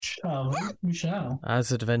We shall.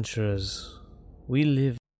 As adventurers, we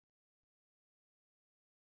live.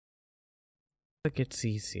 It gets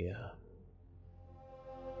easier.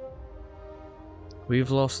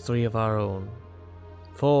 We've lost 3 of our own.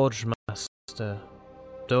 Forge Master,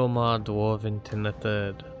 Domar Dwarvington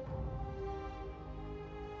III.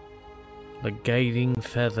 The Guiding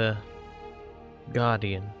Feather,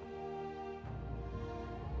 Guardian.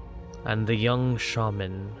 And the young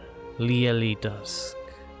shaman, Lieli Dusk.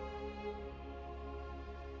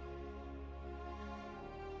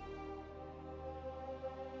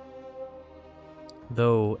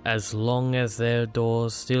 Though, as long as their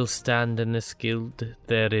doors still stand in this guild,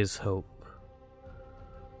 there is hope.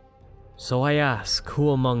 So I ask,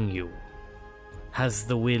 who among you has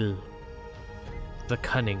the will, the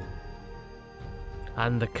cunning,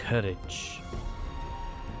 and the courage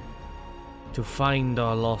to find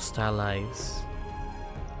our lost allies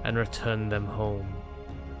and return them home?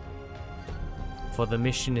 For the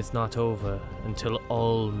mission is not over until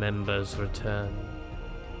all members return.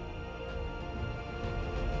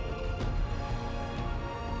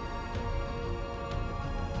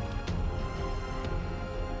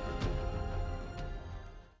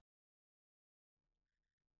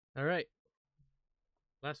 Alright.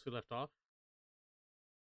 Last we left off,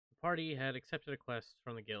 the party had accepted a quest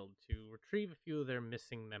from the guild to retrieve a few of their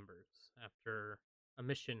missing members after a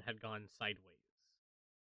mission had gone sideways.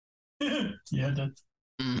 Yeah, that's...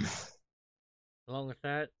 Along with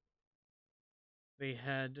that, they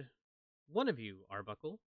had one of you,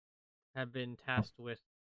 Arbuckle, have been tasked with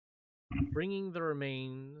bringing the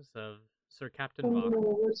remains of Sir Captain Vok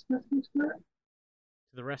to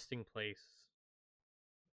the resting place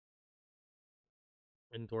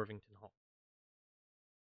in Dorvington Hall.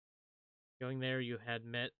 Going there, you had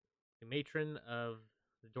met the matron of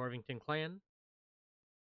the Dorvington clan,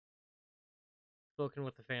 spoken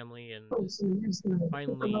with the family, and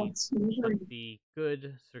finally took the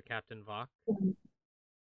good Sir Captain Vok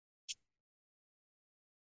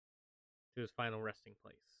to his final resting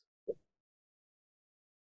place.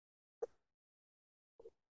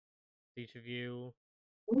 Each of you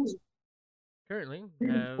currently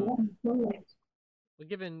have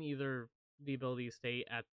given either the ability to stay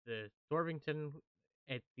at the Dorvington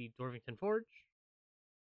Forge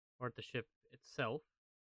or at the ship itself.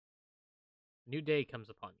 A new day comes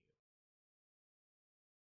upon you.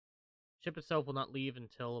 Ship itself will not leave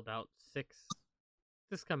until about 6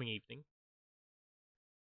 this coming evening.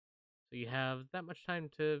 So you have that much time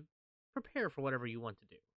to prepare for whatever you want to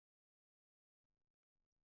do.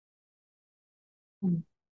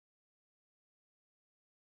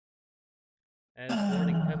 As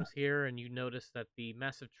morning comes here and you notice that the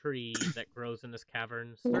massive tree that grows in this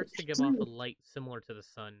cavern starts to give off a light similar to the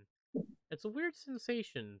sun. It's a weird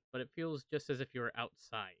sensation, but it feels just as if you're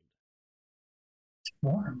outside. It's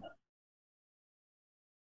warm.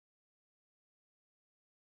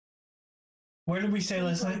 Where did we stay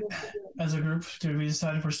last night as a group? Did we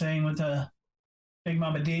decide if we're staying with Big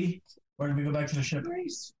Mama D, or did we go back to the ship?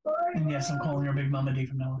 And yes, I'm calling her Big Mama D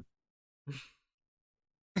from now on.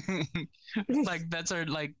 Like, that's our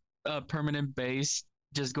permanent base,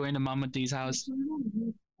 just going to Mama D's house.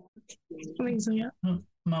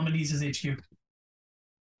 Mama D's is HQ.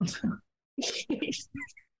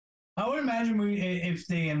 I would imagine if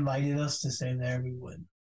they invited us to stay there, we would.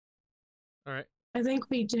 All right. I think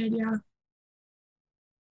we did, yeah.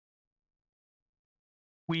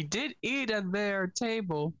 We did eat at their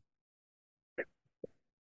table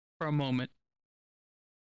for a moment.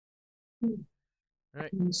 All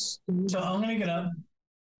right. So I'm gonna get up,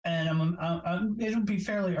 and it'll be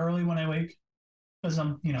fairly early when I wake, because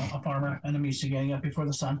I'm, a farmer, and I'm used to getting up before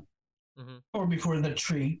the sun, or before the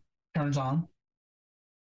tree turns on.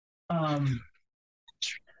 I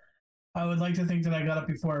would like to think that I got up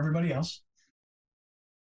before everybody else,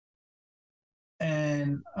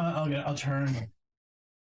 and I'll turn,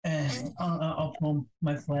 and I'll pull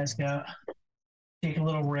my flask out, take a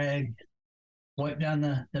little rag, wipe down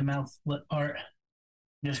the mouth lip part,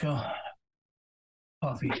 and just go,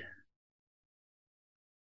 coffee.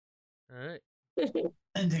 All right.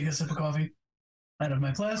 And take a sip of coffee out of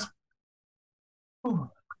my flask. Ooh.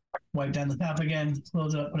 Wipe down the top again,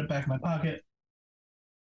 close it up, put it back in my pocket,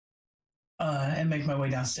 and make my way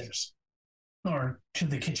downstairs or to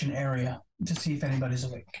the kitchen area to see if anybody's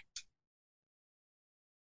awake.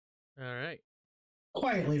 All right.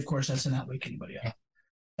 Quietly, of course, as to not wake anybody up.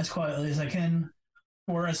 As quietly as I can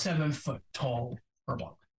for a 7-foot tall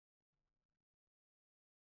furball.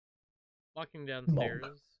 Walking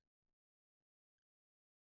downstairs,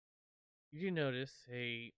 you do notice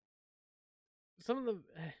some of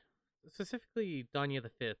specifically Danya the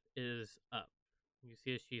Fifth is up. You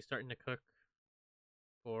see as she's starting to cook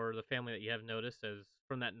for the family that you have noticed. As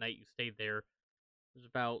from that night you stayed there, there's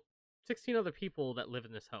about 16 other people that live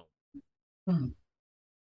in this home. Hmm.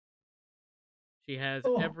 She has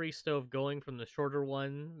Oh, every stove going, from the shorter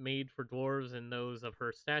one made for dwarves and those of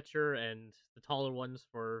her stature, and the taller ones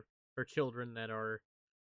for her children that are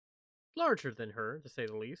larger than her, to say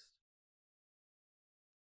the least.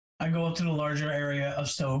 I go up to the larger area of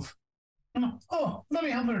stove. Oh, let me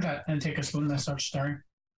help her with that. And take a spoon and I start stirring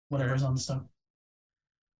whatever's on the stove.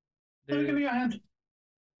 Let me give The you a hand.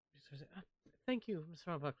 Thank you, Mr.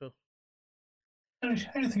 Arbuckle.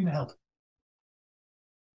 Anything to help.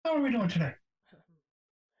 How are we doing today?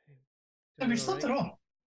 Have you Doing all slept right. at all?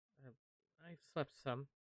 I slept some.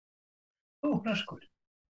 Oh, that's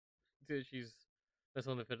good. She's that's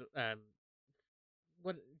one of it.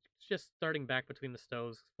 What? Just starting back between the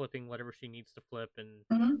stoves, flipping whatever she needs to flip, and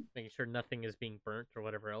Mm-hmm. making sure nothing is being burnt or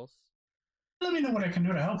whatever else. Let me know what I can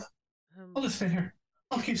do to help. I'll Um, just stay here.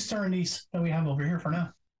 I'll keep stirring these that we have over here for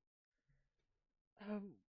now.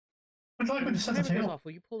 um, Would you like me when to the set the timer goes table? off,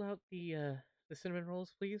 will you pull out the cinnamon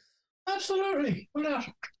rolls, please? Absolutely. Not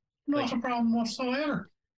Like, a problem whatsoever.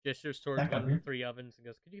 gestures towards Back one up of the here. three ovens and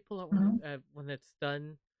goes, "Could you pull out Mm-hmm. when that's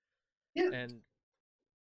done?" Yeah, And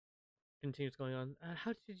continues going on.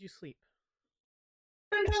 How did you sleep?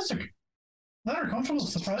 fantastic. Better comfortable,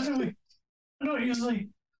 surprisingly. I don't usually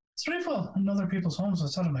sleep well in other people's homes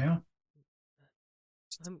outside of my own.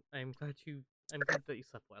 I'm glad you. I'm glad that you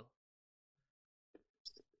slept well.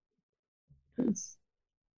 Hmm?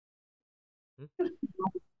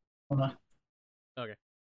 Hold on. Okay,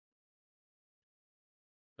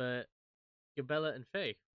 but Gabella and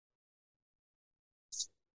Faye,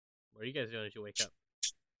 what are you guys doing as you wake up?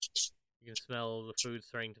 You can smell the food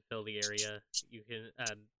starting to fill the area. You can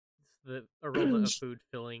the aroma of food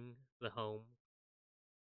filling the home.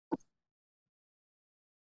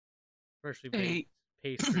 Freshly baked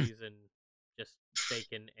Hey, pastries and just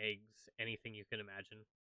bacon, eggs, anything you can imagine.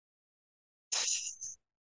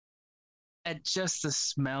 at just the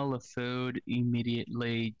smell of food,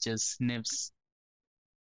 immediately just sniffs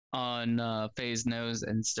on Faye's nose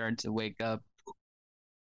and starting to wake up,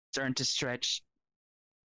 starting to stretch.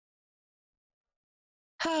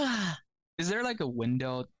 Is there like a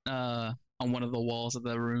window on one of the walls of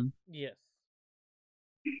the room? Yes.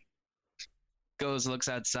 Goes, looks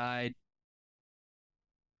outside.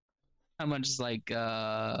 How much is like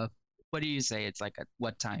what do you say it's like at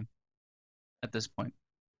what time at this point?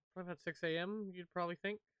 Probably about 6 a.m., you'd probably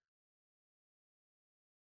think.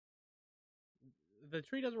 The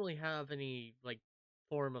tree doesn't really have any, like,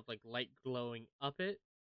 form of, like, light glowing up it.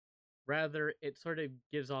 Rather, it sort of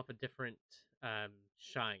gives off a different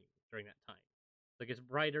shine during that time. So it gets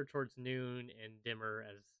brighter towards noon and dimmer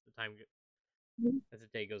as as the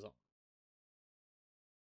day goes on.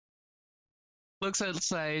 Looks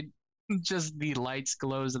outside, just the lights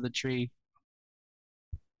glows of the tree.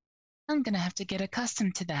 I'm gonna have to get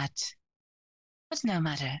accustomed to that. But no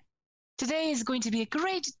matter. Today is going to be a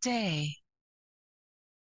great day.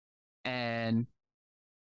 And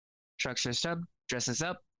trucks her sub, dresses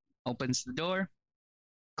up, opens the door,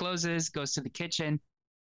 closes, goes to the kitchen.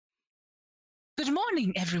 Good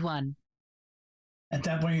morning, everyone. At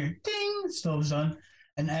that point, you're ding, stove's on.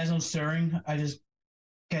 And as I'm stirring, I just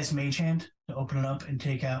cast Mage Hand to open it up and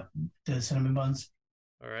take out the cinnamon buns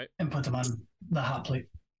All right. and put them on the hot plate.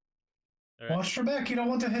 All right. Watch your back. You don't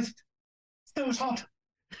want to hit. It was hot.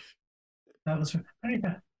 That was. I need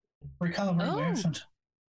to recalibrate my accent.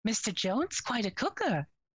 Mr. Jones, quite a cooker.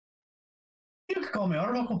 You could call me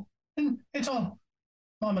Arbuckle. And it's all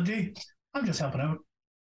Mama D. I'm just helping out.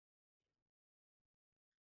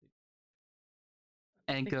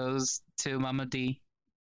 And goes to Mama D.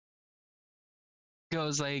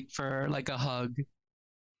 Goes like for like a hug.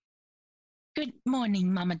 Good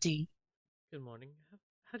morning, Mama D. Good morning.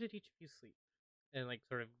 How did each of you sleep? And, like,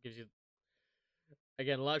 sort of gives you,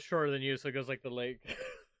 again, a lot shorter than you, so it goes like the leg.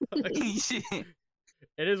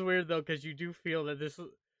 It is weird though, because you do feel that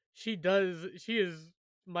she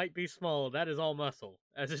might be small. That is all muscle.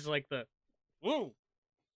 As it's like the, whoa.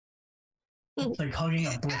 It's like hugging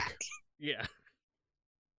a brick. Yeah.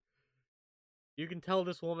 You can tell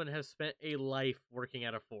this woman has spent a life working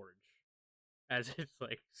at a forge. As it's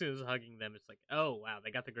like, as soon as hugging them, it's like, oh wow, they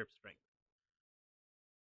got the grip strength.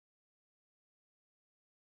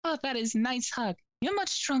 Oh, that is a nice hug. You're much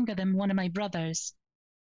stronger than one of my brothers.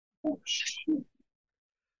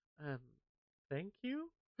 Thank you.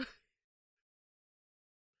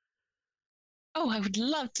 Oh, I would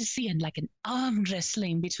love to see like an arm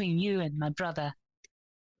wrestling between you and my brother.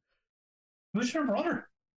 Who's your brother?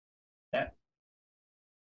 Yeah.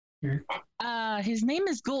 You're, His name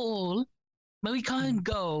is Goal, but we call him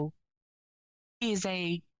Go. He is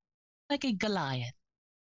like a Goliath.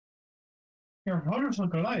 you're a wonderful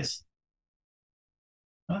Goliath.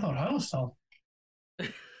 I thought I was tall.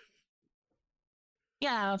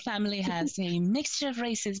 Yeah, our family has a mixture of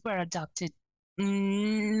races. We're adopted.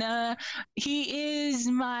 He is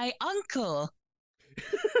my uncle.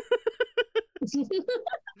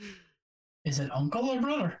 Is it uncle or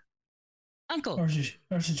brother? Uncle. Or is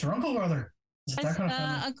it your uncle brother? Is it that kind of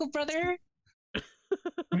family? Uncle brother.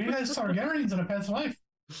 Were you guys Targaryens in a past life?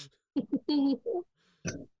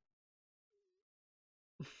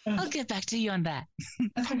 I'll get back to you on that.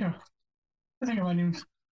 I think I might even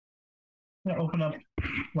open up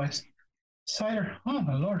West cider. Oh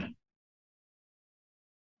my lord!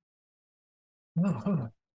 Oh.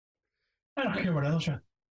 I don't care what else.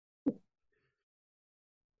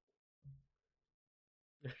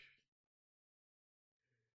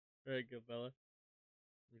 Very good, Bella.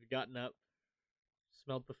 You've gotten up,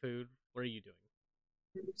 smelled the food. What are you doing?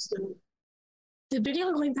 The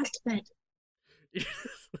video going back to bed.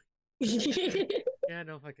 Yeah,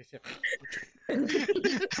 no, fuck this shit.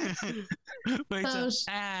 Wait, Oh,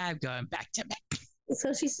 I'm going back to bed.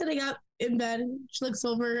 So she's sitting up in bed. She looks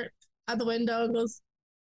over at the window and goes,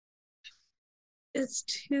 "It's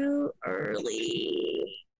too early.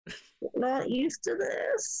 Not used to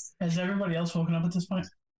this." Has everybody else woken up at this point?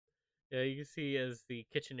 Yeah, you can see as the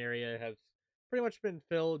kitchen area has pretty much been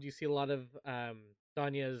filled. You see a lot of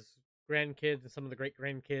Danya's grandkids and some of the great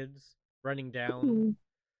grandkids running down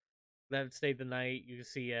that have stayed the night. You can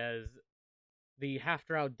see as the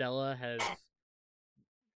half-drow Della has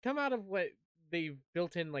come out of what they've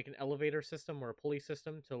built in like an elevator system or a pulley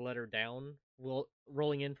system to let her down,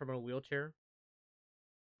 rolling in from a wheelchair.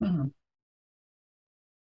 Mm-hmm.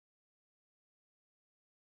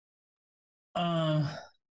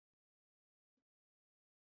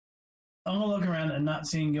 I'm gonna look around and not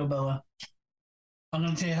seeing Gilbella. I'm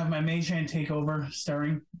gonna have my mage hand take over,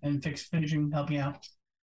 stirring and finishing, helping out.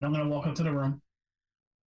 And I'm gonna walk up to the room.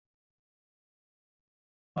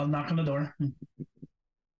 I'll knock on the door.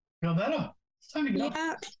 Gilbella, it's time to go.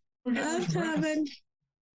 Yeah, We're getting I'm ready for breakfast. coming.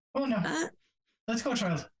 Oh no, let's go,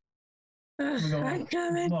 child. We go I'm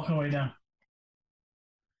coming. walking away down.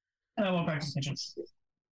 And I walk back to the kitchen.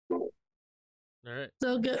 All right.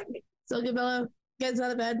 So good. So good, Bella. Gets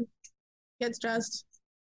out of bed. Gets dressed.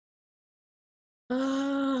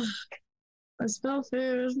 I smell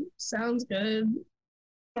food. Sounds good.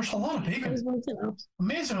 There's a lot of I bacon. just want to know.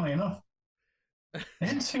 Amazingly enough. I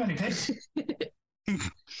didn't see any pigs. I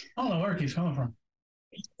don't know where it keeps coming from.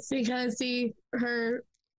 So you kind of see her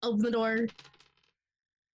open the door.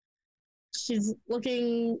 She's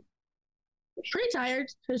looking pretty tired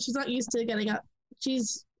because she's not used to getting up.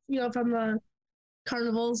 She's, from the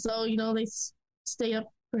carnival, so, they stay up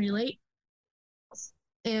pretty late.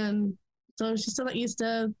 And so she's still not used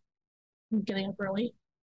to getting up early.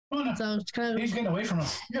 Oh no. So she kind of. He's getting away from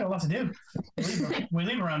us. You got a lot to do. We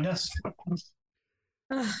leave around dusk.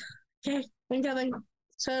 Okay, I'm coming.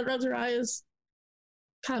 She rubs her eyes.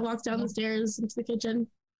 Kind of walks down the stairs into the kitchen.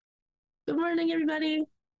 Good morning, everybody.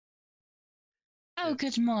 Oh,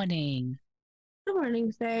 good morning. Good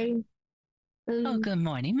morning, Faye. And good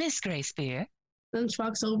morning, Miss Grayspear. then she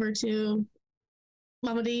walks over to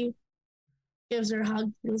Mama D, gives her a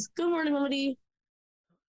hug, and goes, "Good morning, Mama D."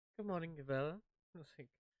 Good morning, Gavella. I was like,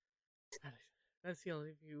 I see all of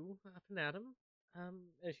you up and at 'em.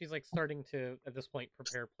 And she's like starting to at this point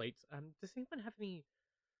prepare plates. Does anyone have any?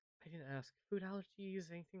 I didn't ask. Food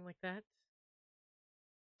allergies, anything like that?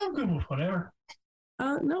 I'm good with whatever.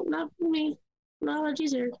 Nope, not for me. No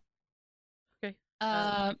allergies here. Okay.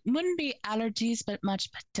 Wouldn't be allergies, but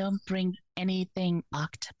don't bring anything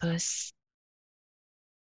octopus.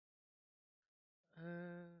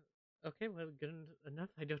 Okay. Well, good enough.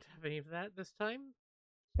 I don't have any of that this time.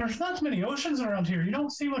 There's not many oceans around here. You don't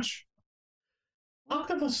see much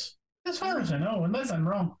octopus, as far as I know, unless I'm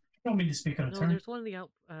wrong. I don't mean to speak out of No, turn. there's one of the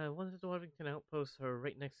one of the Dwarvington outposts are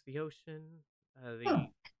right next to the ocean. They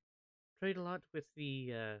trade a lot with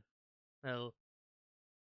the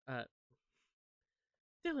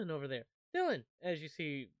Dylan over there. Dylan, as you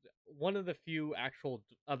see, one of the few actual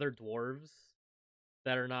other dwarves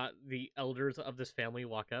that are not the elders of this family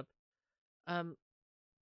walk up. Octopus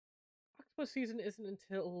season isn't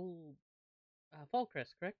until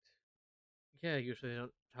Fallcrest, correct? Yeah, usually they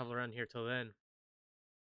don't travel around here till then.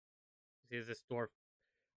 You see, this dwarf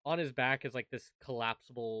on his back is like this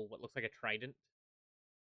collapsible, what looks like a trident,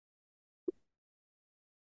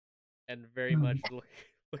 and very much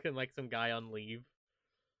looking like some guy on leave.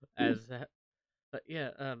 But yeah,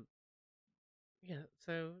 Yeah,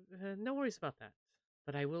 so no worries about that.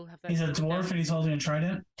 But I will have that. He's a taken dwarf down. and he's holding a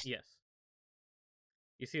trident. Yes.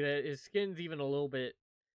 You see that his skin's even a little bit.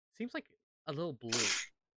 Seems like a little blue.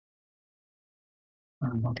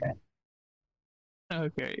 Okay.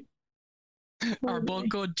 Okay.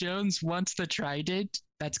 Arbuncle Jones wants the trident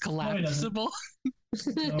that's he doesn't. collapsible.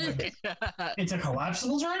 No, it's a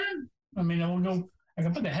collapsible trident? I mean, I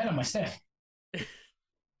can put the head on my staff.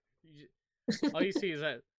 All you see is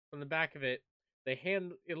that from the back of it,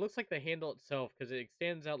 it looks like the handle itself because it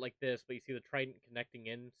extends out like this, but you see the trident connecting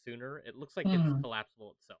in sooner. It looks like it's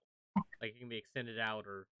collapsible itself. Like it can be extended out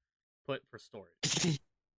or put for storage.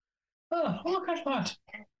 Oh, look at that.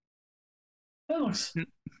 That looks.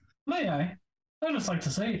 May I? I'd just like to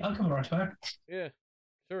say, I'll come right back. Yeah,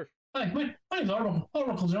 sure. Hi, my name's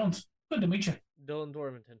Oracle Jones. Good to meet you. Dylan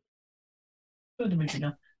Dormington. Good to meet you,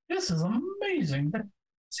 Dylan. This is amazing.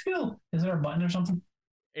 Skill. Is there a button or something?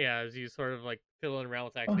 Yeah, as you sort of like fiddling around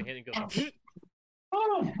with actually hitting, it goes.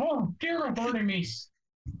 Oh, dear, it's hurting me.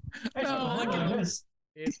 Look at this.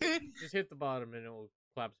 Just hit the bottom and it will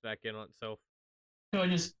collapse back in on itself. Do I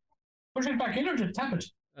just push it back in or just tap it?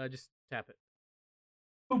 Just tap it.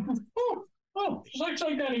 Just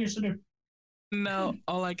like Daddy used to do. No,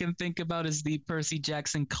 all I can think about is the Percy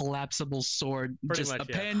Jackson collapsible sword. Pretty Just much,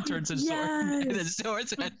 a yeah. pen turns into sword, and the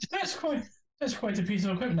sword's That's quite the piece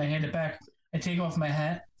of equipment. I hand it back. I take off my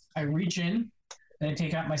hat. I reach in, and I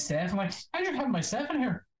take out my staff. I'm like, I just have my staff in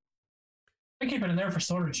here. I keep it in there for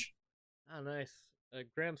storage. Oh, nice.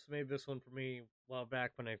 Gramps made this one for me a while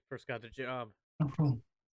back when I first got the job. Oh, cool.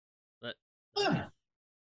 But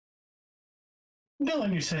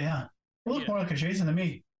Dylan, you say, huh? You look more like a Jason to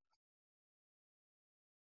me.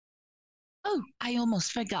 Oh, I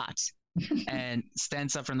almost forgot. And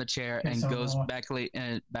stands up from the chair and goes back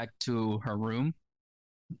to her room.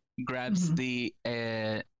 Grabs the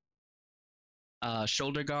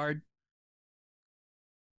shoulder guard.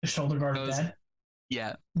 The shoulder guard of Dad?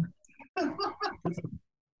 Yeah.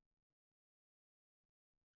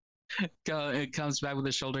 It comes back with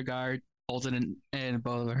the shoulder guard, holds it in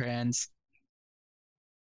both of her hands.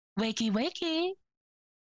 Wakey, wakey.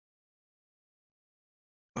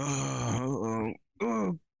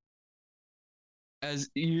 As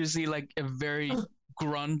you see, like a very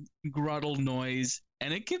gruntle noise,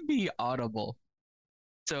 and it can be audible,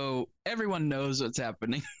 so everyone knows what's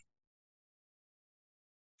happening.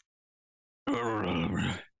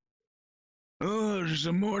 Oh, it's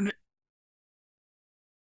the morning.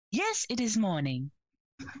 Yes, it is morning.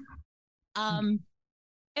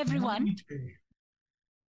 Everyone,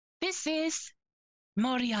 this is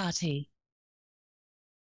Moriarty.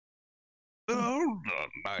 Oh,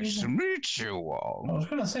 nice to meet you all. I was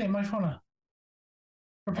going to say, you might want to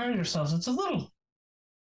prepare yourselves. It's a little,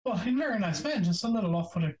 well, he's a very nice man, just a little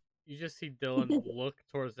off-putting. You just see Dylan look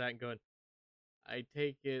towards that and going, I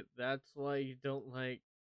take it that's why you don't like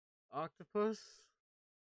octopus?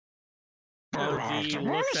 LD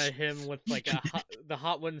looks at him with like the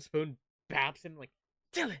hot wooden spoon, baps him like,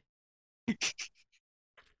 Dylan!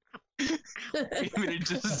 I mean, it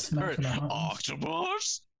just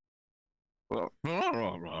octopus? What,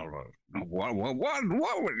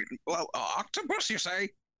 octopus, you say?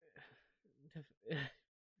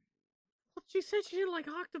 She said she didn't like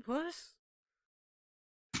octopus.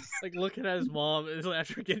 Like looking at his mom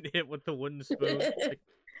after getting hit with the wooden spoon. Like,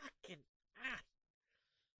 fucking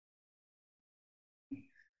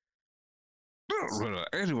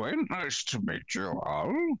Anyway, nice to meet you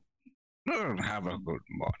all. Have a good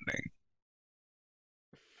morning.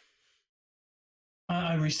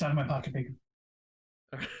 I reached out of my pocket bacon.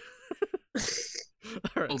 All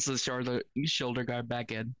right. Pulls the shoulder guard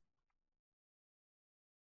back in.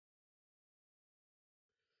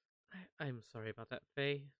 I'm sorry about that,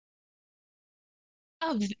 Faye.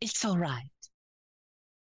 Oh, it's all right.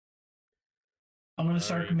 I'm going to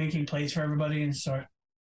start making plates for everybody and start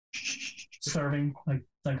serving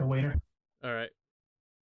like a waiter. All right.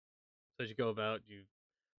 So as you go about, you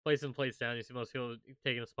place some plates down. You see most people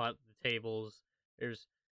taking a spot at the tables. There's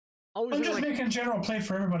always I'm just making a general plate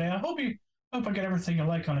for everybody. I hope I get everything you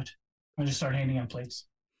like on it. I just start handing out plates.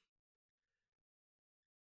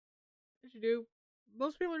 As you do,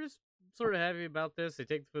 most people are just sort of happy about this. They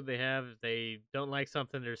take the food they have. If they don't like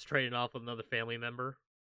something, they're just trading off with another family member.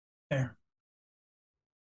 There.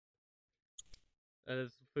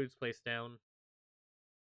 As the food's placed down.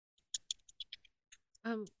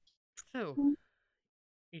 So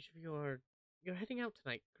each of you're heading out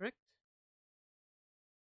tonight, correct?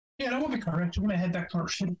 Yeah, that would be correct. We're gonna head back to our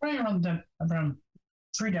ship right around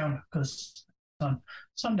 3 down because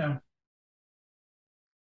sundown.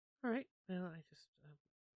 All right. Well, I just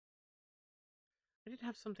did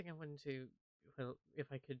have something I wanted to. Well, if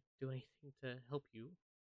I could do anything to help you,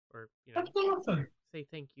 or Absolutely. say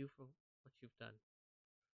thank you for what you've done.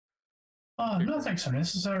 Nothing's so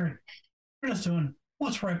necessary. We're just doing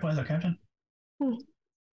what's right by the captain. And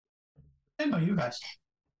by you guys.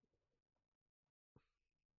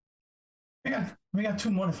 We got 2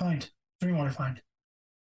 more to find. 3 more to find.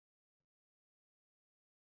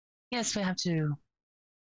 Yes, we have to.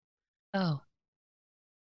 Oh.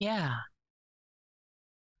 Yeah.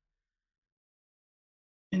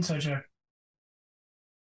 Inside check.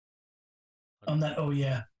 On that, oh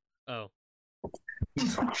yeah. Oh,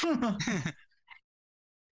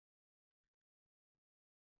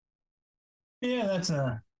 Yeah, that's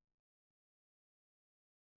not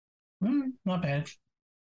bad.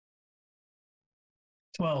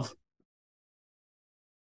 12.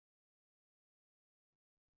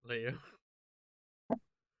 Leo.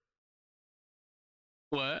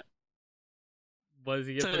 What? What does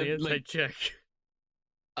he get for So, the inside like- check?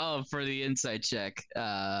 Oh, for the inside check.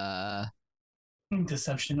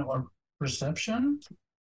 Deception or perception,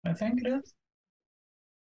 I think it is.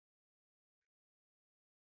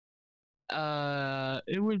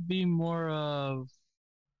 It would be more of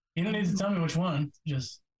You don't need to tell me which one.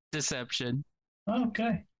 Just deception.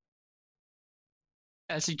 okay.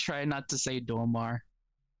 As you try not to say Domar.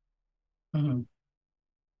 Mm-hmm.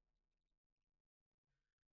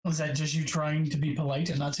 Was that just you trying to be polite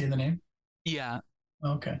and not say the name? Yeah.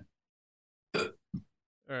 Okay. All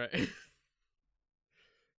right.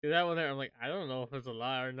 That one there, I'm like, I don't know if it's a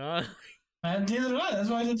lie or not. And neither did I. That's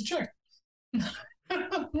why I did the check.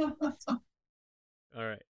 All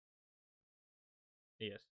right.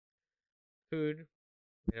 Yes. Food,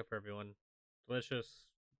 yeah, for everyone. Delicious.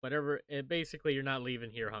 Whatever. Basically, you're not leaving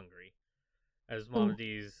here hungry, as Mama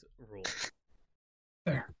D's rule.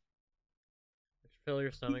 There. Fill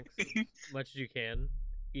your stomachs as much as you can.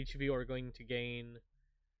 Each of you are going to gain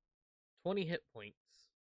 20 hit points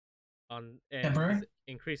on, and Temporary? this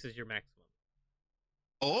increases your maximum.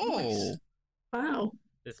 Oh, Wow.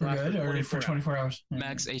 This For lasts good or 24 for hours. 24 hours?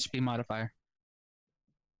 Max HP modifier.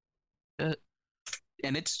 And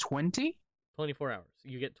it's 20? 24 hours.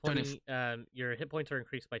 You get 20. Your hit points are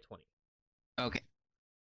increased by 20. Okay.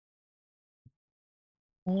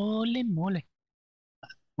 Holy moly.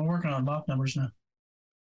 We're working on block numbers now.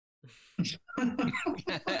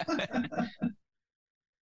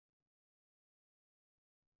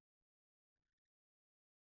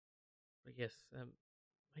 But yes, are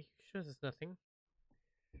you sure there's nothing?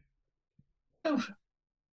 Nothing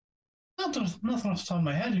off the top of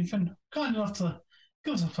my head. You've been kind enough to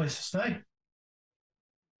give us a place to stay.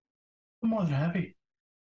 I'm more than happy.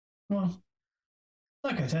 Well,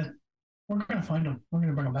 like I said, we're going to find them. We're going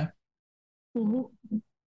to bring them back. Mm-hmm.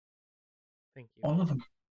 Thank you. All of them.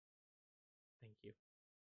 Thank you.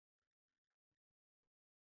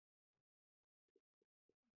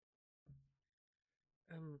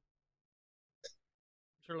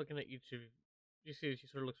 Sort of looking at each of you see she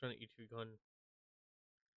sort of looks around at each of you going,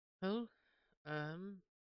 well, I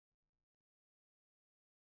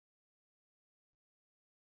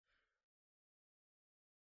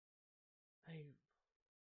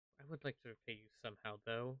would like to repay you somehow,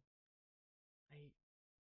 though. I might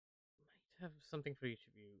have something for each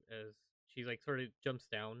of you. As she like sort of jumps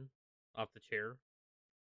down off the chair,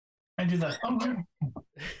 I do that.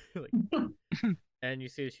 like, and you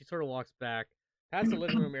see she sort of walks back past the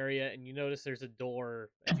living room area, and you notice there's a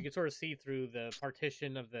door, and you can sort of see through the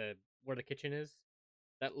partition of the where the kitchen is,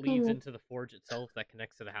 that leads into the forge itself that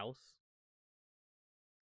connects to the house.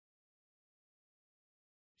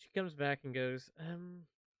 She comes back and goes,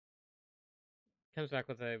 comes back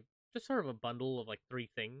with a just sort of a bundle of like 3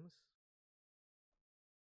 things.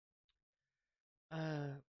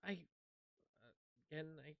 Again,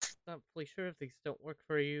 I'm not fully sure if these don't work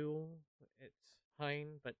for you. It's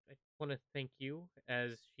fine, but I want to thank you.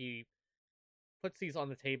 As she puts these on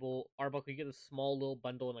the table, Arbuckle, you get a small little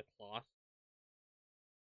bundle in a cloth.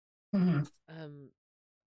 Mm-hmm.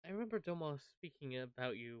 I remember Domo speaking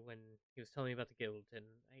about you when he was telling me about the guild, and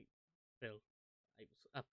I was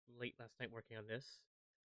up late last night working on this.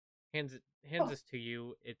 Hands this to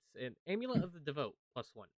you. It's an amulet of the devote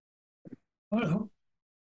 +1.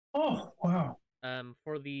 Oh, wow.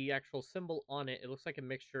 For the actual symbol on it, it looks like a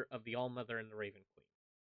mixture of the All-Mother and the Raven Queen.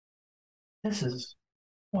 This is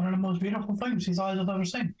one of the most beautiful things these eyes have ever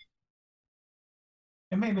seen.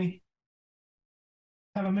 It made me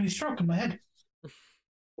have a mini stroke in my head.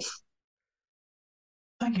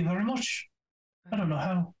 Thank you very much. I don't know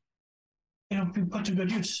how it'll be put to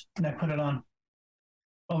good use. And I put it on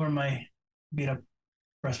over my beat up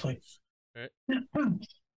breastplate. Right.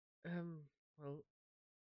 Well,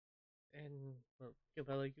 And well,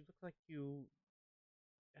 Gabella, you look like you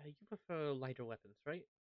prefer lighter weapons, right?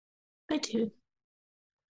 I do.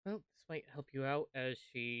 Well, this might help you out as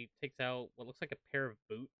she takes out what looks like a pair of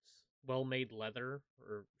boots, well-made leather,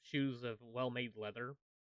 or shoes of well-made leather.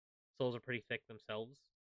 Soles are pretty thick themselves.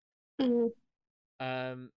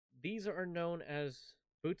 Mm-hmm. These are known as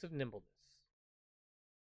boots of nimbleness.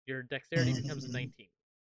 Your dexterity becomes a 19,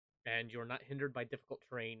 and you're not hindered by difficult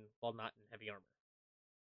terrain while not in heavy armor.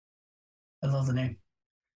 I love the name.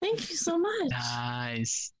 Thank you so much.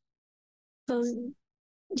 Nice. So you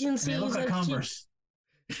can And see they look like that she- Converse.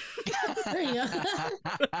 There you go.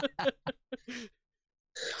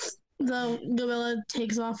 The gorilla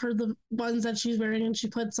takes off the ones that she's wearing and she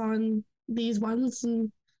puts on these ones.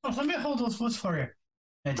 And Oh, let me hold those boots for you.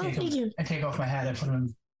 thank you. I take off my hat and put them in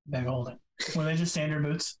the bag holding. Were they just standard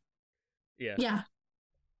boots? Yeah. Yeah.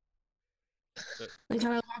 But- And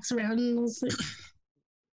kind of walks around and was like,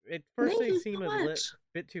 At first, Thank they you seem so a much.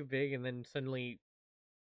 bit too big, and then suddenly,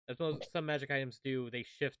 as well as some magic items do, they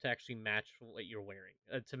shift to actually match what you're wearing,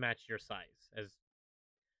 to match your size. As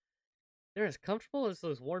they're as comfortable as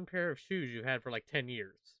those worn pair of shoes you had for like 10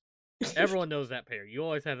 years. Everyone knows that pair. You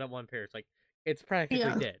always have that one pair. It's like, it's practically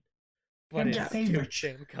Yeah. dead. But Yeah. it's too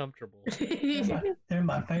damn comfortable. They're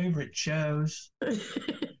my favorite shows.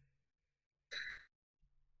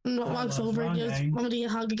 And walks love over and gives running. Mommy a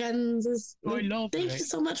hug again and says, I love thank it. you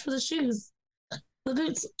so much for the shoes. The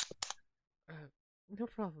boots. No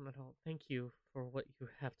problem at all. Thank you for what you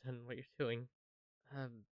have done, what you're doing.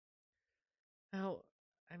 Now,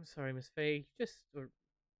 I'm sorry, Miss Faye.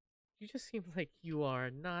 You just seem like you are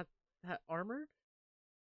not that armored.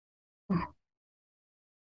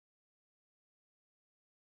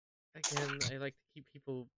 Again, I like to keep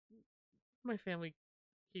my family,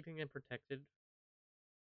 keeping them protected.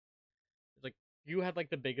 Like, you had like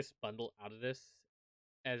the biggest bundle out of this,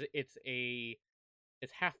 as it's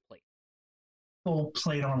half plate. Full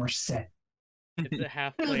plate armor set. It's a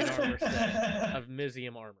half plate armor set of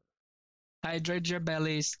Mizium armor. Hydrate your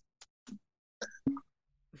bellies.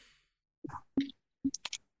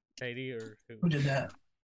 Katie or who? Who did that?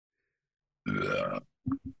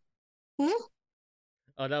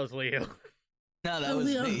 Oh, that was Leo. No, that Oh, was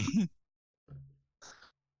Leo. me.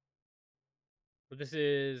 But this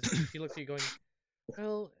is. She looks at you going,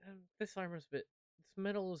 well, this armor's this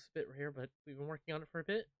metal is a bit rare, but we've been working on it for a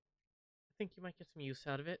bit. I think you might get some use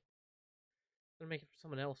out of it. I'm gonna make it for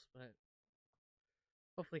someone else, but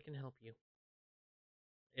hopefully it can help you.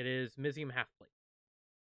 It is Mizium half plate.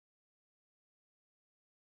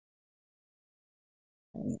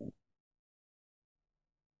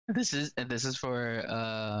 This is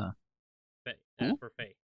for Faye, for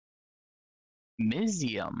Faye.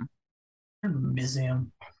 Mizium.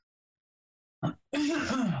 Museum. Rare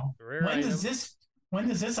When does item.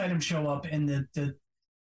 this item show up in the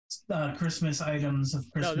Christmas items of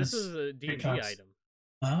Christmas? No, this is a D&D TikToks? item.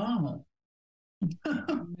 Oh.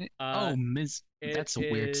 Oh, Miz. It That's a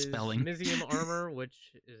weird is spelling. Mizium armor,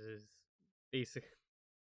 which is basic.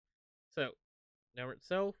 So, number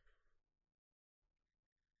itself.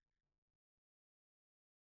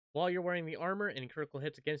 While you're wearing the armor, any critical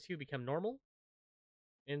hits against you become normal.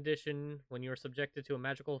 In addition, when you are subjected to a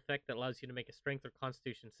magical effect that allows you to make a strength or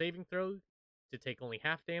constitution saving throw to take only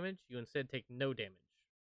half damage, you instead take no damage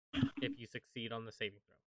if you succeed on the saving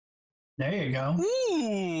throw. There you go.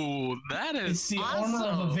 Ooh, that is It's the awesome.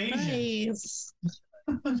 armor of evasion. Nice.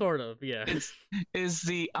 Sort of, yeah. Is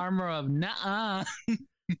the armor of nah.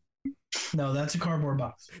 No, that's a cardboard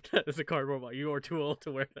box. That is a cardboard box. You are too old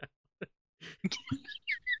to wear that.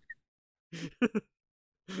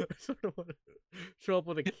 I sort of want to show up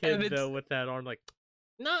with a kid, though, with that arm, like,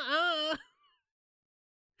 nah.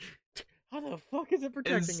 How the fuck is it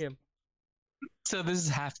protecting him? So this is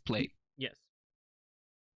half plate. Yes.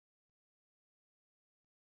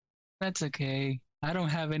 That's okay. I don't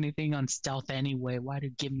have anything on stealth anyway. Why do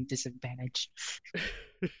you give me disadvantage?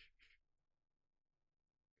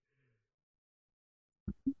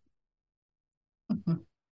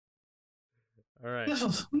 All right. This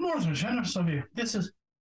was more than generous of you.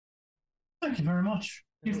 Thank you very much.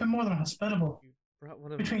 You've been more than hospitable. You brought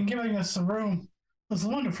one of Between giving us a room, it was a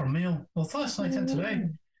wonderful meal, both last night and today,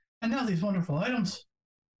 and now these wonderful items.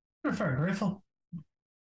 We're very grateful.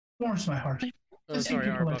 Warms my heart. Oh, I've seen sorry,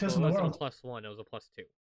 people like Arbuckle. this It in the wasn't a world. +1, it was a +2.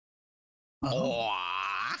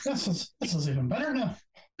 Oh, this is even better now.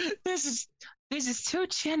 This is too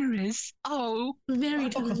generous. Oh, Very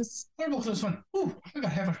Arbuckle. generous. What about this one? Ooh, I gotta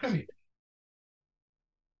have it heavy.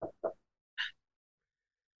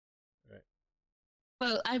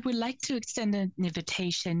 well, I would like to extend an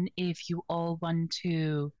invitation if you all want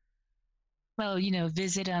to well,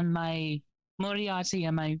 visit on my Moriarty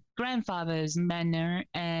and my grandfather's manor,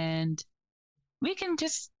 and we can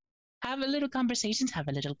just have a little conversations, have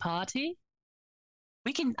a little party.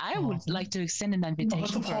 I would like to extend an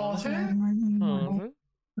invitation for all of her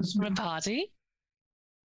for a party.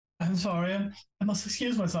 I'm sorry, I must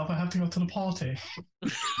excuse myself. I have to go to the party.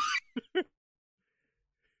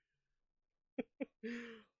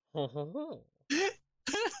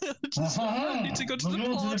 Just I need to go to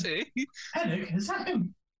the party. Henrik, is that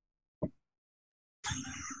him?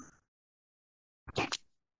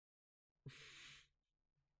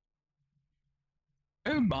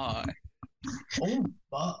 Oh my. Oh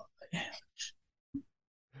my.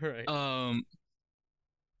 Right.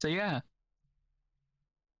 So yeah.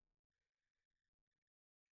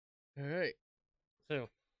 All right. So,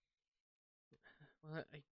 well,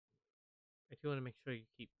 I do want to make sure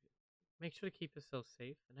to keep yourself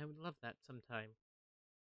safe, and I would love that sometime.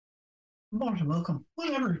 More than welcome.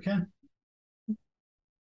 Whenever you can.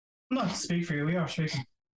 Not to speak for you, we are speaking.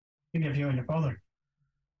 Thinking of you and your father.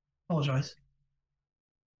 Apologize.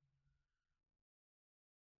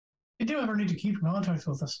 You do ever need to keep in contact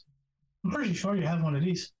with us. I'm pretty sure you have one of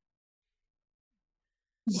these.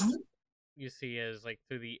 You see, as like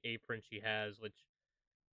through the apron she has, which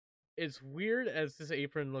it's weird as this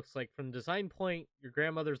apron looks like from design point your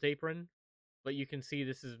grandmother's apron, but you can see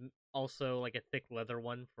this is also like a thick leather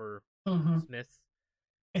one for Smiths.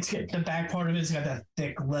 It's the back part of it's got that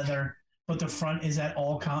thick leather, but the front is that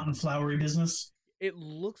all cotton flowery business. It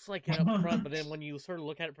looks like it up front, but then when you sort of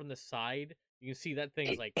look at it from the side, you can see that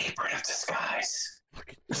thing's like apron of disguise.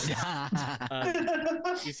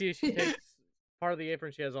 You see, she takes part of the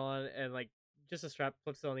apron she has on, and like just a strap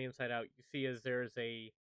flips it on the inside out. You see, as there's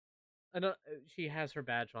she has her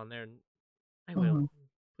badge on there, and I will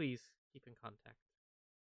please keep in contact.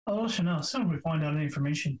 I'll let you know as soon as we find out any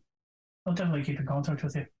information. I'll definitely keep in contact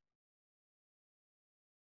with you.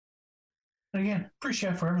 And again,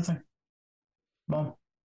 appreciate for everything. Mom.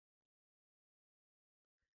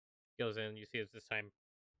 Goes in, you see it's this time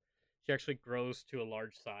she actually grows to a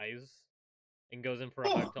large size and goes in for a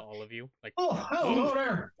hug to all of you. Like, hello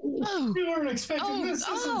there. You weren't expecting this.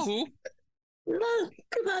 Come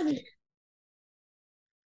on.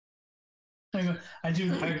 I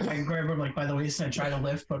grab her like by the waist and I try to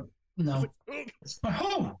lift, but no.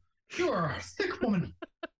 Oh, you are a thick woman.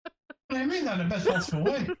 And I mean that in the best possible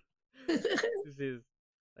way. This is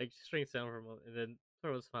like she shrinks down for a moment and then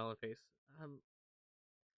sort of a smile on her face.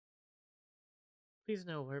 Please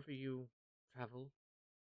know wherever you travel,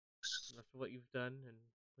 after what you've done and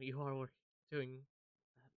what you are doing,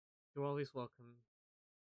 you're always welcome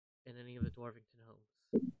in any of the Dwarvington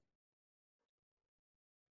homes.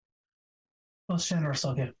 Well, generous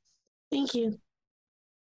of you. Thank you.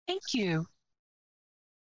 Thank you.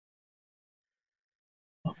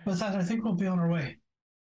 With that, I think we'll be on our way.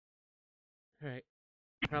 All right.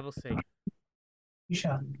 Travel safe. You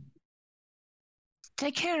shall.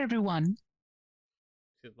 Take care, everyone.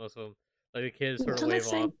 Most of them, like the kids, sort of wave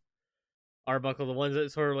off. Arbuckle, the ones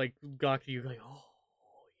that sort of like gawk at you, like, oh,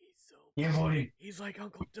 he's so. Yeah, buddy. He's like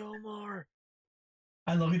Uncle Domar.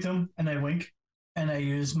 I look at them and I wink, and I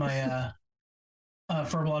use my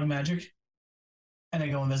Furblog magic, and I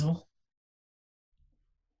go invisible.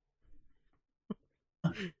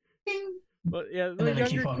 But yeah, the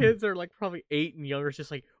younger kids are like probably 8 and younger,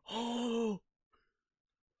 just like, oh.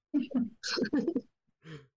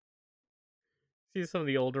 See some of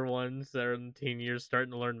the older ones that are in the teen years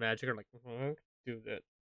starting to learn magic are like, do that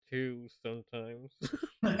too sometimes.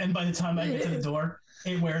 And by the time I get to the door,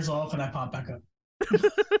 it wears off and I pop back up.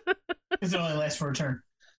 Because it only lasts for a turn.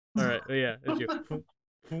 Alright, yeah, it's you.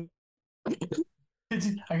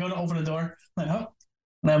 I go to open the door, like, oh,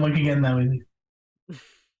 and I look again that way.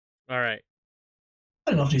 Alright.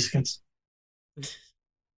 I love these kids.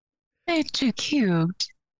 They're too cute.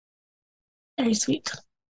 Very sweet.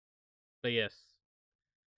 But yes,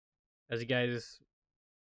 as you guys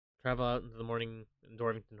travel out into the morning in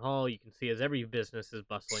Dorvington Hall, you can see as every business is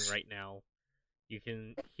bustling right now. You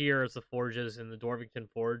can hear as the forges in the Dorvington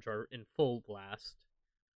Forge are in full blast.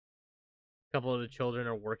 A couple of the children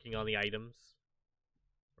are working on the items.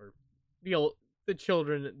 Or the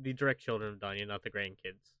children, the direct children of Danya, not the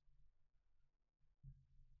grandkids.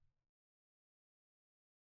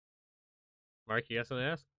 Mark, you got something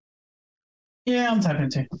to ask? Yeah, I'm typing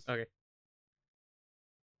too. Okay.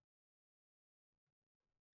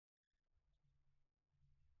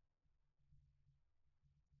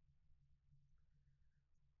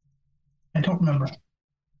 I don't remember.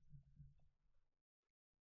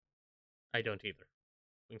 I don't either.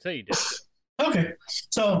 We can say you did. Okay,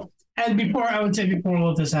 so and before all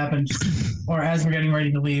of this happened, or as we're getting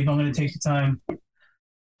ready to leave, I'm going to take the time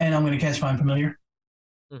and I'm going to catch Find Familiar.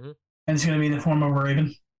 Mm-hmm. And it's going to be in the form of a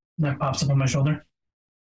raven that pops up on my shoulder.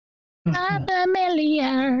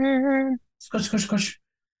 Familiar. Squish, squish, squish.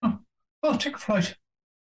 Oh, take a flight.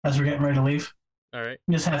 As we're getting ready to leave. All right.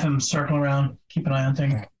 Just have him circle around, keep an eye on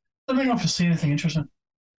things. Let me know if you see anything interesting.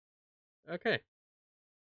 Okay.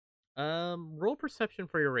 Roll perception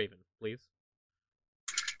for your raven, please.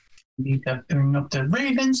 Need to bring up the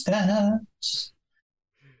raven stats.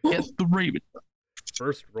 Get the raven.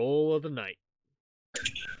 First roll of the night.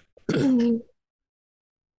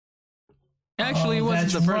 Actually, it wasn't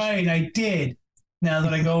that's the first. right. I did. Now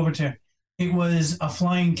that I go over to it was a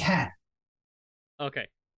flying cat. Okay.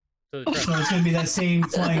 So So it's going to be that same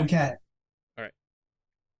flying cat. All right.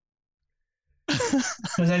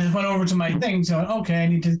 Because I just went over to my thing, so okay, I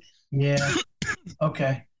need to. Yeah.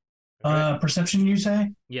 Okay. All right. Perception, you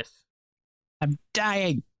say? Yes. I'm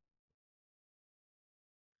dying.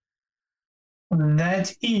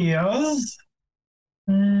 That is.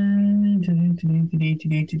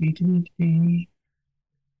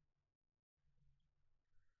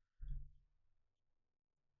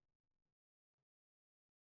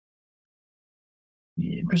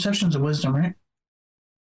 Yeah, perception's a wisdom, right?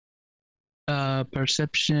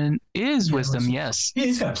 Perception is Yeah, wisdom, wisdom. yes. Yeah,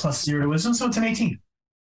 he's got +0 to wisdom, so it's an 18.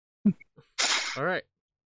 All right.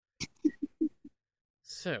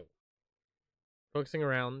 So, focusing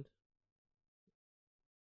around,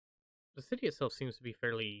 the city itself seems to be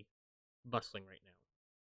fairly bustling right now.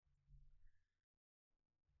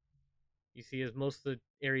 You see, as most of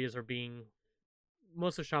the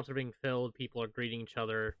shops are being filled, people are greeting each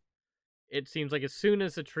other. It seems like as soon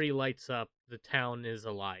as the tree lights up, the town is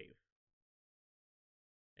alive.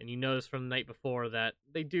 And you notice from the night before that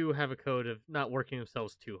they do have a code of not working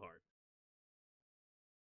themselves too hard.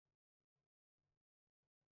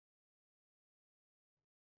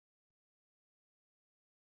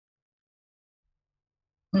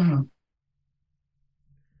 Mm-hmm.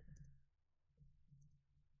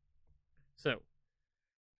 So,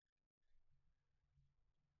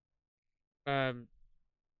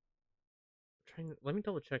 let me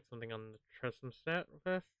double check something on the Tressum stat real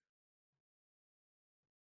fast.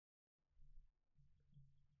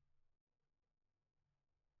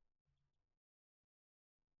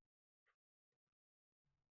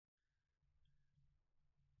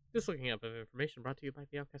 This looking up of information brought to you by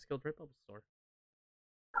the Outcast Guild Redbubble store.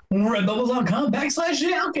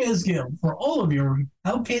 Redbubble.com/the Outcast Guild for all of your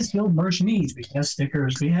Outcast Guild merch needs. We have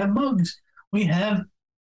stickers, we have mugs, we have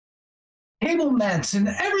table mats, and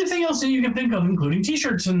everything else that you can think of, including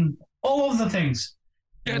t-shirts and all of the things.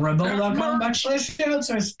 Redbubble.com/the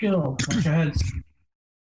Outcast Guild. Go ahead.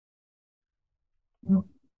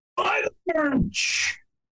 Buy the merch.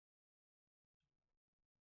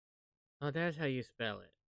 Oh, that's how you spell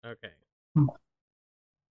it. Okay.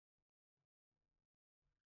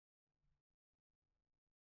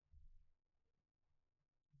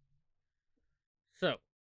 So,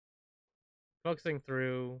 focusing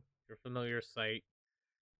through your familiar site,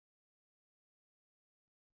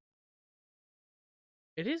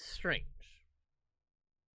 it is strange.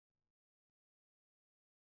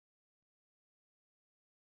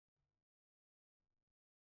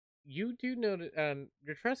 You do notice,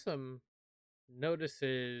 your Tressum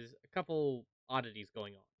notices a couple oddities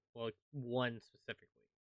going on. Well, one specifically.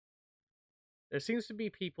 There seems to be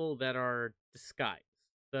people that are disguised,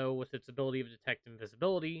 though with its ability to detect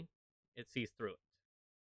invisibility, it sees through it.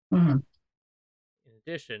 Mm-hmm. In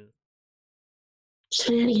addition,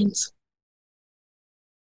 Shenanigans.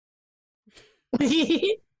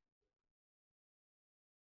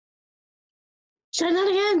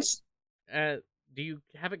 Shenanigans. do you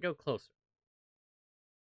have it go closer?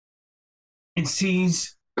 It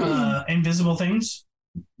sees invisible things.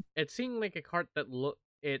 It's seeing like a cart that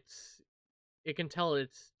it can tell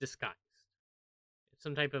it's disguised. It's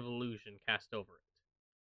some type of illusion cast over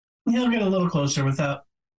it. He'll get a little closer without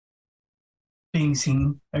being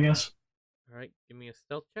seen, I guess. All right, give me a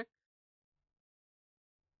stealth check.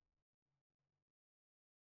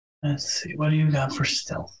 Let's see. What do you got for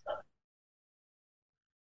stealth?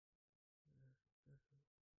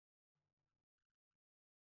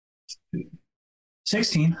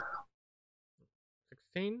 16.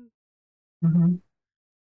 16. Mm-hmm.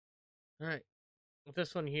 All right. With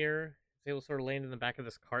this one here, it's able to sort of land in the back of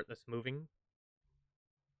this cart that's moving.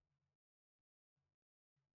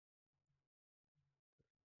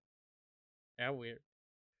 Yeah, weird.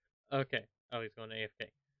 Okay. Oh, he's going AFK.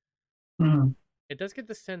 Mm-hmm. It does get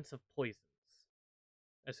the sense of poisons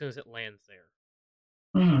as soon as it lands there.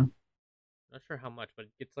 Mm-hmm. Not sure how much, but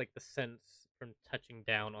it gets like the sense from touching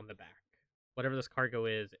down on the back. whatever this cargo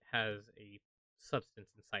is, it has a substance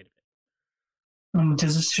inside of it.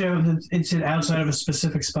 Does it show that it's outside of a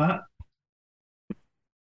specific spot?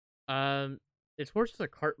 It's more just a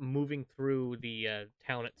cart moving through the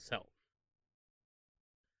town itself.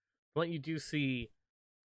 What you do see,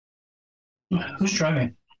 Who's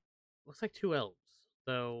driving? looks like two elves.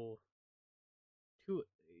 So,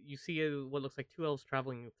 you see what looks like two elves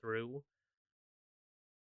traveling through.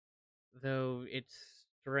 Though it's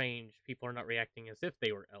strange, people are not reacting as if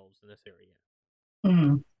they were elves in this area.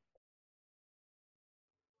 Hmm.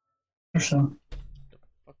 Or so. The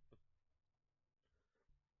fuck,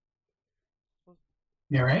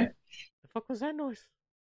 You right? the fuck was that noise?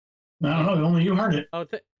 I don't know. Only you heard it. Oh,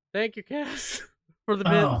 thank you, Cass, for the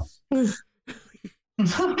Oh. bits.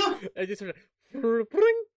 I just heard a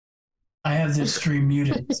I have this stream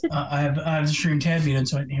muted. I have the stream tab muted,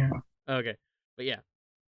 so I can hear. Okay, but yeah,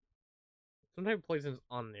 some type of poison's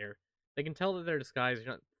on there. They can tell that they're disguised.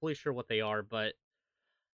 You're not fully sure what they are, but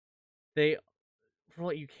they, from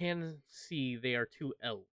what you can see, they are two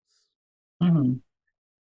elves. Mm-hmm.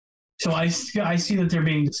 So I see that they're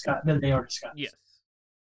being disguised. That they are disguised. Yes.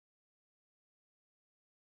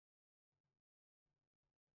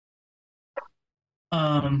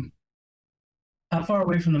 How far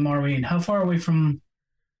away from the Marween? How far away from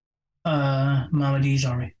Mama D's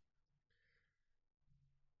are we?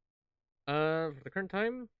 For the current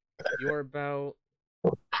time, you are about.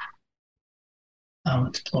 Oh,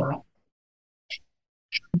 it's plural.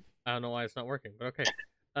 I don't know why it's not working, but okay.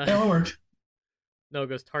 Yeah, it worked. No, it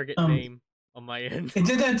goes target name on my end. It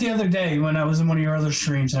did that the other day when I was in one of your other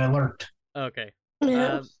streams and I lurked. Okay.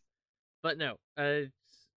 Yeah. But no,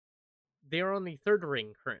 they are on the third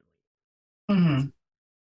ring currently. Mm-hmm.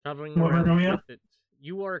 Traveling What around ring are we with it.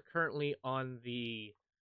 You are currently on the.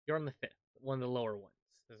 You're on the fifth, one of the lower ones.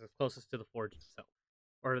 This is closest to the forge itself,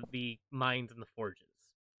 or the mines and the forges.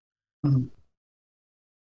 Mm-hmm.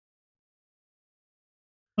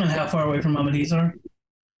 And how far away from Mama D's are?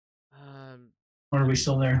 Or are we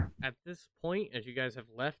still there? At this point, as you guys have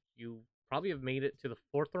left, you probably have made it to the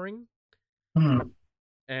fourth ring. Mm-hmm.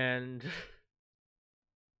 And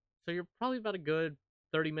so you're probably about a good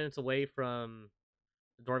 30 minutes away from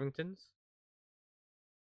the Dorvingtons.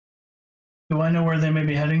 Do I know where they may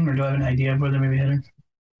be heading, or do I have an idea of where they may be heading?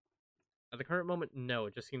 At the current moment, no.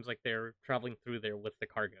 It just seems like they're traveling through there with the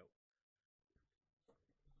cargo.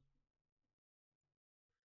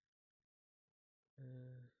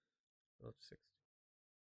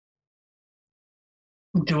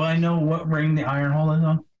 Do I know what ring the Iron Hall is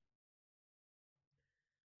on?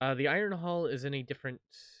 The Iron Hall is in a different.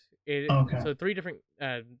 Okay. So 3 different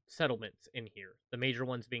settlements in here. The major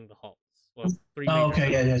ones being the halls. Well, 3. Oh, major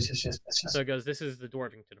okay. Yeah, settlements. yes. So it goes. This is the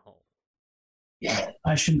Dorvington Hall. Yeah,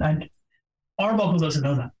 I should. Arbuckle doesn't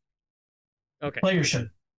know that. Okay. Player should.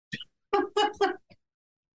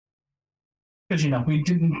 Because we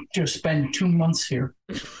didn't just spend 2 months here.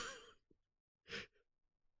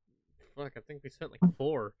 Fuck, I think we spent like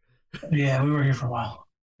 4. Yeah, we were here for a while.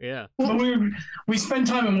 Yeah. But we spent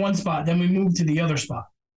time in one spot, then we moved to the other spot.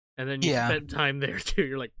 And then you spent time there too.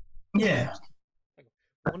 You're like, yeah.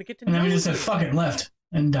 I want to get to know. And then we just you. said, fuck it, left,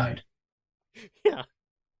 and died. Yeah.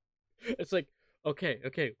 It's like,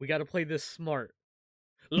 okay, we got to play this smart.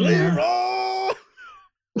 Yeah.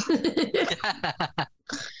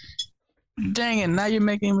 Dang it, now you're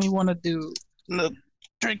making me want to do the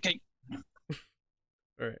drinking. All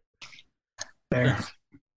right. There. As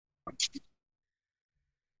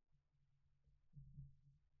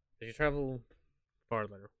you travel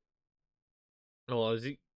farther, well,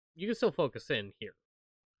 you can still focus in here.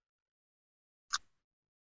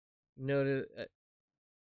 Notice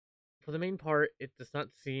for the main part, it does not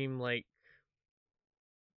seem like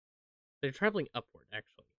they're traveling upward.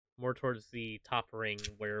 Actually, more towards the top ring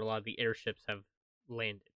where a lot of the airships have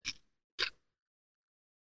landed.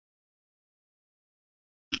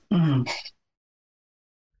 Mm-hmm.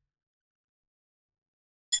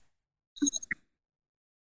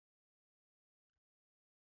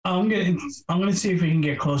 I'm gonna see if we can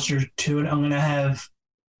get closer to it. I'm gonna have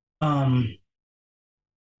my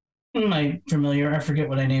familiar. I forget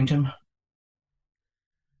what I named him.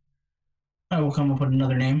 I will come up with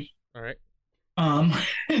another name. All right.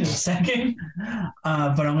 In a second.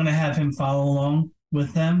 But I'm gonna have him follow along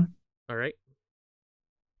with them. All right.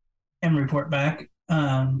 And report back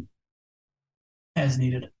as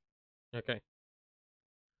needed. Okay.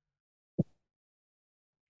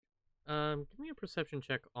 Give me a perception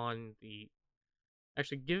check on the.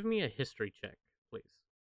 Actually, give me a history check, please.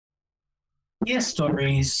 Yes,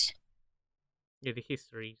 stories. Yeah, the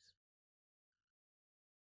histories.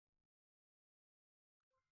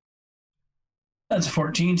 That's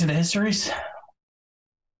 14 to the histories. All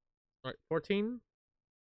right, 14.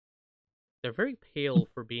 They're very pale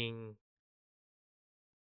for being.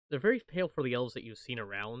 They're very pale for the elves that you've seen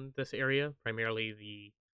around this area, primarily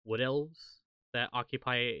the wood elves that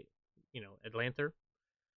occupy, Atlanter,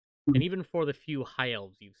 and even for the few high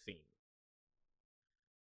elves you've seen.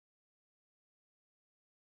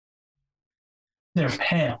 They're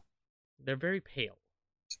pale. They're very pale.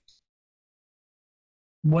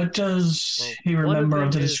 What does he remember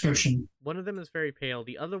of the description? One of them is very pale.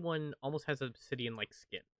 The other one almost has obsidian-like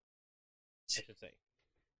skin, I should say.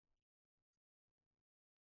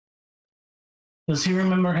 Does he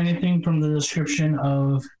remember anything from the description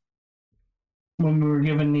of when we were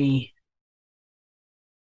given the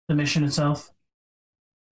mission itself?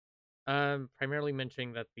 Primarily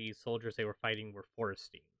mentioning that the soldiers they were fighting were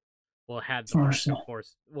Forestine. Well, had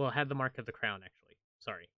the had the mark of the crown, actually.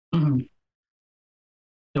 Sorry. Mm-hmm.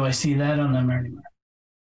 Do I see that on them anywhere?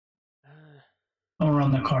 Or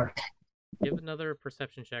on the card? Give another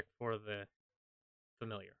perception check for the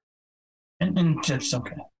familiar. And just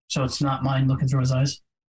okay. So it's not mine looking through his eyes?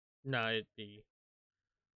 No, it'd be...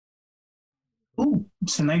 Ooh,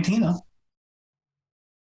 it's a 19 though.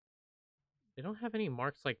 They don't have any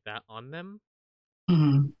marks like that on them.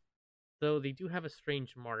 Mm-hmm. Though they do have a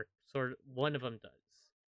strange mark. Sort of, one of them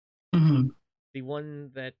does. Mm-hmm. The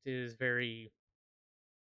one that is very...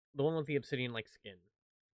 The one with the obsidian-like skin.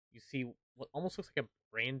 You see what almost looks like a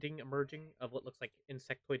branding emerging of what looks like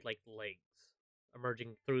insectoid-like legs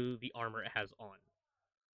emerging through the armor it has on.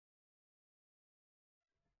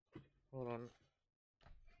 Hold on.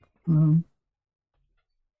 Mm-hmm.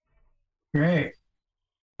 Great.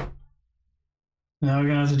 Now we're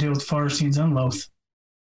gonna have to deal with Forestine's Unloath.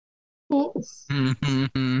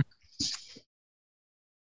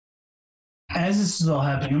 As this is all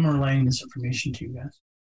happening, I'm relaying this information to you guys.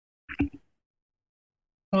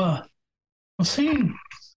 I'm seeing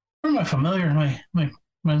where my familiar, my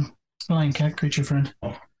flying cat creature friend.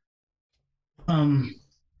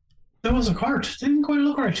 There was a cart. Didn't quite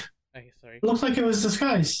look right. Okay, sorry. It looked like it was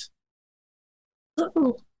disguised.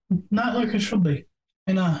 Not like it should be.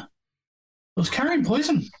 And it was carrying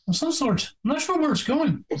poison of some sort. I'm not sure where it's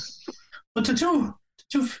going. But the two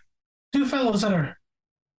fellows that are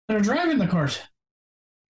driving the cart,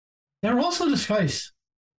 they're also disguised.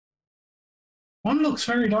 One looks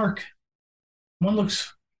very dark. One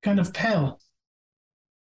looks kind of pale.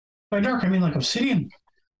 By dark, I mean like obsidian.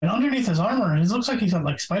 And underneath his armor, it looks like he's got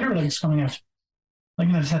like spider legs coming out. Like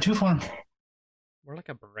in a tattoo form. More like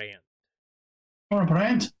a brand. Or a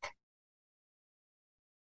brand.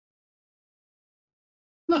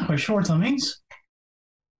 Not quite sure what that means.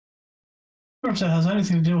 Or if that has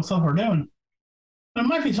anything to do with what we're doing. But it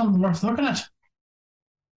might be something worth looking at.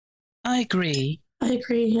 I agree.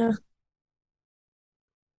 Yeah.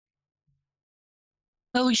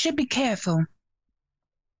 Well, we should be careful.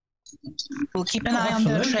 We'll keep an eye on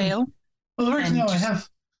the trail. Well, right now I have...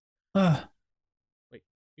 Wait,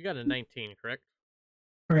 you got a 19, correct?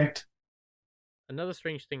 Correct. Another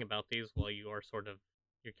strange thing about these, while you are sort of...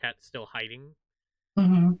 Your cat's still hiding.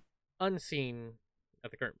 Mm-hmm. Unseen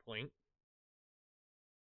at the current point.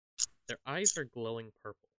 Their eyes are glowing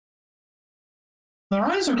purple. Their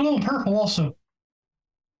eyes are glowing purple also.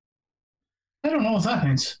 I don't know what that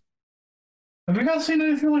means. Have you guys seen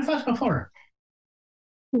anything like that before?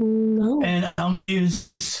 No. And I'll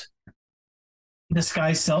use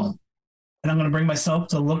disguise self. And I'm going to bring myself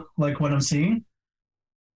to look like what I'm seeing.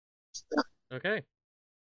 Okay.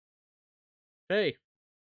 Hey.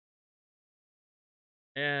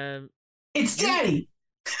 It's Daddy!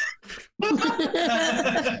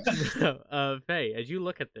 Faye, as you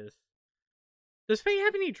look at this, does Faye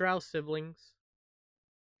have any drow siblings?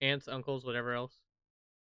 Aunts, uncles, whatever else?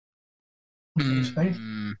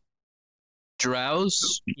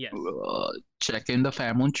 Drows? Yes. Check in the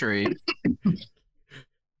family tree.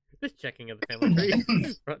 This checking of the family tree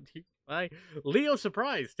is brought to you by Leo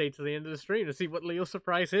Surprise. Stay to the end of the stream to see what Leo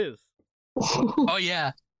Surprise is. Oh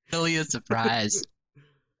yeah, Leo Surprise.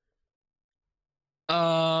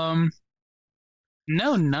 No,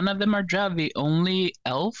 none of them are drow. The only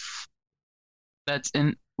elf that's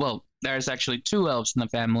in... Well, there's actually two elves in the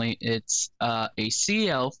family. It's a sea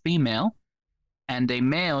elf female and a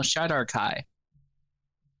male Shadarkai.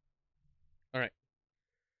 All right.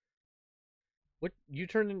 What you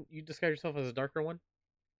disguise yourself as a darker one?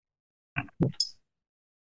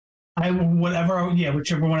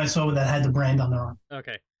 Whichever one I saw that had the brand on their arm.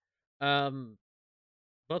 Okay.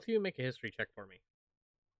 Both of you make a history check for me.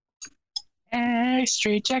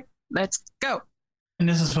 History check. Let's go. And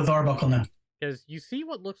this is with Arbuckle now. Because you see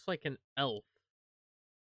what looks like an elf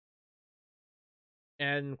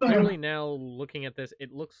And clearly now, looking at this,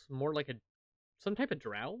 it looks more like some type of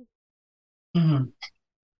drow. Mm-hmm.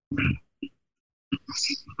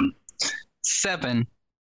 7.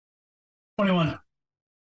 21.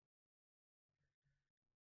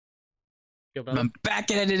 I'm back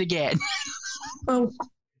at it again. Oh.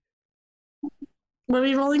 What are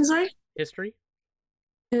we rolling, sorry? History.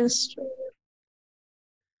 History.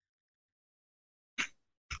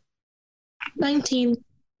 19.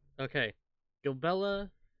 Okay.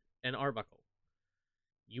 Gilbella and Arbuckle.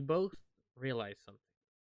 You both realize something.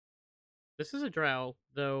 This is a drow,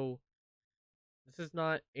 though this is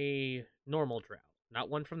not a normal drow. Not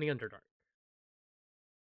one from the Underdark.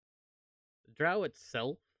 The drow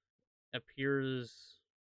itself appears...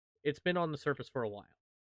 It's been on the surface for a while,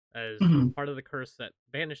 as part of the curse that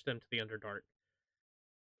banished them to the Underdark.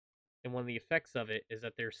 And one of the effects of it is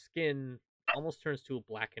that their skin almost turns to a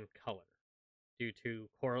blackened color due to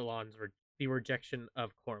the rejection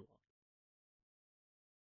of Corlon.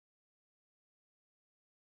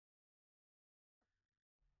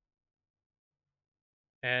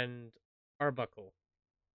 And Arbuckle.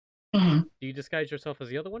 Mm-hmm. Do you disguise yourself as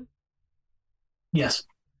the other one? Yes.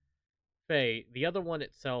 Faye, the other one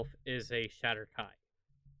itself is a Shattered Kai.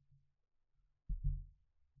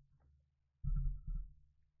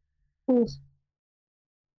 Ooh.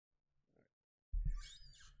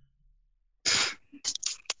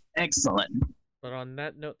 Excellent. But on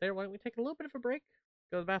that note there, why don't we take a little bit of a break?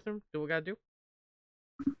 Go to the bathroom, do what we gotta do.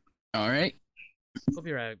 All right. We'll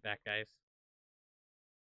be right back, guys.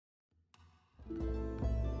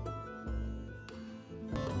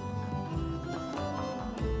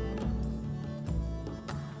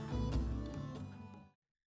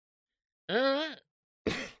 Alright.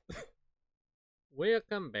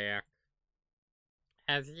 Welcome back.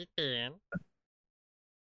 How's it been?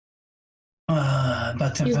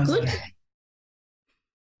 About 10 You times good? better.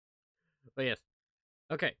 But yes.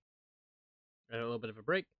 Okay. A little bit of a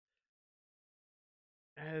break.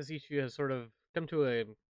 As each of you has sort of come to a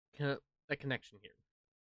connection here.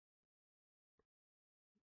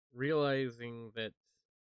 Realizing that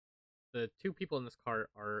the two people in this car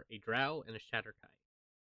are a drow and a Shattered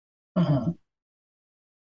Kai. Uh-huh. What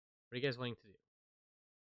are you guys wanting to do?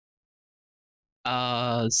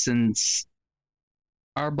 Since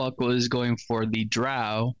Arbuckle is going for the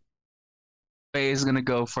drow, Faye is gonna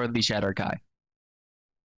go for the Shatter Kai.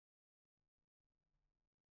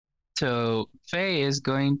 So Faye is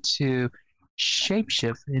going to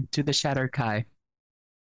shapeshift into the Shatter Kai.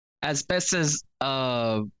 As best as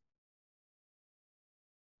Arbuckle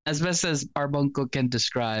can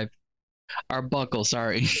describe. Arbuckle,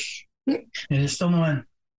 sorry. It is still no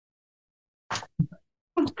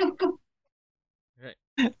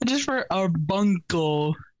Just for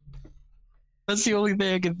Arbuckle. That's the only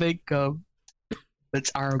thing I can think of.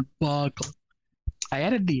 It's Arbuckle. I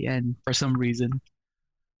added the N for some reason.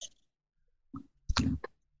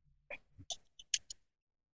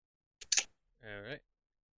 Alright.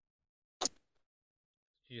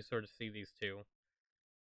 You sort of see these two.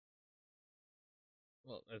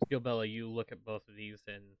 Well, as Gilbella, you look at both of these,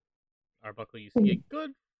 and Arbuckle, you see a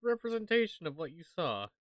good representation of what you saw.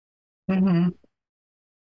 Mm-hmm.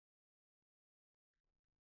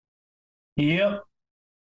 Yep.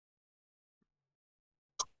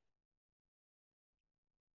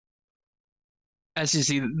 As you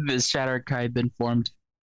see, this Shatter Kai been formed,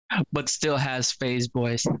 but still has Faye's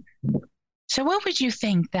voice. So what would you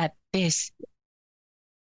think that this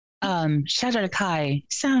Shatter Kai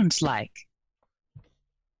sounds like?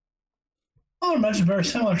 I would imagine very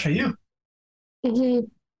similar to you. Mm-hmm.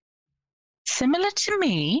 Similar to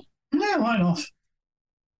me? Yeah, why not?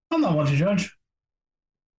 I'm not one to judge.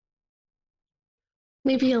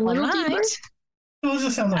 Maybe a little All deeper. right. It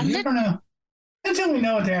just sounds like deeper now. Until we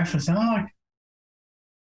know what they actually sound like.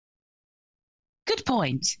 Good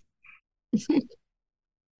point.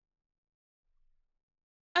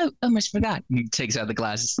 Oh, almost forgot. He takes out the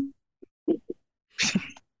glasses.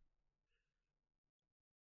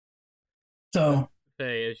 So,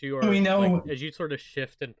 Faye, as you are, we know- as you sort of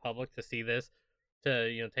shift in public to see this,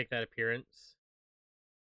 to take that appearance,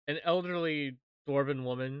 an elderly dwarven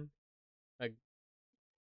woman,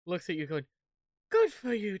 looks at you, going, "Good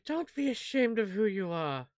for you. Don't be ashamed of who you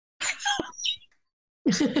are."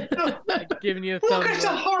 Giving you a look thumbs at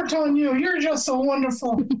the up. heart on you. You're just a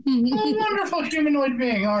wonderful, wonderful humanoid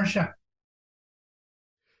being, aren't you?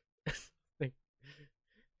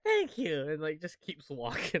 Thank you, and just keeps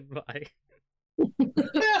walking by.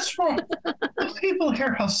 Yes, bro. The people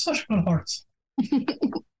here have such good hearts.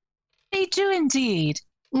 They do indeed.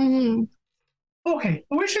 Mm-hmm. Okay,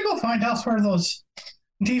 we should go find out where those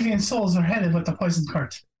deviant souls are headed with the poison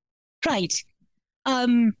cart. Right.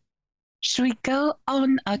 Should we go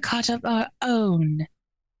on a cart of our own?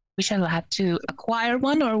 We shall have to acquire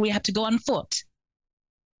one, or we have to go on foot.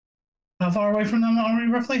 How far away from them are we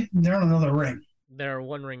roughly? They're on another ring. They're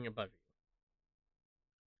one ring above you.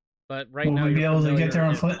 But right Will now, we be your able to get there familiar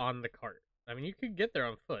on is foot? on the cart. I mean, you could get there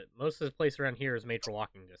on foot. Most of the place around here is made for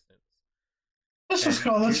walking distance. Let's just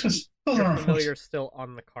go. Let's just go Your there on foot. familiar is still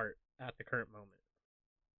on the cart at the current moment.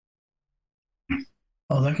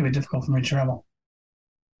 Oh, that could be difficult for me to travel.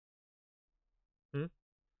 Hmm?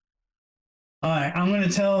 All right, I'm going to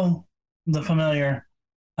tell the familiar.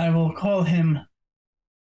 I will call him.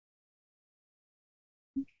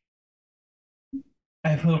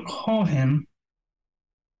 I will call him.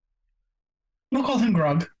 We'll call him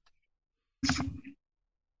Grog.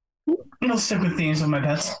 I'll stick with themes of my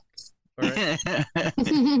pets.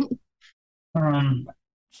 All right.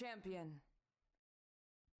 Champion.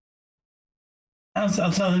 I'll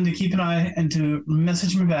tell him to keep an eye and to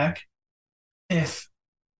message me back if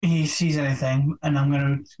he sees anything, and I'm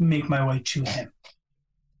going to make my way to him.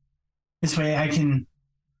 This way I can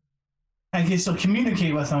still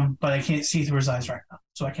communicate with him, but I can't see through his eyes right now.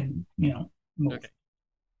 So I can, move. Okay.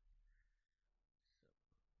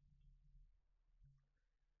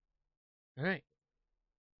 All right.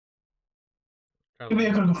 Give me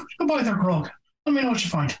a goodbye there, Grog. Let me know what you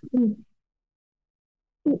find.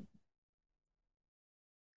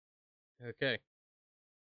 Okay.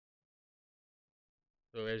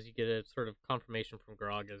 So as you get a sort of confirmation from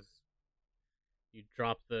Grog as you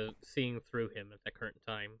drop the seeing through him at that current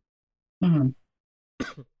time, Mm-hmm.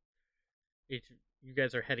 you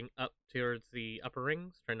guys are heading up towards the upper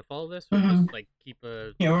rings, trying to follow this, or Mhm. just like keep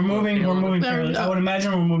a Yeah, we're moving. tail We're on it? moving fairly. I would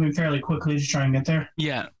imagine we're moving fairly quickly to try and get there.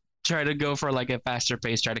 Yeah, try to go for like a faster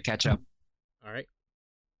pace, try to catch up. All right.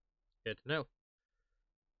 Good to know.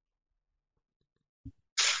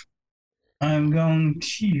 I'm going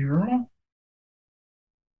to.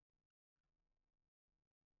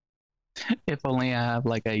 If only I have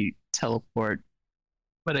like a teleport,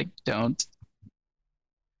 but I don't.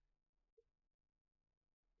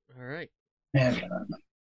 All right. Yeah.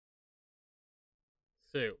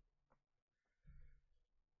 So,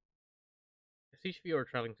 as each of you are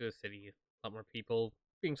traveling through the city, a lot more people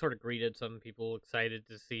being sort of greeted. Some people excited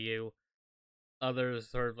to see you. Others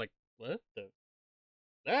sort of like, what the?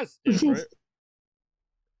 That's different.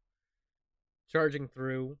 Charging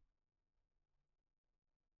through.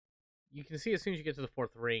 You can see as soon as you get to the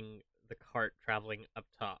fourth ring, the cart traveling up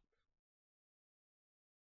top.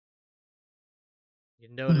 You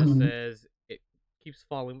notice as it keeps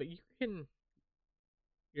falling, but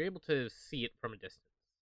you're able to see it from a distance.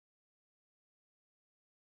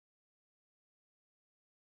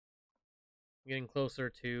 Getting closer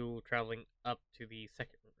to traveling up to the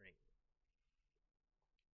second ring.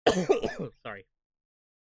 Sorry.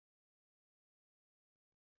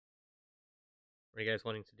 What are you guys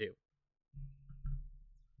wanting to do?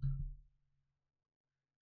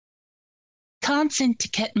 Can't seem to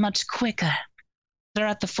get much quicker. They're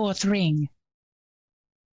at the fourth ring.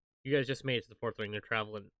 You guys just made it to the fourth ring. They're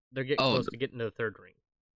traveling. They're getting Oh. close to getting to the third ring.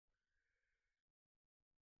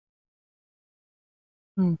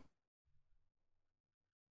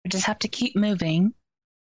 We just have to keep moving.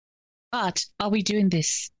 But are we doing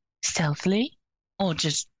this stealthily or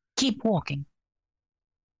just keep walking?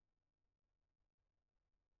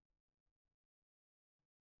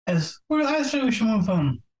 I think we should move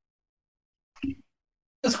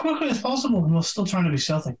as quickly as possible while still trying to be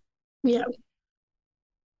stealthy. Yeah.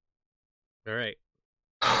 All right.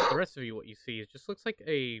 The rest of you, what you see is just looks like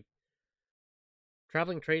a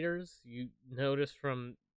traveling traders. You notice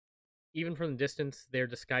even from the distance, they're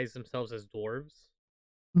disguised themselves as dwarves.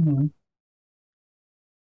 Mm-hmm.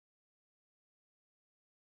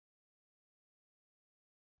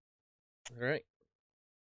 All right.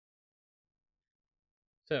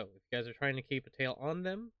 So, if you guys are trying to keep a tail on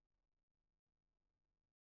them,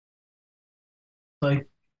 Like,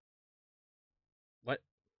 what?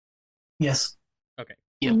 yes. Okay.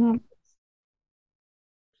 Yep. Mm-hmm.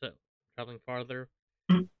 So, traveling farther,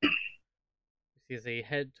 Mm. you see as they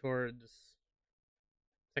head towards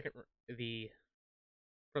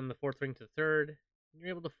from the fourth ring to the third, you're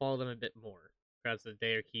able to follow them a bit more as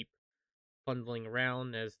they keep bundling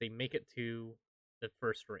around as they make it to the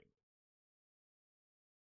first ring.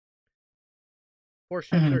 4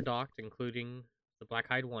 ships Mhm. are docked, including the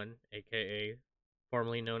Black-Hide One, aka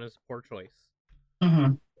formerly known as Poor Choice,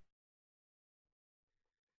 Mm-hmm.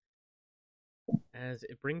 as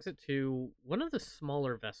it brings it to one of the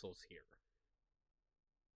smaller vessels here.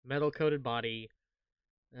 Metal-coated body,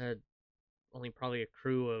 only probably a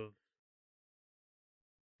crew of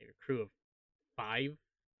 5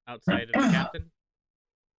 outside of the captain.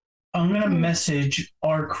 I'm gonna message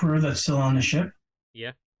our crew that's still on the ship.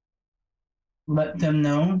 Yeah. Let them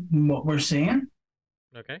know what we're seeing.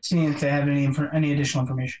 Okay. See if they have any additional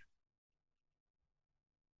information.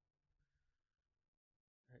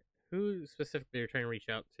 Who specifically are you trying to reach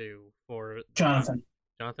out to for Jonathan.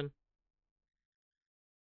 Jonathan?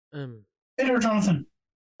 Hey there, Jonathan.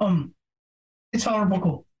 It's Father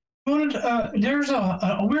Buckle. There's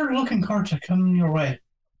a weird looking cart coming your way.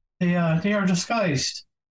 They are disguised.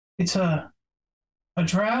 It's a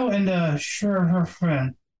drow and a her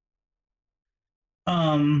friend.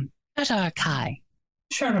 Kai.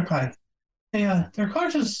 Sharakai. Their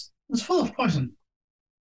cart is full of poison.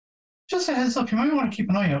 Just a heads up, you might want to keep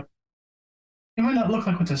an eye out. They might not look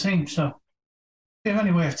like what they're saying, so if you have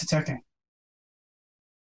any way of detecting.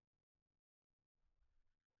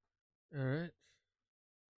 Alright.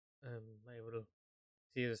 I'm able to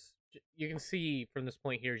see this. You can see from this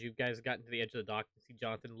point here, as you guys got to the edge of the dock, you see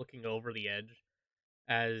Jonathan looking over the edge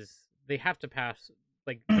as they have to pass.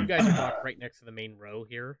 Like, you guys are docked right next to the main row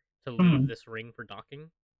here to leave this ring for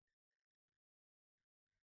docking.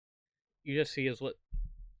 You just see is what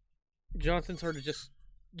Jonathan sort of just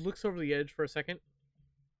looks over the edge for a second.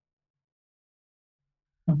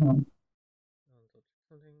 Mm-hmm.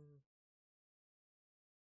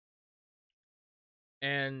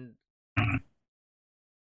 And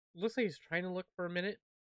looks like he's trying to look for a minute.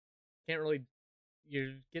 Can't really.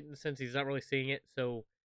 You're getting the sense he's not really seeing it, so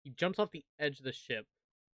he jumps off the edge of the ship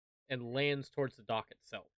and lands towards the dock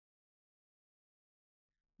itself.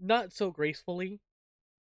 Not so gracefully,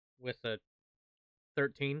 with a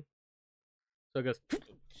 13. So it goes.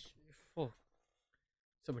 Oh,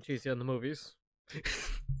 so much easier in the movies.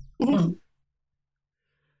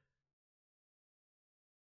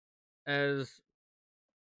 As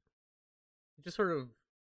he just sort of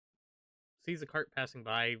sees a cart passing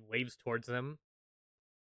by, waves towards them.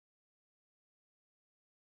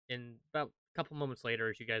 And about a couple moments later,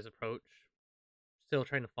 as you guys approach, still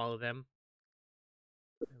trying to follow them.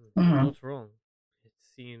 What's wrong? It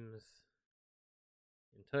seems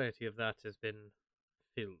the entirety of that has been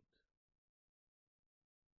filled.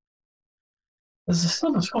 There's a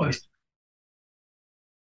still a choice.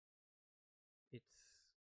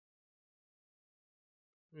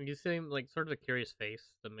 You see him, like, sort of a curious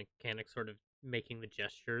face, the mechanic sort of making the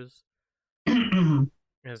gestures. Mm-hmm.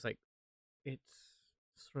 And it's like, it's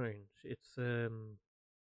strange. It's, oh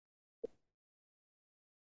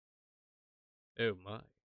my.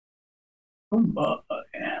 Oh my.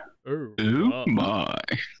 Oh my.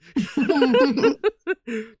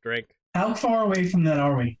 Drink. How far away from that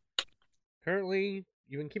are we? Currently,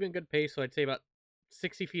 you've been keeping good pace, so I'd say about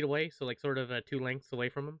 60 feet away, so like sort of 2 lengths away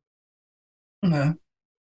from him. Okay.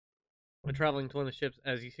 We're traveling to one of the ships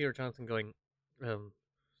as you see our Johnson going,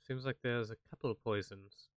 seems like there's a couple of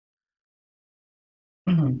poisons.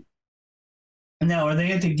 Mm-hmm. Now, are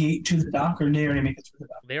they at the gate to the dock, or did they already make it through the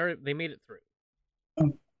dock? They made it through.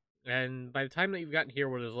 Oh. And by the time that you've gotten here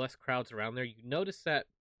where there's less crowds around there, you notice that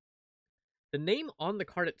the name on the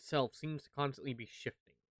card itself seems to constantly be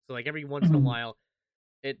shifting. So like every once in a while,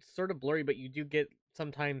 it's sort of blurry, but you do get,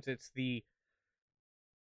 sometimes it's the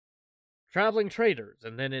Traveling Traders,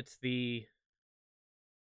 and then it's the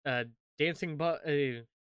Dancing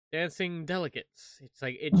Delegates. It's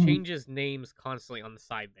like, it changes names constantly on the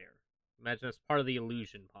side there. Imagine that's part of the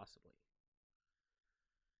illusion, possibly.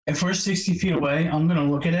 If we're 60 feet away, I'm going to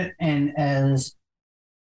look at it, and as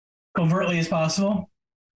covertly as possible,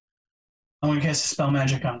 I'm going to cast a spell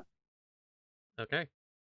magic on it. Okay.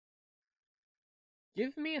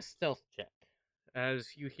 Give me a stealth check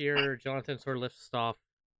as you hear Jonathan sort of lifts off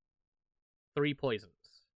 3 poisons.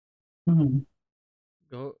 Mm-hmm.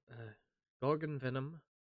 Gorgon Venom.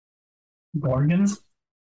 Gorgons?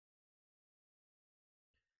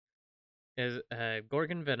 Is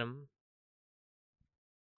Gorgon Venom.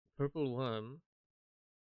 Purple Worm.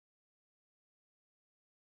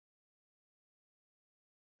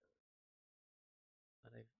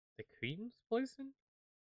 The Queen's Poison?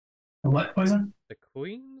 What poison? The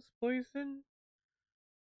Queen's Poison?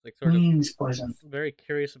 Like sort Queen's poison. Very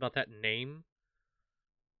curious about that name.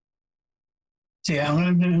 So yeah,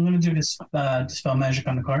 I'm gonna do this dispel magic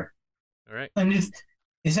on the cart. All right. And is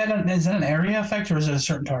that an area effect, or is it a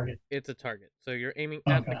certain target? It's a target. So you're aiming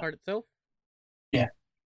at the card itself? Yeah.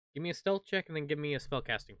 Give me a stealth check and then give me a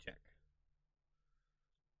spellcasting check.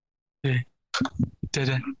 The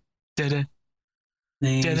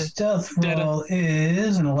stealth roll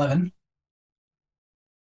is an 11.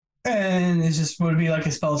 And would it be like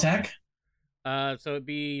a spell attack? So it'd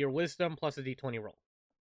be your wisdom plus a d20 roll.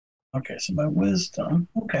 Okay, so my wisdom.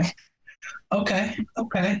 Okay.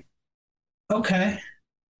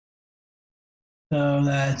 So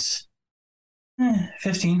that's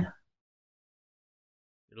 15.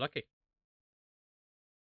 You're lucky.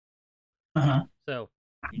 Uh-huh. So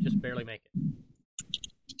you just barely make it.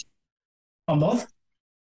 On both?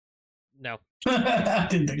 No. I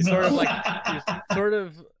didn't think so.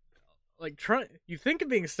 You think of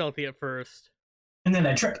being stealthy at first, And then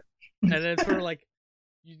I trip. and then it's sort of like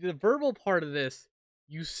the verbal part of this,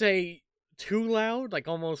 you say too loud, like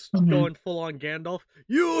almost going full on Gandalf.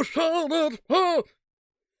 You shall not pass.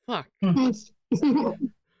 Fuck.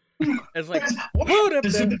 It's like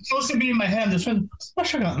This is supposed to be in my hand. This one,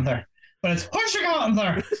 what's gotten there? But it's what's gotten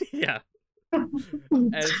there? Yeah.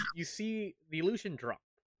 As you see the illusion drop.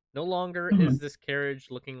 No longer is this carriage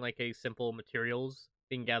looking like a simple materials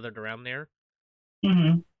being gathered around there.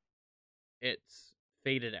 It's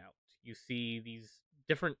faded out. You see these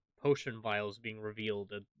different potion vials being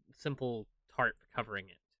revealed, a simple tarp covering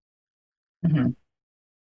it. Do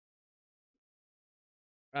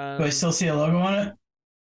I still see a logo on it?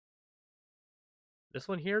 This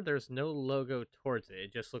one here, there's no logo towards it.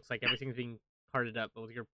 It just looks like everything's being carted up. But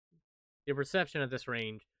with your perception at this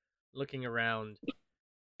range, looking around,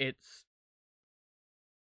 you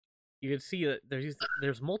can see that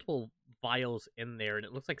there's multiple vials in there, and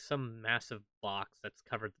it looks like some massive box that's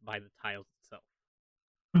covered by the tiles itself.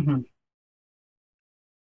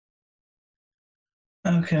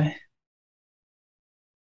 Okay.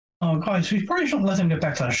 Oh, guys, we probably shouldn't let him get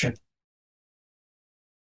back to the ship.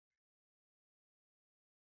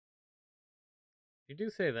 You do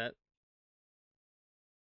say that.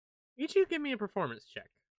 Each of you give me a performance check.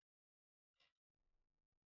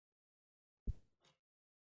 I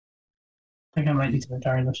think I might need to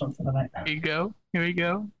retire or something for the night. Here we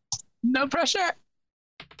go. No pressure.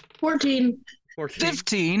 14.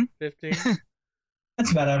 15. 15.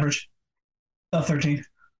 That's about average. About 13.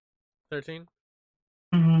 13.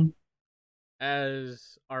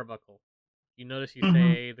 As Arbuckle, you notice you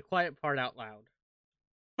say the quiet part out loud.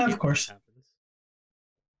 Of course. Happens.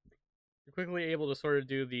 You're quickly able to sort of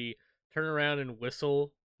do the turn around and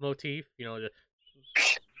whistle motif. You know, just...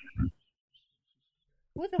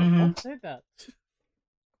 What the fuck said that?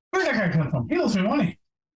 Where'd that guy come from? He owes me money.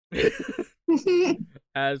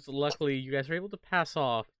 As luckily you guys were able to pass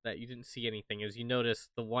off that you didn't see anything, as you notice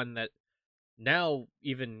the one that now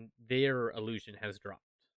even their illusion has dropped.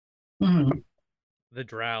 The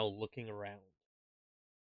drow looking around.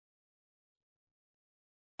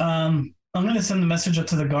 I'm gonna send the message up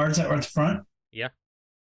to the guards that were at the front. Yeah.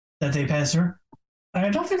 That they pass through. I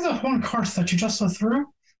don't think the one cart that you just went through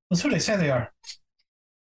was who they say they are.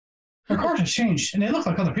 Their cart has changed, and they look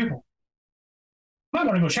like other people. I'm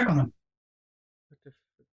gonna go check on them.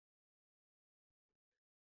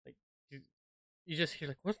 Like you just hear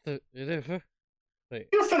like, what's the? Wait.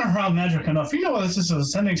 You've been around magic enough. You know what this is a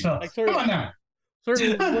sending spell. Like, Come on now. Sort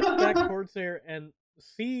of looks back towards there and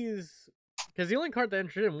sees, because the only cart that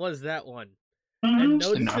entered in was that one, and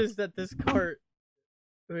notices that this cart.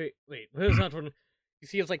 Wait, what is that one? You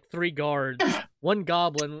see, it's like 3 guards, one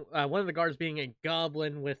goblin. One of the guards being a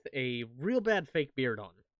goblin with a real bad fake beard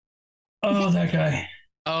on. Oh, that guy.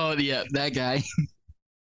 Oh, yeah, that guy.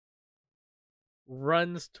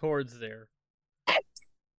 Runs towards there.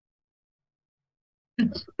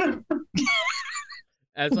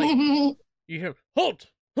 As like you hear, halt,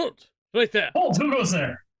 right there. Halt, who goes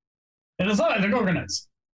there? It is I, the Gorgonets.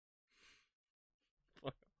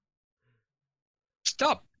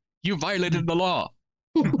 Stop! You violated the law.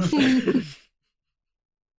 All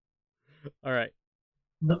right.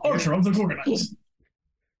 The archer of the Gorgonets.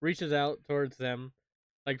 Reaches out towards them,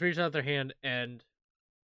 like reaches out their hand and,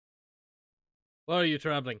 where are you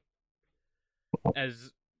traveling?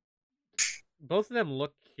 As both of them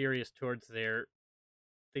look curious towards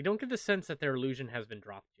they don't get the sense that their illusion has been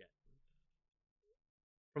dropped yet.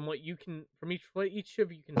 From what each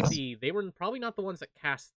of you can see, they were probably not the ones that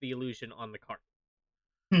cast the illusion on the cart.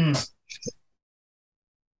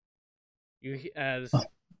 As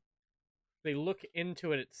they look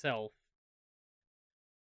into it itself,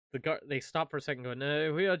 they stop for a second, going,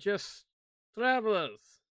 "No, we are just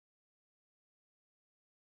travelers.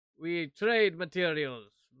 We trade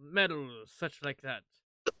materials, metals, such like that.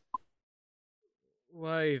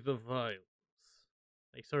 Why the vials?"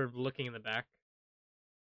 Like, sort of looking in the back.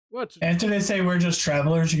 What? After they say we're just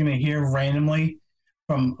travelers, you're going to hear randomly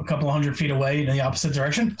from a couple 100 feet away in the opposite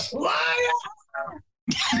direction. Liar!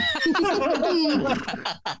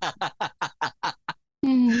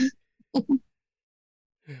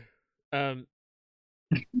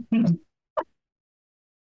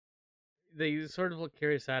 They sort of look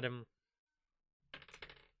curious at him,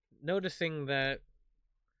 noticing that at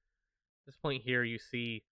this point here you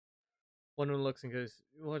see one of them looks and goes,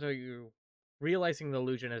 "What are you?" Realizing the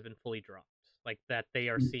illusion has been fully dropped, like that they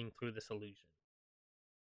are seeing through this illusion.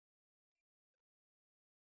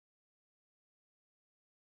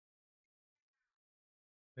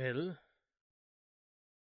 Well,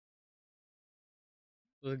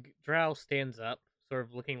 the drow stands up, sort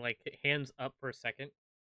of looking like hands up for a second.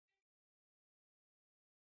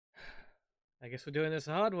 I guess we're doing this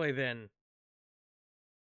the hard way then.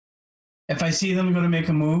 If I see them going to make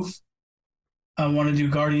a move, I want to do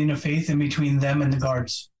Guardian of Faith in between them and the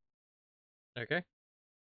guards. Okay.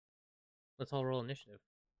 Let's all roll initiative.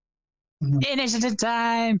 Initiative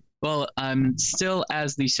time! Well, I'm still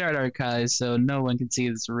as the Shard Archive, so no one can see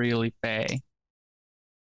this really Faye.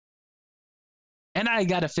 And I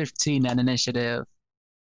got a 15 on initiative.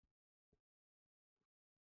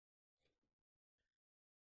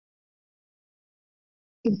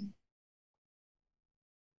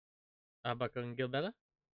 Bucko and Gilbella?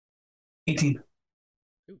 18.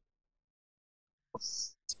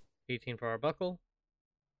 18 for Arbuckle.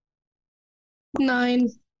 9.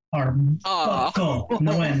 Arbuckle.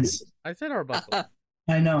 No ends. I said Arbuckle.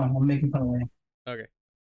 I know. I'm making fun of you. Okay.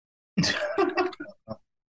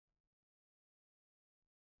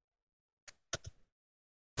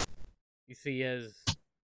 You see as...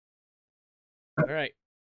 Alright.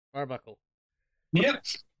 Arbuckle. Yep.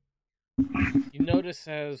 You notice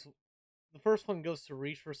as the first one goes to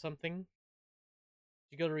reach for something,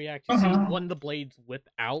 you go to react, you see one of the blades whip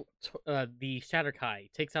out. The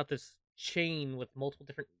Shatterkai takes out this chain with multiple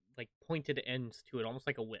different like pointed ends to it, almost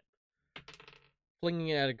like a whip, flinging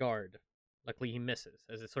it at a guard. Luckily he misses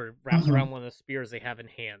as it sort of wraps around one of the spears they have in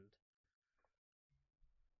hand.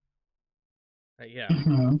 Yeah.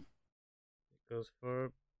 It goes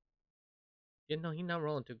for... Yeah, no, he's not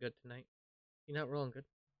rolling too good tonight. He's not rolling good.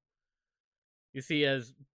 You see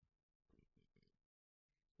as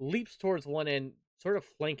leaps towards one end, sort of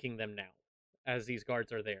flanking them now, as these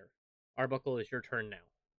guards are there. Arbuckle, is your turn now.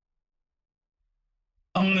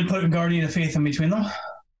 I'm going to put a Guardian of Faith in between them.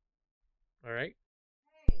 All right.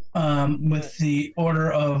 With the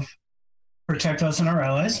order of protect us and our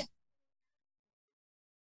allies.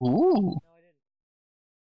 Ooh.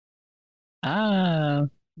 Now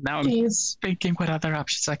I'm thinking what other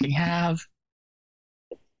options I can have.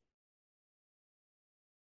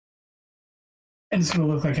 And it's going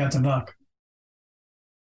to look like Captain Buck.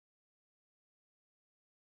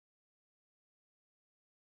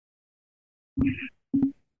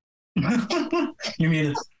 You're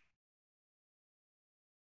muted.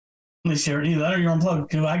 At least you're unplugged,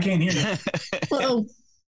 because I can't hear you. Uh-oh.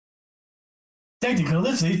 Technical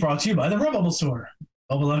Ellipses brought to you by the Redbubble Store.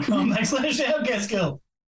 Bubble.com/Outcast Guild.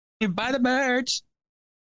 You buy the merch.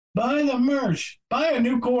 Buy the merch. Buy a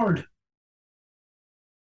new cord.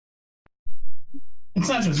 It's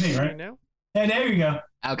not just me, right? Now? Hey, there you go.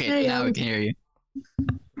 Okay, now we can hear you.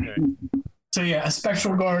 Okay. So yeah, a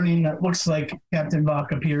spectral guardian that looks like Captain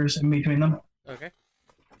Bach appears in between them. Okay.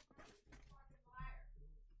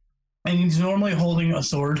 And he's normally holding a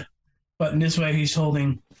sword, but in this way he's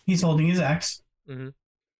holding his axe. And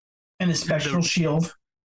a spectral shield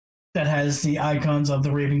that has the icons of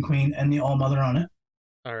the Raven Queen and the All Mother on it.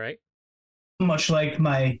 All right. Much like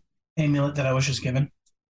my amulet that I was just given.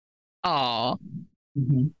 Aww.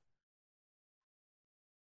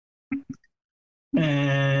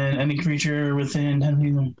 And any creature within 10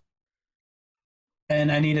 feet. And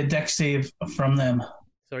I need a dex save from them.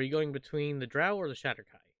 So are you going between the Drow or the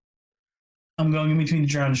Shatterkai? I'm going in between the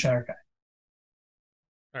Drow and the Shatterkai.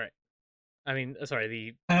 All right. I mean,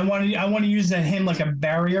 sorry, I want to use him like a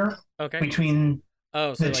barrier between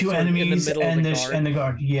the two enemies and the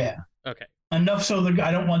guard. Yeah. Okay. Enough so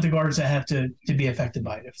I don't want the guards to have to be affected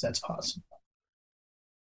by it, if that's possible.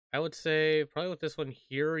 I would say probably with this one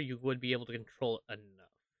here, you would be able to control it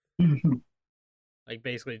enough. Like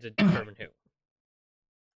basically to determine who.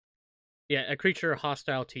 Yeah, a creature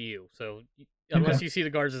hostile to you. So unless you see the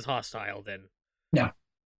guards as hostile, then yeah.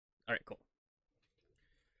 All right, cool.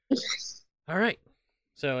 All right.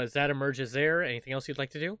 So as that emerges there, anything else you'd like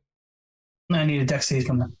to do? I need a dex save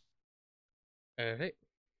from them. All right.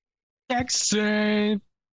 Dex save.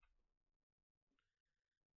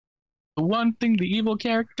 The one thing the evil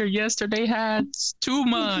character yesterday had, too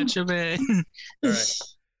much of it. All right.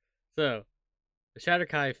 So the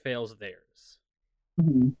Shatterkai fails theirs.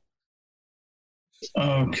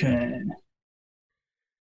 Okay.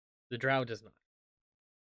 The Drow does not.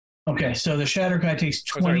 Okay, so the Shatterkai takes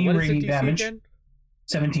 20 radiant damage. Again?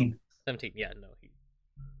 17. 17, yeah, no.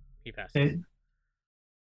 He passed.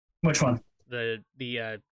 Which one?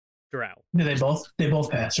 drow. Do they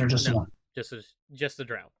both pass or just No. one? Just the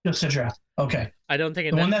drow. Just a drow. Okay. I don't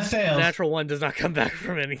think The one that failed. natural one does not come back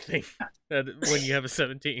from anything when you have a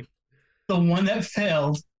 17. The one that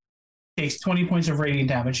failed takes 20 points of radiant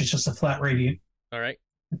damage. It's just a flat radiant. All right.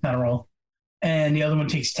 It's not a roll. And the other one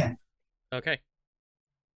takes 10. Okay.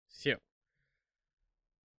 So,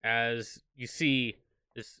 as you see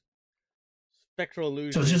this spectral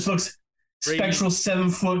illusion. So it just looks spectral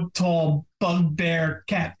 7-foot tall bugbear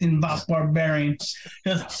Captain Boss Barbarian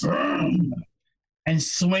just and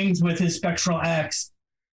swings with his spectral axe,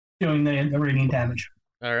 doing the radiant damage.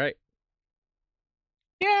 All right.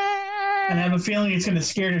 Yeah. And I have a feeling it's going to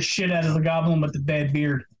scare the shit out of the goblin with the bad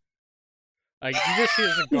beard. You just see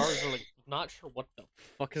as the guards are like not sure what the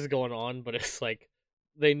fuck is going on, but it's like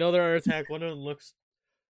they know they're under attack. One of them looks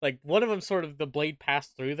like sort of the blade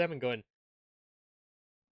passed through them and going.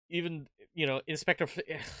 Even Inspector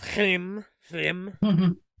Flim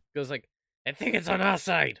goes like, I think it's on our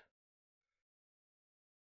side.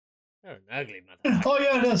 You're an ugly mother. Oh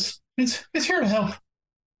yeah, it is. It's here to help.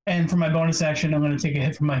 And for my bonus action, I'm going to take a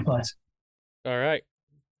hit from my class. All right,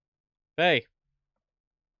 Faye.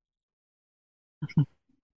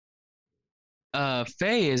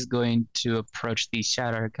 Faye is going to approach the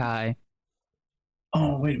Shatter Kai.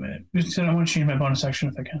 Oh wait a minute! I want to change my bonus action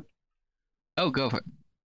if I can. Oh, go for it.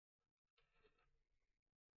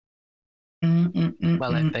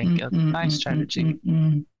 Well, I think a nice strategy.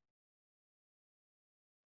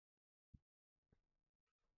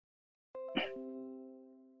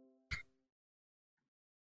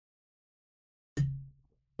 What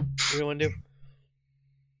do you want to do?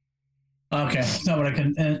 Okay, it's not what I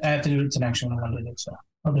can. I have to do it. It's an action. I want to do it, so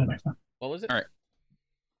I'll do it next time. What was it? All right.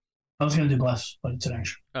 I was going to do bless, but it's an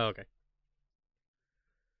action. Oh, okay.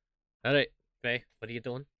 All right, Faye. What are you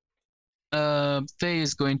doing? Faye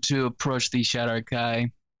is going to approach the Shatter Kai.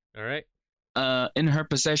 All right. In her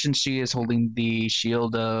possession, she is holding the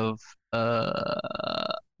shield of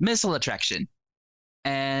missile attraction,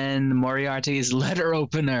 and Moriarty's letter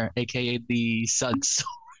opener, aka the Sun Sword.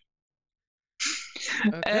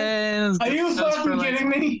 Okay. And Are you fucking kidding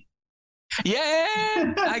me?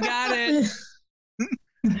 Yeah, I got it.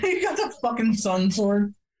 You got the fucking sun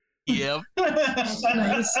sword. Yep.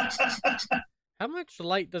 Nice. How much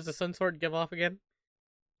light does the sun sword give off again?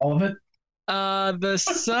 All of it. The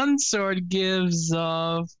Sun Sword gives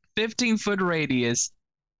off 15-foot radius,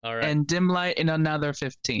 All right. and dim light in another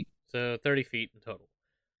 15. So 30 feet in total.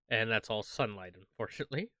 And that's all sunlight,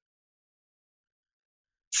 unfortunately.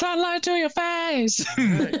 Sunlight to your face.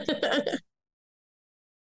 Right.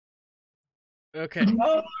 Okay.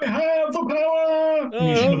 I have the power. I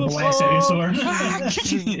You should have the have blasted your sword. power.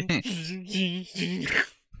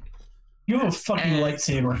 You have a fucking And-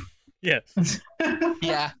 lightsaber. Yes.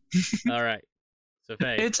 Yeah, All right. So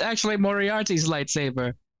Faye. it's actually Moriarty's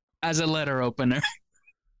lightsaber as a letter opener.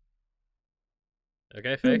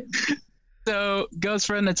 Okay, Faye. So goes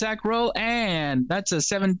for an attack roll, and that's a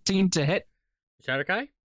 17 to hit. Shatterkai?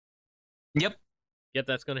 Yep. Yep,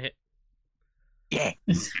 that's gonna hit. Yeah.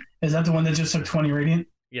 Is that the one that just took 20 radiant?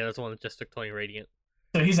 Yeah, that's the one that just took 20 radiant.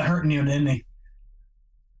 So he's a hurting you, isn't he?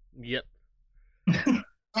 Yep.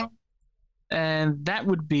 And that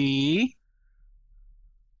would be.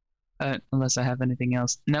 Unless I have anything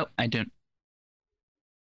else. Nope, I don't.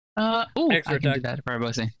 Oh, I Extra can do attack. that if I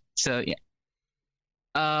was saying. So yeah.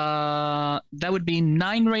 That would be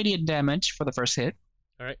 9 radiant damage for the first hit.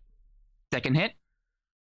 All right. Second hit.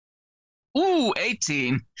 Ooh,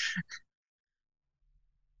 18.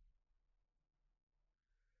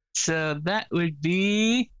 So that would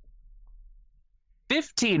be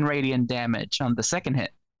 15 radiant damage on the second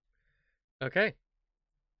hit. Okay.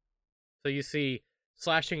 So you see,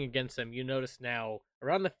 slashing against them, you notice now,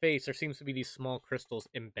 around the face, there seems to be these small crystals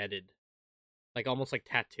embedded. Like, almost like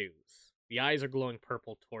tattoos. The eyes are glowing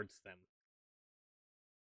purple towards them.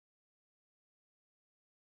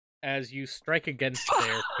 As you strike against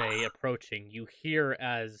their Faye approaching, you hear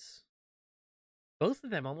as both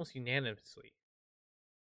of them almost unanimously.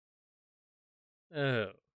 Oh,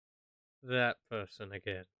 that person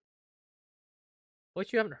again.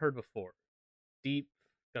 What you haven't heard before. Deep,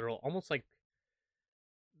 guttural, almost like...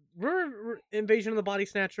 Remember Invasion of the Body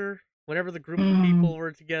Snatcher? Whenever the group of people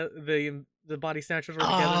were together, the Body Snatchers were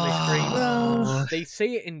together and they screamed. Oh. They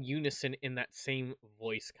say it in unison in that same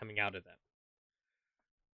voice coming out of them.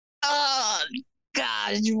 Oh,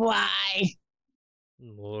 gosh, why?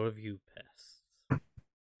 More of you pests.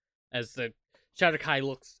 As the Shadowkai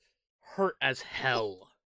looks hurt as hell.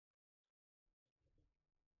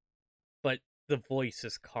 But the voice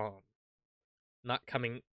is calm.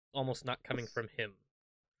 Almost not coming from him.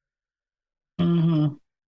 Mm-hmm.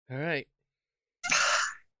 All right.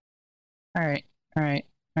 All right. All right.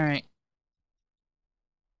 All right.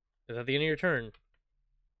 Is that the end of your turn?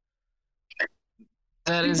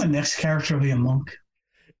 That I think is. my next character will be a monk.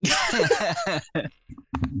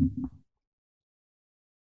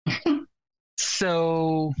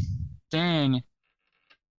 So, dang.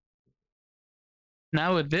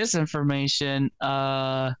 Now with this information,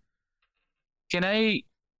 can I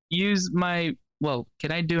use my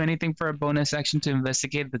can I do anything for a bonus action to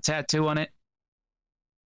investigate the tattoo on it?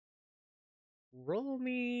 Roll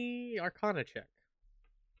me Arcana check.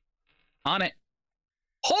 On it.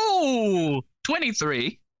 Oh,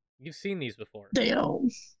 23. You've seen these before. Damn.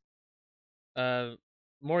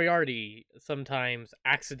 Moriarty sometimes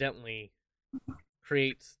accidentally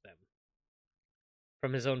creates them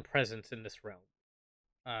from his own presence in this realm.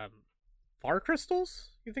 Far crystals,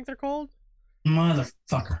 you think they're called?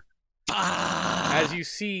 Motherfucker. As you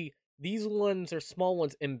see, these ones are small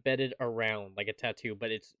ones embedded around like a tattoo,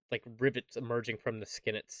 but it's like rivets emerging from the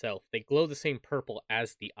skin itself. They glow the same purple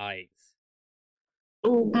as the eyes.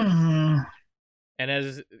 Ooh. Mm-hmm. And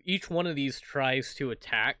as each one of these tries to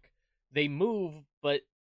attack, they move, but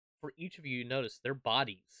for each of you notice their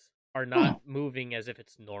bodies are not moving as if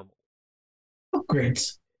it's normal.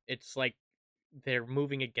 Upgrades. It's like they're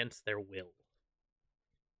moving against their will.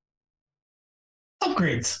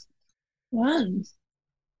 Upgrades. One.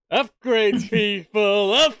 Upgrades,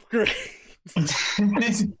 people! Upgrades!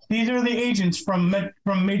 These are the agents from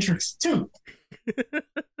Matrix 2.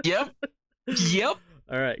 Yep. Yep.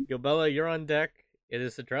 Alright, Gobella, you're on deck. It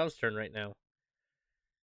is the Drow's turn right now.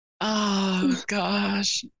 Oh,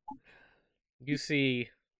 gosh. You see...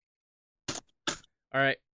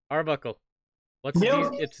 Alright, Arbuckle. What's the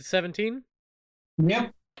Yep. It's a 17?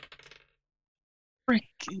 Yep.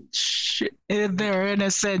 Freaking shit there, and I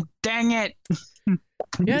said, dang it.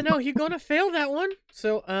 Yeah, no, he's gonna fail that one.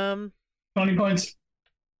 So, 20 points.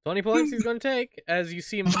 20 points he's gonna take as you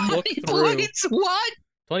see him look through. Points? What?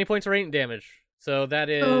 20 points of radiant damage. So that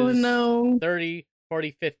is Oh no. 30,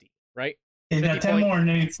 40, 50, right? He's got 50 10 more. And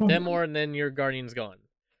then 10 more, and then your guardian's gone.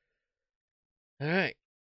 Alright.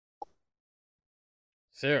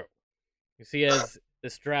 So, you see as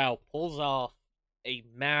this drow pulls off a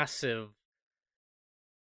massive...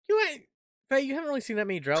 You haven't really seen that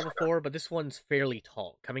many drow before, but this one's fairly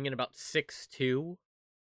tall, coming in about 6'2".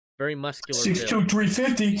 Very muscular 6'2", build.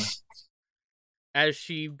 350. As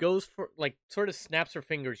she goes for, like, sort of snaps her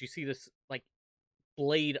fingers, you see this, like,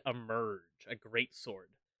 blade emerge, a great sword,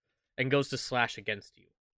 and goes to slash against you.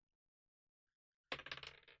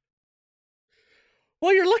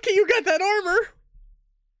 Well, you're lucky you got that armor!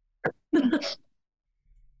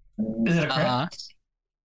 Is it a crit?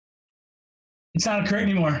 It's not a crit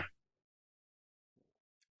anymore.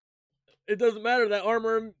 It doesn't matter, that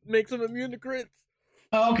armor makes him immune to crits.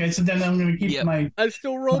 Oh, okay. So then I'm going to keep my... I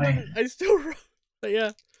still rolled My- but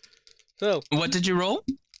yeah. So, What did you roll?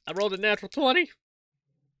 I rolled a natural 20.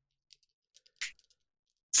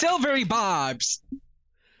 Silvery Bobs.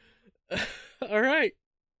 Alright.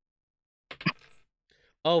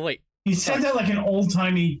 Oh, wait. He said that like an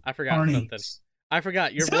old-timey I forgot Arnie. something. I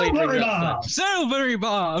forgot. Your blade Silvery brings up Bob. Silvery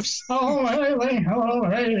Bobs. Oh, hey, oh,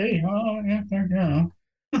 hey, oh, yeah, there you go.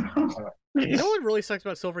 You know what really sucks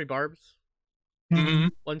about silvery barbs? Mm-hmm.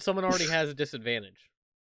 When someone already has a disadvantage.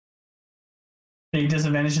 A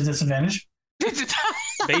disadvantage to disadvantage?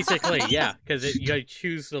 Basically, yeah, because you gotta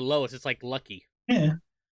choose the lowest. It's like lucky. Yeah.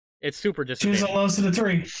 It's super Choose disadvantage. the lowest of the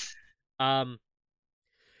three.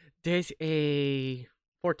 There's a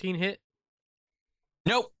 14 hit.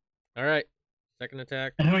 Nope. All right, second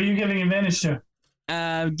attack. And who are you giving advantage to?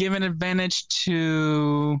 Give an advantage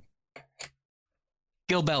to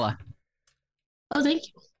Gilbella. Oh, thank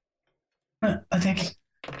you. I think.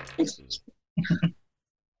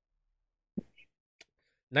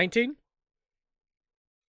 19.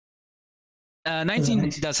 19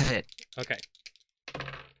 does hit. Okay.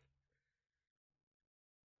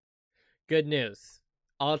 Good news.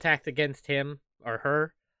 All attacks against him or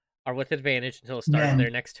her are with advantage until the start of Then- their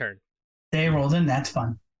next turn. They rolled in. That's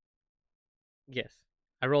fun. Yes.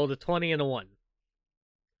 I rolled a 20 and a 1.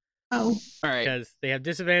 Oh. All right. Because they have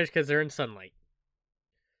disadvantage because they're in sunlight.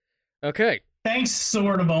 Okay. Thanks,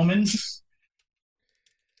 Sword of Omens.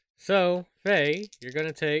 So, Faye, you're going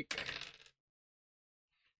to take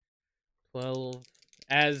 12.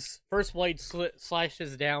 As First Blade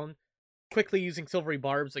slashes down, quickly using silvery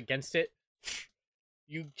barbs against it,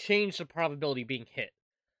 you change the probability being hit.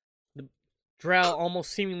 The drow almost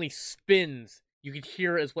seemingly spins. You can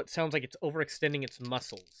hear as what sounds like it's overextending its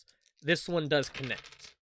muscles. This one does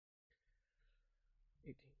connect.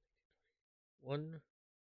 18, 1,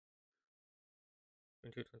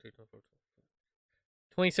 22, 23, 24,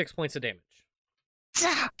 26 points of damage.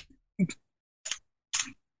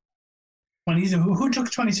 Who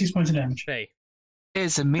took 26 points of damage? Faye.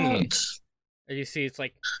 It's me. Ouch. And you see, it's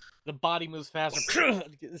like the body moves faster,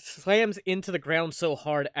 slams into the ground so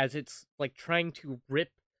hard as it's like trying to rip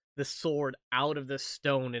the sword out of the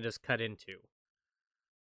stone it is cut into.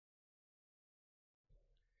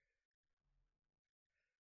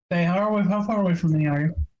 Hey, how far away from me are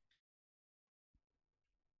you?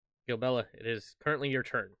 Gilbella, it is currently your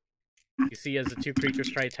turn. You see as the two creatures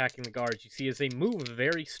try attacking the guards, you see as they move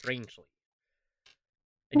very strangely.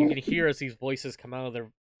 And you can hear as these voices come out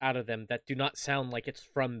of them that do not sound like it's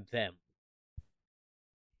from them.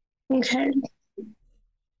 Okay.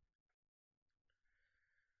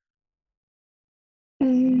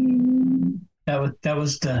 Mm. That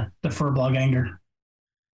was the furblog anger.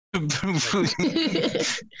 Trying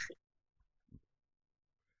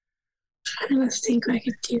to think what I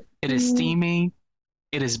could do. It is steaming.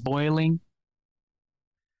 It is boiling.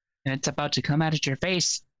 And it's about to come out at your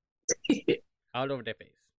face. Out over their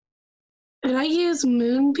face. Did I use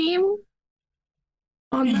Moonbeam?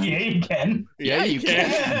 On that? Yeah, you can. Yeah, you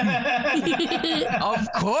can. Of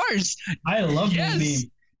course. I love Yes.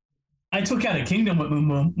 Moonbeam. I took out a kingdom with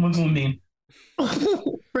Moonbeam.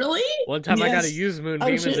 Really? One time I gotta Yes. use Moonbeam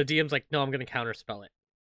and the DM's like, no, I'm gonna counterspell it.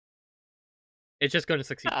 It's just gonna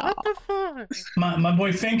succeed. What the fuck? My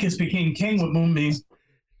boy Finkus became king with Moonbeam.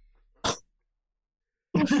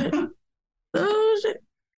 Oh shit.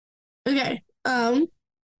 Okay.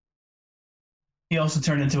 He also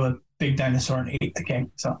turned into a big dinosaur and ate the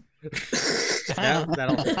king. So That'll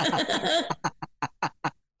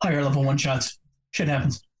higher level one shots. Shit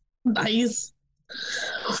happens. Nice.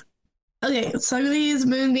 Okay, so I'm gonna use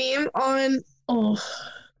Moonbeam on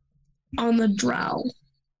the drow.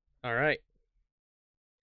 Alright.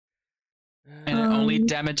 And it only Um,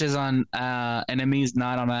 damages on enemies,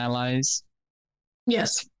 not on allies.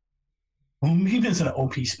 Yes. Moonbeam is an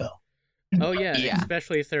OP spell. Oh yeah, Yeah.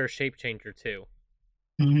 especially if they're a shape changer too.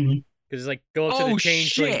 Mm-hmm. Because like go up to Oh, the change,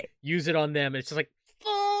 shit. like, use it on them. It's just like,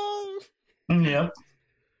 oh. Yep.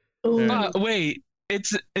 Ooh. Wait,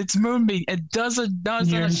 it's Moonbeam. It does not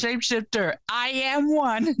Yeah. a shapeshifter. I am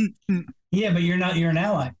one. Yeah, but you're not. You're an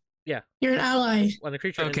ally. You're an ally. When the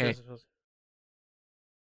creature Okay. enters,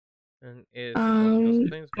 and is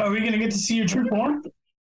Are we gonna get to see your true form?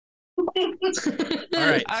 Alright,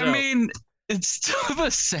 so I mean, it's still the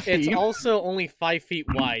same. it's also only 5 feet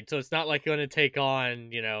wide, so it's not like going to take on,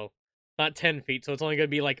 not 10 feet, so it's only going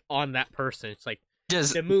to be like on that person. It's like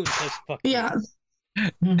just the moon says fuck you. Yeah.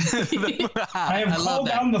 I have love called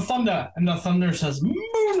that. down the thunder, and the thunder says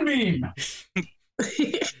Moonbeam.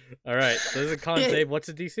 Alright, so this is a con Yeah. save. What's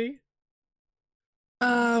the DC?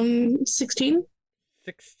 16.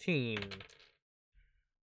 16.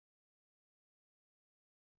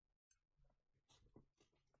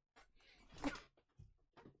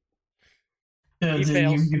 He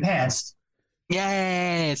fails. You passed.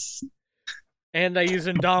 Yes. And I use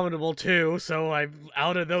Indomitable too, so I'm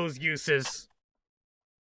out of those uses.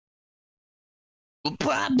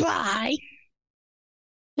 Bye bye.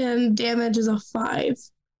 And damage is a 5.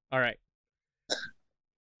 Alright,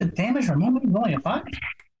 The damage from Moonbeam is only a 5.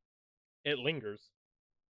 it lingers.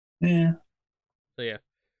 Yeah. So yeah.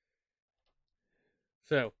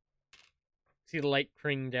 So, see the light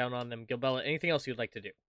cring down on them. Gilbella, anything else you'd like to do?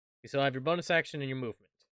 You still have your bonus action and your movement.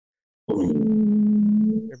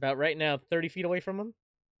 You're about right now 30 feet away from them.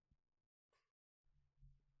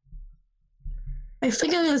 I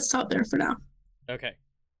think I'm gonna stop there for now. Okay.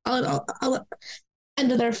 I'll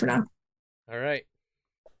end it there for now. All right.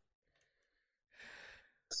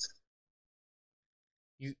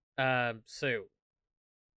 You so.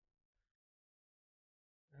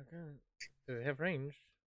 Okay. Does it have range?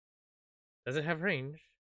 Does it have range?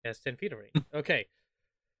 It has 10 feet of range. Okay.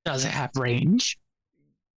 Does it have range?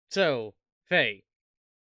 So, Faye,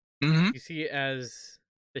 Mm-hmm. you see as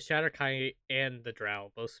the Shatterkai and the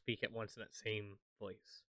Drow both speak at once in that same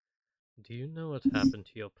voice. Do you know what happened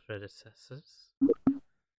to your predecessors?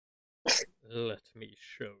 Let me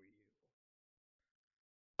show you.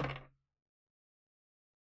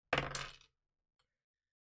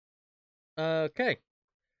 Okay.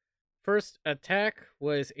 First attack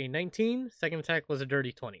was a 19. Second attack was a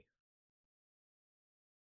dirty 20.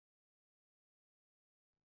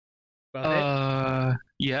 Both hit?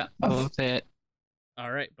 Yeah, both hit.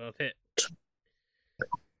 All right, both hit.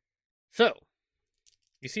 So,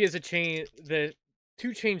 you see as the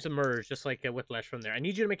two chains emerge, just like a whiplash from there. I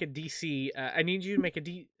need you to make a DC. I need you to make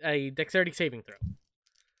a dexterity saving throw.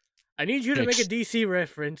 I need you to make a DC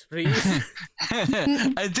reference, please.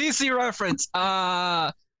 A DC reference.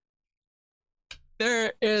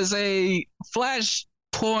 There is a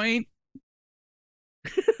flashpoint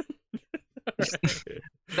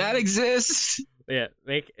that exists. Yeah,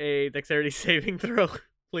 make a dexterity saving throw,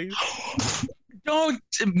 please. Don't.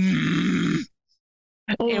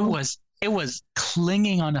 It was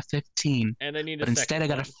clinging on a 15, And I need a but instead I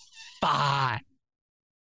got a 5.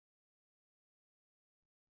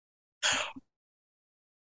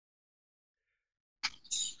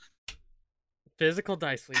 Physical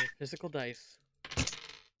dice, Leo. Physical dice.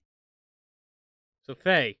 So,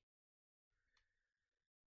 Faye.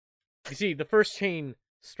 You see, the first chain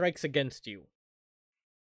strikes against you.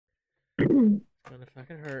 It's gonna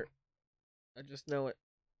fucking hurt. I just know it.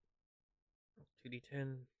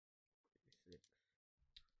 2d10.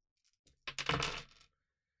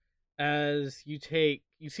 As you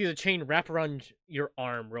see the chain wrap around your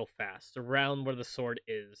arm real fast, around where the sword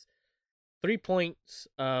is. 3 points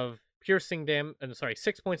of piercing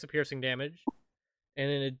 6 points of piercing damage, and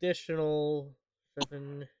an additional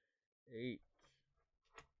 7, 8,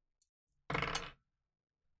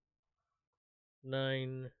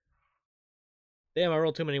 9. Damn, I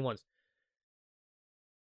rolled too many ones.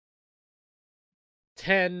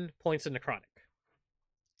 10 points of necrotic.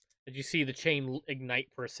 As you see the chain ignite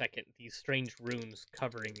for a second, these strange runes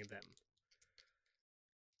covering them.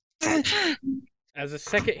 As a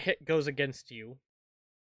second hit goes against you,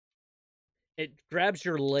 it grabs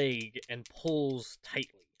your leg and pulls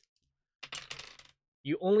tightly.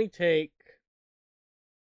 You only take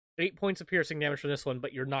 8 points of piercing damage from this one,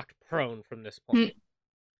 but you're knocked prone from this point.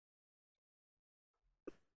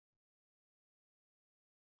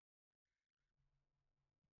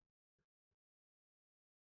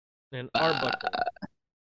 And Arbuckle.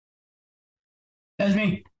 That's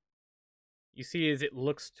me. You see as it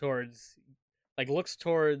looks towards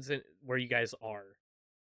where you guys are.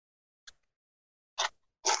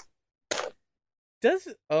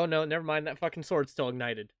 Oh no, never mind, that fucking sword's still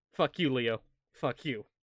ignited. Fuck you, Leo. Fuck you.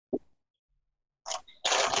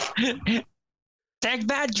 Take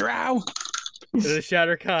that, Drow! The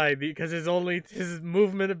Shatter Kai, because his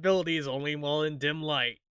movement ability is only while in dim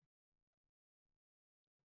light.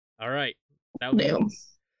 Alright. That was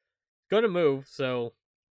gonna move, so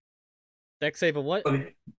dex save of what?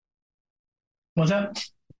 Okay. What's up?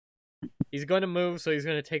 He's going to move, so he's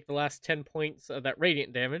going to take the last 10 points of that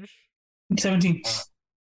radiant damage. 17.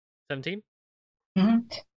 17? Mm-hmm.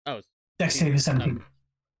 Oh. Dex save is 17.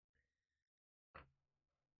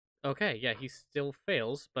 Okay, yeah, he still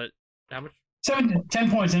fails, but how much? 10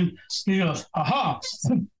 points, and he goes, aha!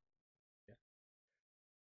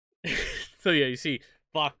 So yeah, you see,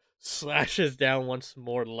 Bach slashes down once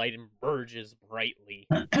more, the light emerges brightly,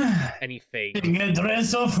 and he fades. You get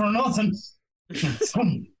dressed up for nothing.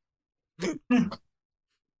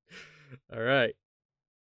 Alright.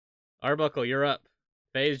 Arbuckle, you're up.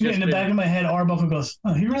 Faye's Yeah, just in the back of my head, Arbuckle goes,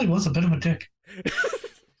 oh, he really was a bit of a dick.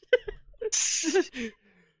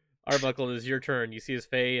 Arbuckle, it is your turn. You see as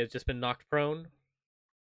Faye has just been knocked prone.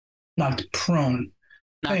 Knocked prone.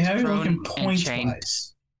 Knocked Hey, how are you prone looking and points chained.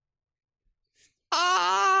 wise?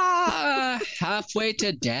 Halfway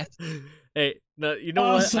to death. Hey, no, you know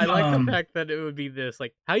Awesome. what? I like the fact that it would be this.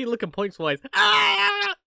 Like, how you looking points wise?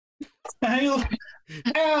 Ah! How you look?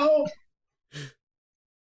 Ow!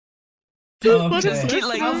 Dude, what is Okay. this?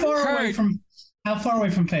 Like, How far away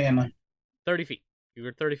from Faye am I? 30 feet. You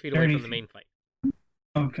were 30 feet away 30 from the main fight.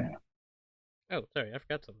 Okay. Oh, sorry, I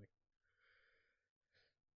forgot something.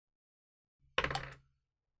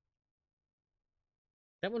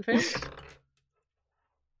 That one failed.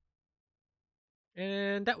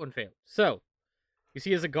 And that one failed. So, you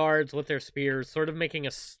see as the guards with their spears sort of making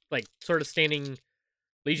a, sort of standing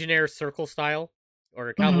legionnaire circle style, or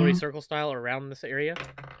a cavalry circle style around this area.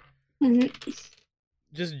 Mm-hmm.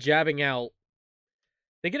 Just jabbing out.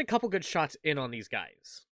 They get a couple good shots in on these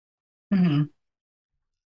guys. Mm-hmm.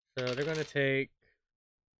 So they're going to take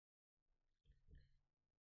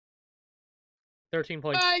 13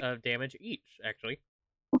 points of damage each, actually.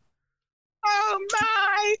 Oh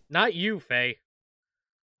my! Not you, Faye.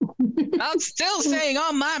 I'm still saying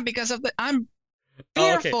oh my because of I'm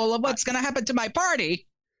Oh, okay. fearful of what's gonna happen to my party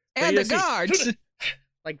So and you the see- guards.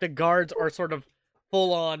 Like, the guards are sort of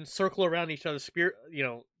full on, circle around each other's spear,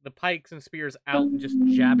 the pikes and spears out and just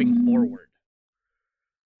jabbing forward.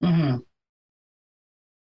 Mm-hmm.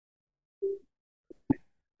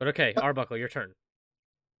 But okay, Arbuckle, your turn.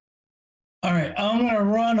 All right, I'm gonna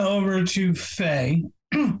run over to Faye.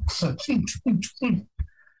 Help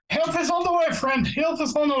is on the way, friend. Help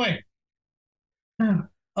is on the way.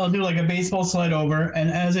 I'll do like a baseball slide over, and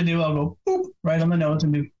as I do, I'll go boop right on the nose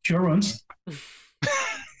and do cure wounds.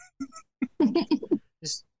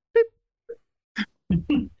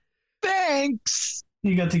 Thanks.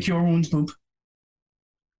 You got the cure wounds boop.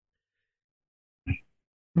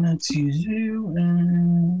 Let's use you,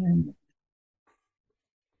 and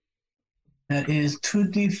that is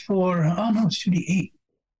 2d4. Oh no, it's 2d8.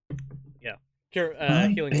 Yeah. Cure,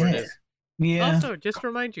 Not healing word bad. is. Yeah. Also, just to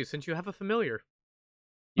remind you, since you have a familiar,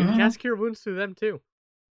 you can cast Cure Wounds through them too.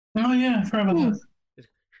 Oh yeah, I forgot about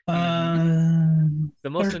that. The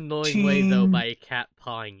most annoying way, though, by a cat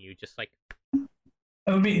pawing you, just like.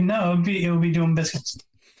 It would be doing biscuits.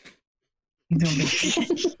 Doing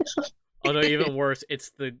biscuits. Oh no, even worse,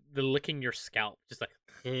 it's the licking your scalp, just like.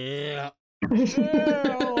 Yeah.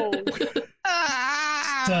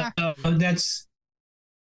 So that's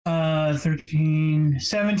 13,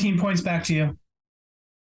 17 points back to you.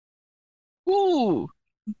 Ooh.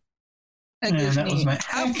 That And gives that me was my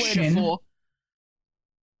halfway action. to full.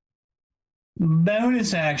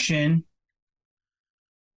 Bonus action.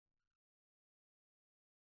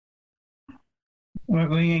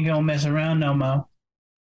 We ain't gonna mess around no more.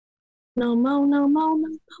 No mo, no mo, no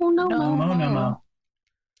mo, no No mo. more, no more.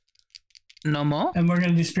 No more? And we're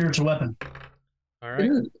gonna do spiritual weapon. All right.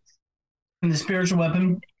 And the spiritual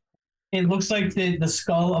weapon, it looks like the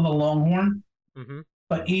skull of a longhorn,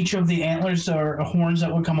 but each of the antlers or horns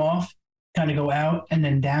that would come off kind of go out and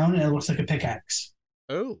then down, and it looks like a pickaxe.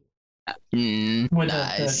 Oh. With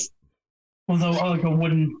Nice. with like a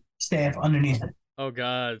wooden staff underneath it. Oh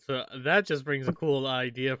god, so that just brings a cool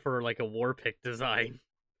idea for like a war pick design.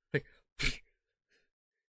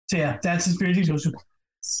 So yeah, that's the spirit. He goes,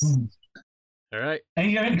 All right. and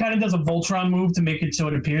he kind of does a Voltron move to make it so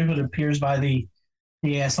it appears, but it appears by the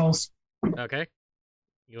assholes. Okay.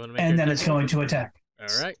 You want to make And then it's going to attack. All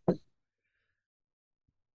right.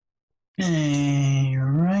 All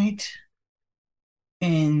right.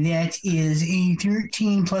 And that is a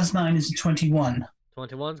 13 plus 9 is a 21.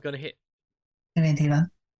 21's gonna hit. 21.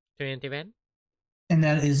 21. And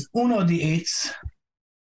that is uno de 8s,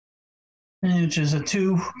 which is a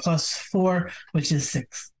 2 plus 4, which is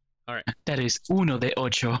 6. All right. That is uno de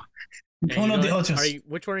ocho. Uno de ochos.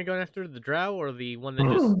 Which one are you going after? The drow or the one that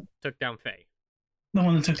just took down Faye? The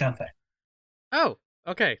one that took down Faye. Oh,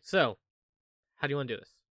 okay. So, how do you want to do this?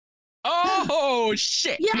 Oh,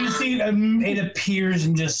 shit. You see it appears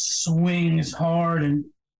and just swings hard and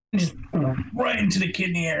just right into the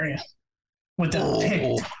kidney area with the pick.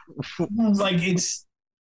 Like it's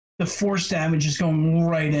the force damage is going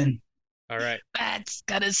right in. All right. That's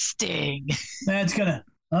gonna sting. That's gonna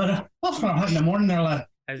hurt in the morning. They're like,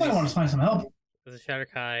 I want to find some help. As the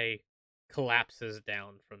Shatterkai collapses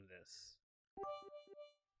down from this.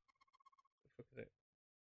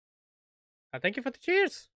 Thank you for the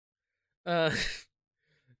cheers.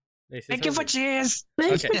 Thank you for cheers.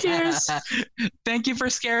 Thanks for cheers. Thank you for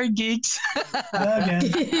scaring geeks.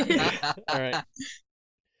 Okay. All right.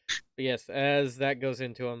 But yes, as that goes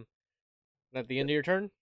into him, at the end of your turn.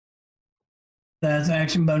 That's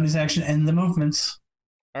action, bonus action, and the movements.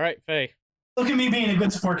 All right, Faye. Look at me being a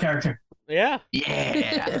good support character. Yeah.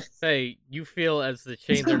 Yeah. Faye, you feel as the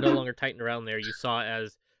chains are no longer tightened around there, you saw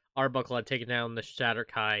as Arbuckle had taken down the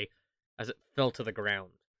Shatterkai as it fell to the ground.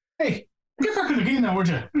 Hey, get back in the game now, would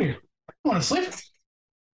you? You want to sleep?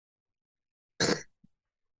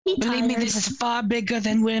 Believe me, this is far bigger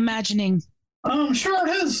than we're imagining. Sure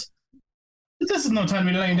it is. This is no time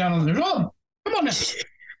to be laying down on the job. Come on now.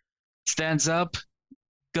 Stands up,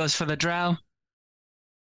 goes for the drow.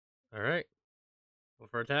 All right. Go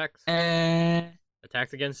for attacks.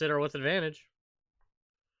 Attacks against it are with advantage.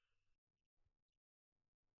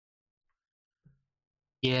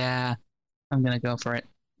 Yeah, I'm gonna go for it.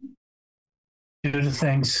 Do the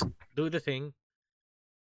things. Do the thing.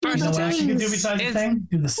 You know what else you can do besides the thing?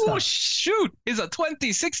 Do the stuff. Oh, shoot! Is a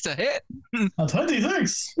 26 to hit? A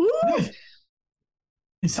 26. Hey.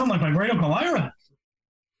 You sound like my great uncle Lyra.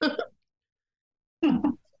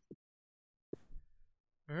 All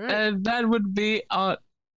right. That would be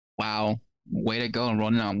wow. Way to go and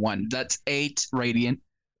running on one. That's 8 radiant.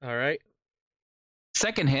 All right.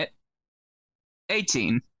 Second hit,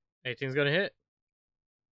 18. 18's gonna hit.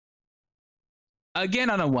 Again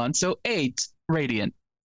on a 1, so 8 radiant.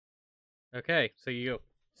 Okay, so you go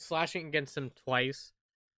slashing against him twice.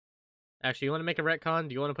 Actually, you want to make a retcon?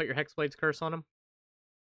 Do you want to put your Hexblade's curse on him?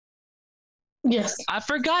 Yes. I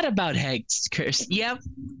forgot about Hex Curse. Yep.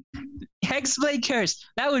 Hexblade Curse.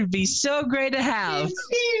 That would be so great to have.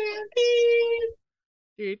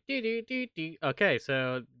 Okay,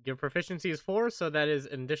 so your proficiency is 4, so that is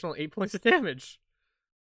an additional 8 points of damage.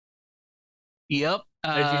 Yep.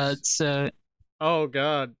 It's Oh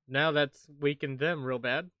god, now that's weakened them real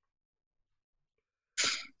bad.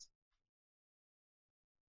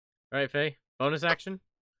 Alright, Faye. Bonus action.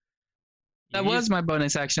 that was my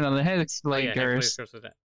bonus action on the Hex Oh, yeah, Blade Hex Curse with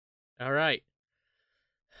that. Alright.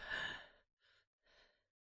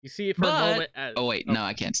 You see it for a moment as... Oh wait, no,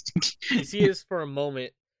 I can't. You see it for a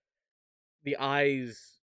moment. The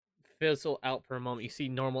eyes fizzle out for a moment. You see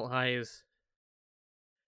normal eyes.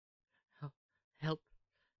 Help, help,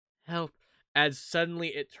 help. As suddenly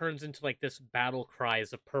it turns into like this battle cry as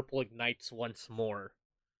the purple ignites once more.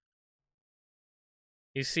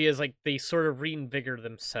 You see as like they sort of reinvigorate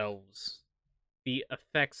themselves. The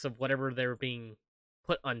effects of whatever they're being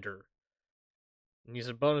put under. And use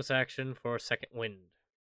a bonus action for a second wind.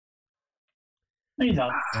 He's a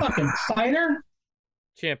fucking fighter.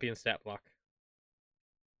 Champion stat block.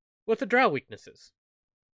 With the drow weaknesses.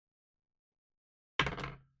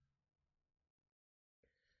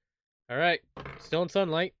 Alright. Still in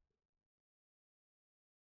sunlight.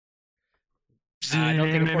 I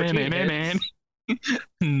don't think a 14 hits.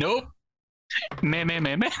 Nope. Man.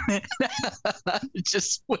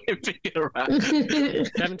 Just whipping it around.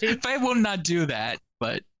 17? I will not do that,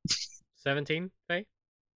 but 17, Faye?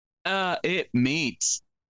 it meets.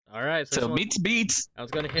 Alright, So meets beats. I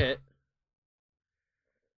was gonna hit.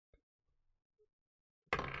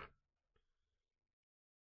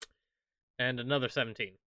 And another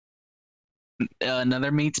 17.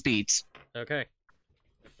 Another meets beats. Okay.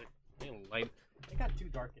 Light. It got too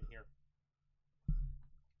dark in here.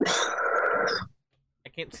 I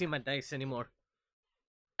can't see my dice anymore.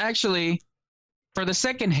 Actually, for the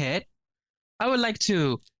second hit, I would like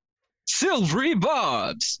to silvery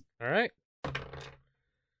bobs. Alright.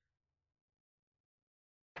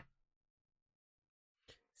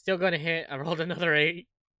 Still gonna hit. I rolled another 8.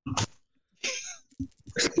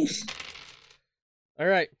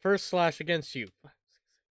 Alright, first slash against you.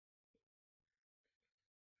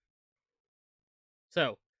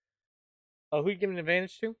 So, who are you giving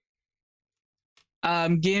advantage to?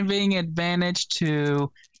 I'm giving advantage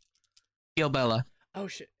to Gilbella. Oh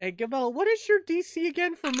shit. Hey, Gabella, what is your DC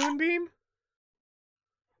again for Moonbeam?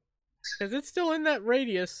 Because it's still in that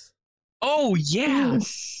radius. Oh, yeah.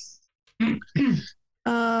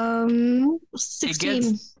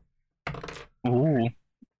 16. Ooh.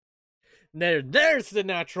 There's the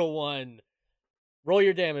natural one. Roll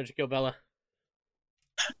your damage, Gilbella.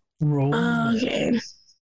 Roll. Okay.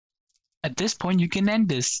 At this point, you can end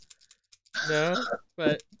this. No,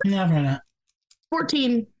 but Never not.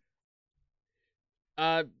 14.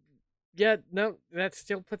 yeah, no, that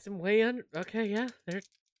still puts him way under. Okay, yeah, they're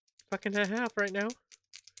fucking at half right now.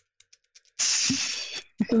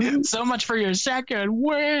 So much for your second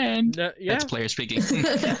win. No, yeah. That's player speaking.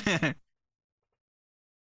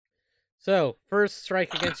 So, first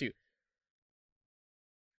strike against you.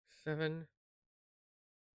 7.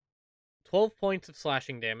 12 points of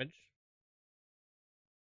slashing damage.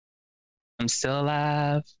 I'm still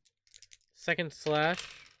alive. Second slash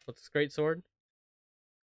with this great sword.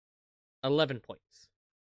 11 points.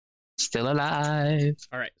 Still alive.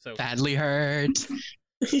 Alright, so Badly hurt.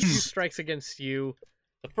 2 strikes against you.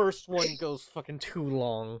 The first one goes fucking too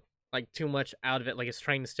long. Like, too much out of it. Like, it's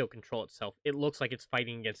trying to still control itself. It looks like it's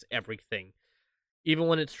fighting against everything. Even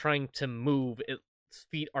when it's trying to move, its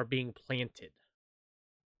feet are being planted.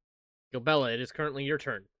 Gobella, it is currently your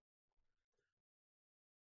turn.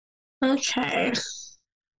 Okay.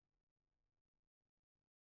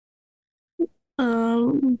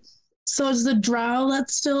 So is the drow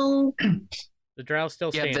that's still The drow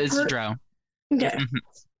still Yeah, stands. it's a drow. okay?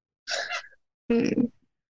 Hmm.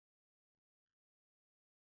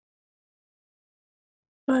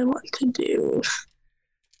 What I want to do.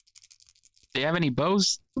 Do you have any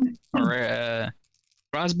bows? Or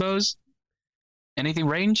crossbows? Anything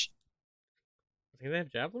range? I think they have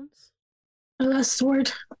javelins? I got a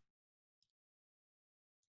sword.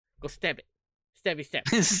 Go stab it. Stabby stab.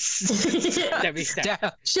 Stab. Stabby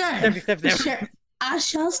stab. Sure. Stabby stab. Stab. Sure. I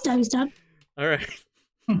shall stabby stab. Alright.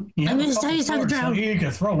 Yeah, I'm gonna stab you, stab the so drown. you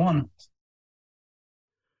can throw one.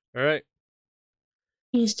 Alright.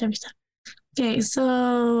 You stabby stab. Okay,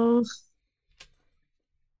 so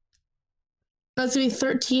that's gonna be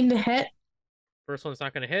 13 to hit. First one's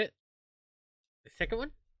not going to hit. The second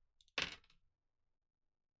one?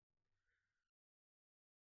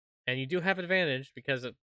 And you do have advantage because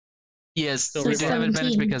of... Yes, So we do have 17.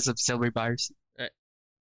 advantage because of silvery bars.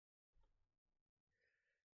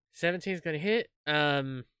 17 is going to hit.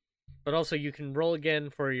 But also you can roll again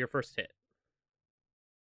for your first hit.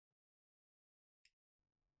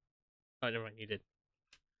 Oh, never mind, you did.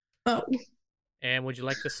 Oh, And would you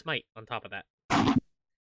like to smite on top of that?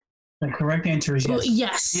 The correct answer is Well,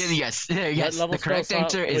 yes. yes. Yes. What level The correct spell slot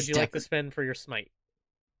answer would is you like to definitely. spend for your smite?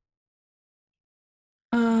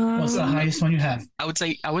 What's the highest one you have? I would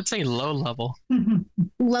say low level.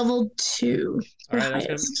 Level 2. All right, that's highest.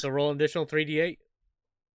 gonna so roll an additional 3d8.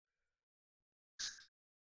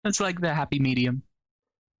 That's like the happy medium.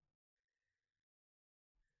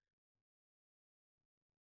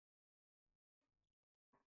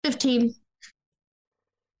 $15.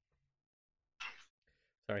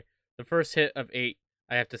 Sorry, the first hit of 8.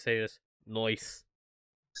 I have to say this. Noise.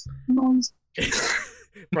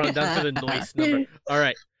 Brought down to the noise number. All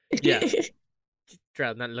right. Yeah.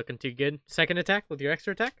 Drow, not looking too good. Second attack with your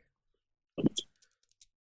extra attack.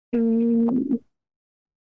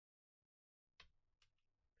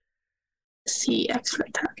 Let's see, extra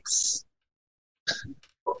attacks.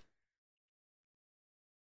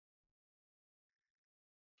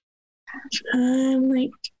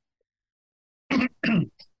 Like,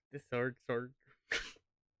 This sword.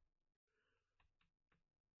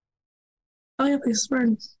 oh yeah, this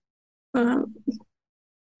burn. Oh,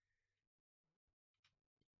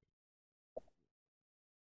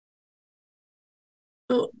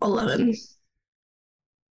 11.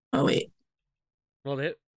 Oh wait, Roll the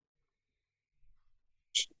hit.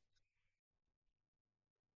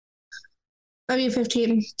 I mean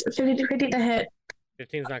 15. 15 to hit.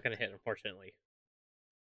 15's not gonna hit, unfortunately.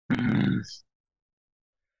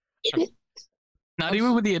 Not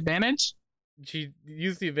even with the advantage? She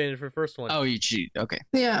used the advantage for the first one. Oh, you cheat. Okay.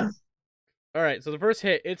 Yeah. All right, so the first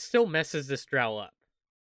hit, it still messes this drow up.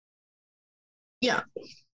 Yeah.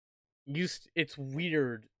 It's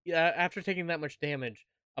weird. Yeah, after taking that much damage,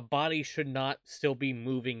 a body should not still be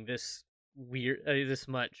moving this this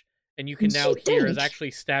much, and you can now You hear is think?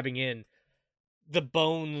 actually stabbing in. The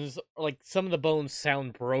bones, like some of the bones,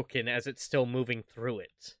 sound broken as it's still moving through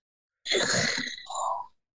it.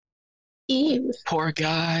 Ew. Poor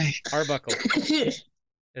guy. Arbuckle,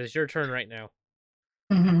 it's your turn right now.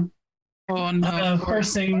 Mm-hmm. Oh no.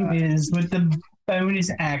 First thing is with the bonus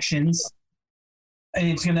actions,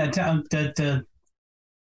 it's gonna attempt to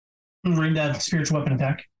read that spiritual weapon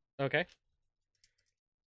attack. Okay.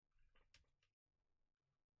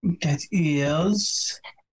 That is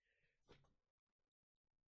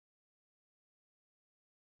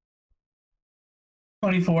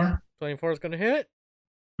 24. 24 is gonna hit.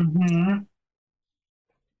 Mm-hmm.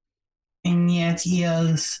 And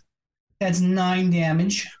that's 9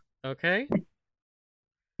 damage, Okay.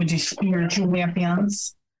 which is spiritual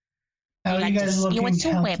weapons. How are you guys looking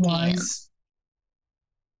health-wise?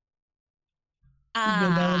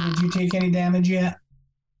 Bella, did you take any damage yet?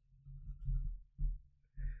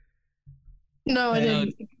 No, I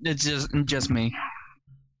didn't. It's just me.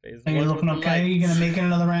 Phase Are you one looking with the okay? Are you gonna lights. make it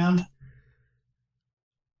another round?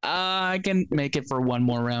 I can make it for one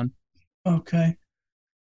more round. Okay.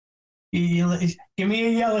 Give me a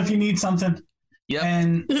yell if you need something. Yep.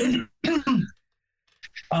 And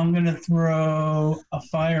I'm gonna throw a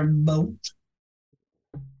fire bolt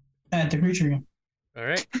at the creature again. All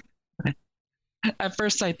right. At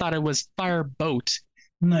first, I thought it was fire boat.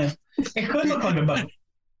 No, it could look like a boat.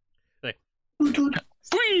 Like-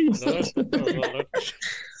 Whee!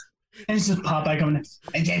 And it's just Popeye coming in.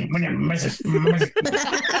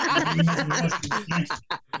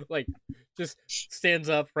 Like, just stands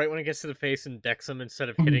up right when it gets to the face and decks him instead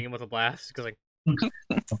of hitting him with a blast. Because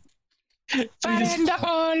Fire in the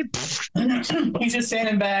hole! He's just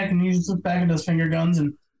standing back and he just looks back at those finger guns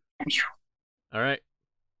and all right.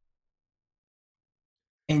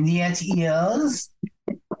 that is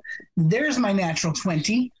there's my natural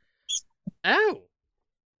 20. Ow!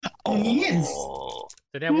 Yes. So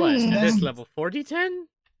that was at this level 4d10.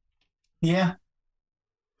 Yeah.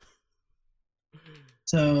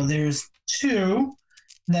 So there's 2.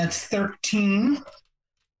 That's 13.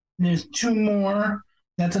 There's 2 more.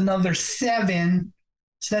 That's another 7.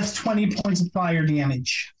 So that's 20 points of fire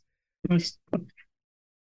damage.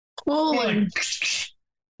 Holy.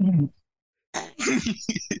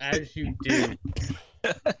 As you do.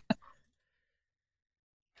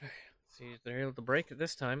 See, they're able to break it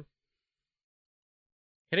this time.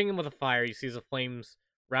 Hitting him with a fire, you see the flames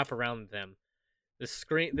wrap around them. This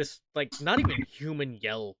scream, this like not even human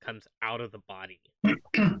yell comes out of the body. I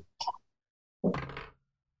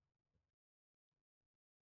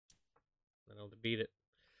don't know to beat it.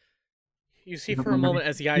 You see for a moment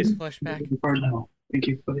as the eyes flash back, Thank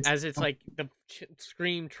you. as it's like the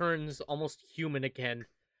scream turns almost human again,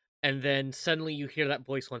 and then suddenly you hear that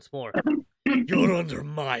voice once more. You're under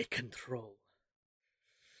my control.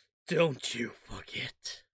 Don't you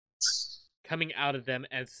forget. Coming out of them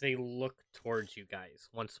as they look towards you guys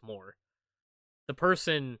once more. The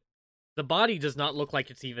person The body does not look like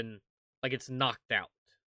it's even like it's knocked out.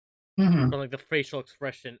 Mm-hmm. From like the facial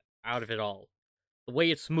expression out of it all. The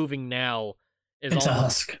way it's moving now is It's almost a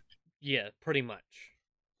husk. yeah, pretty much.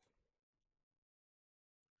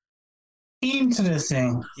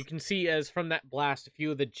 Interesting. You can see as from that blast, a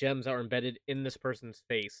few of the gems that were embedded in this person's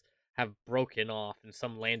face have broken off and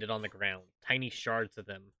some landed on the ground. Tiny shards of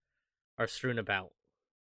them are strewn about.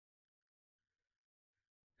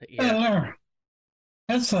 Yeah. There.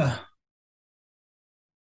 That's a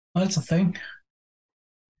thing.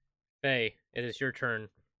 Faye, it is your turn.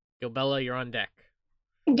 Gilbella, you're on deck.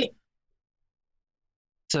 Okay.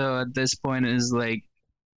 So at this point is like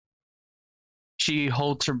she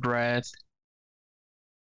holds her breath,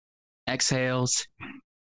 exhales.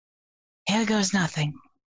 Here goes nothing.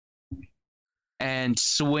 And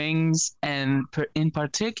swings, and in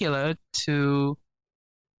particular to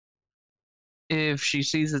if she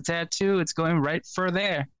sees a tattoo, it's going right for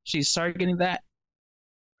there. She's targeting that.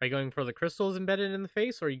 Are you going for the crystals embedded in the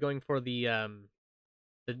face, or are you going for the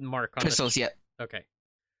mark on Crystals, the... yeah. Okay.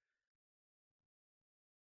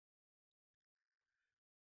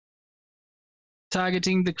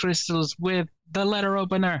 Targeting the crystals with the letter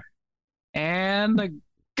opener. And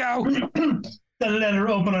go! The letter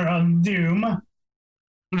opener on Doom.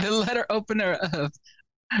 The letter opener of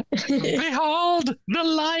Behold the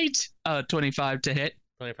light! 25 to hit.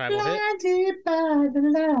 25 will hit. Blinded by the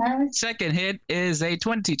light. Second hit is a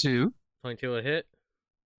 22. 22 will hit.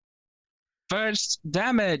 First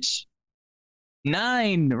damage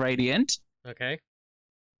 9 radiant. Okay.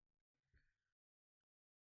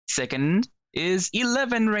 Second is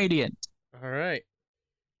 11 radiant. All right.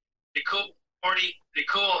 They cool, Morty. They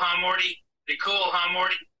cool, huh, Morty? They cool, huh,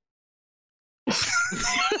 Morty?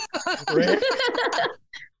 Rick?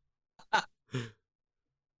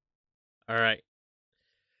 All right.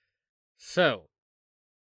 So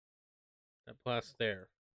that blast there.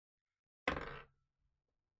 Some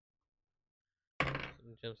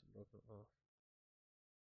gems have broken off.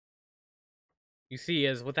 You see,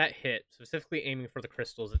 as with that hit, specifically aiming for the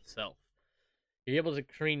crystals itself, you're able to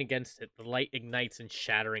careen against it. The light ignites and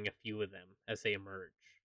shattering a few of them as they emerge.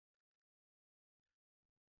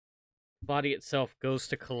 The body itself goes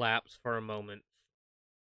to collapse for a moment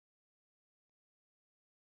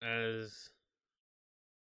as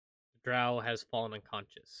Drow has fallen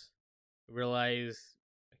unconscious. You realize,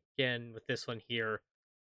 again, with this one here,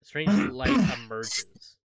 a strange light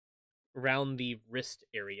emerges. Around the wrist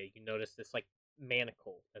area, you notice this, like,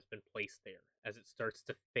 manacle has been placed there as it starts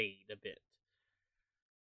to fade a bit.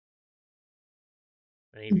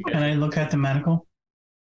 Can I look at the manacle?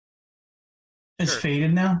 It's Sure.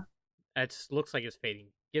 faded now? It looks like it's fading.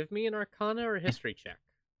 Give me an Arcana or a History check.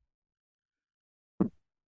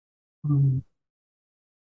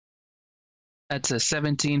 That's a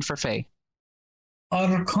 17 for Faye.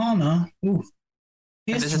 Arcana. Ooh.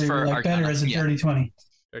 This is History for would like Arcana, better as a yeah. 30-20.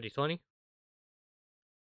 30-20?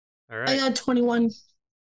 I Alright. got 21.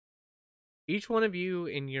 Each one of you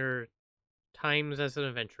in your times as an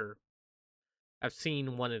adventurer have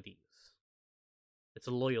seen one of these. It's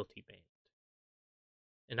a loyalty band.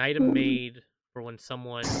 An item made for when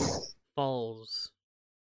someone falls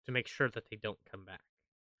to make sure that they don't come back.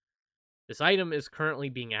 This item is currently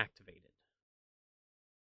being activated.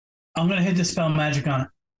 I'm going to hit the spell magic on it.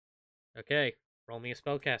 Okay, roll me a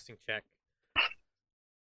spellcasting check.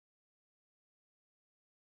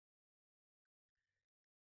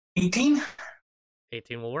 $18?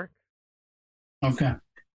 18 will work. Okay.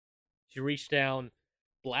 You reach down,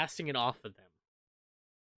 blasting it off of them.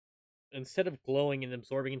 Instead of glowing and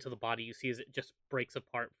absorbing into the body, you see as it just breaks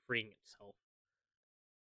apart, freeing itself.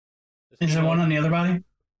 Is there one on the other body?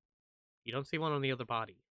 You don't see one on the other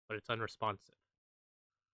body, but it's unresponsive.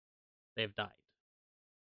 They have died.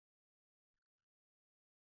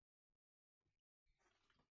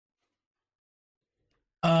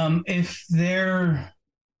 If they're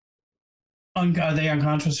are they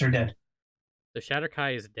unconscious or dead? The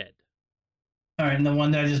Shatterkai is dead. All right, and the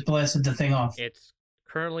one that I just blasted the thing off. It's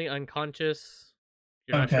currently unconscious.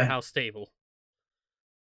 You're not sure Okay. how stable.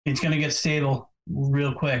 It's gonna get stable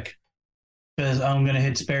real quick because I'm gonna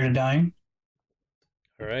hit spare to dying.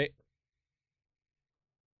 All right.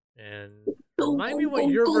 And Go, remind me go, what go,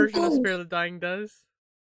 your go, version of go. Spare the Dying does.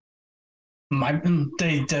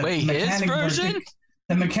 The Wait, his mechanic version?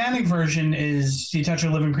 The mechanic version is you touch a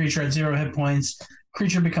living creature at 0 hit points.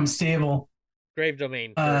 Creature becomes stable. Grave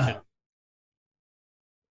Domain version.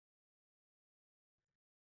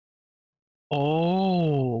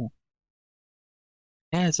 Oh.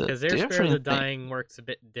 Yeah, it's a Because their Spare the different thing. Dying works a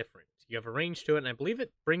bit different. You have a range to it, and I believe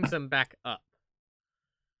it brings them back up.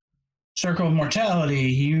 Circle of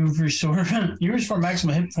Mortality. You restore you restore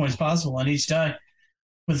maximum hit points possible on each die.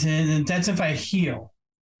 Within that's if I heal.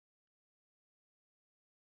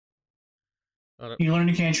 You learn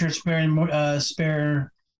to cantrip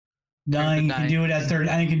spare dying. You can do it at 30.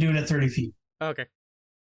 I can do it at 30 feet. Okay.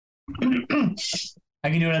 I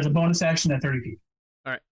can do it as a bonus action at 30 feet.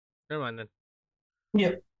 All right. Never mind then.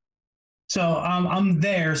 Yep. So I'm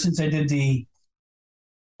there since I did the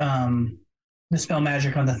spell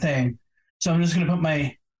magic on the thing. So I'm just gonna put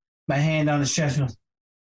my hand on his chest. And go,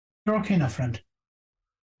 you're okay now, friend.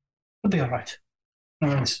 It'll be all right. I'm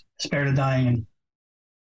gonna spare the dying, and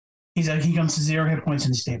he comes to 0 hit points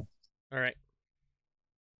in the stable. All right.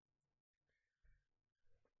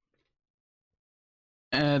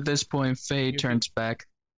 At this point, Faye turns back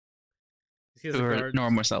to her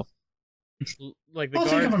normal self. Like the I'll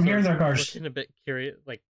guards take it from here, there, guards. looking a bit curious.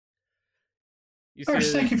 Like,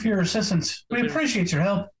 Guards, thank you for your assistance. We appreciate your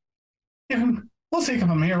help. Yeah, we'll take it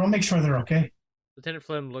from here. We'll make sure they're okay. Lieutenant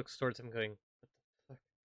Flem looks towards him, going, "What the fuck?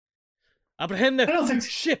 Apprehend the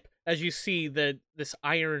ship!" As you see that this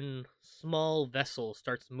iron small vessel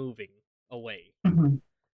starts moving away. Mm-hmm.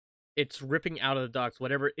 It's ripping out of the docks.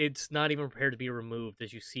 Whatever. It's not even prepared to be removed.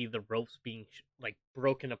 As you see the ropes being like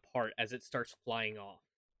broken apart as it starts flying off.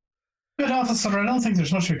 Good officer, I don't think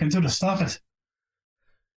there's much we can do to stop it.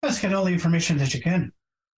 Let's get all the information that you can.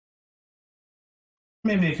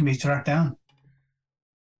 Maybe it can be tracked down.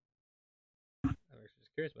 I was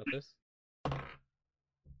just curious about this.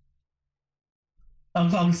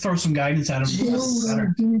 I'll throw some guidance at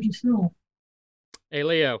him. Hey,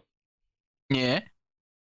 Leo. Yeah?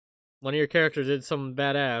 One of your characters did something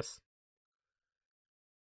badass.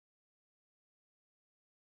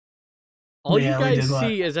 All you guys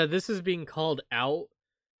see is that this is being called out.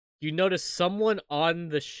 You notice someone on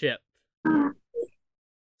the ship,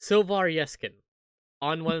 Silvar Yeskin,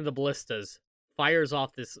 on one of the ballistas, fires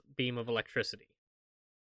off this beam of electricity.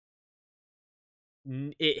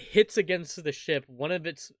 It hits against the ship. One of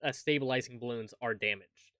its stabilizing balloons are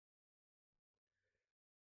damaged.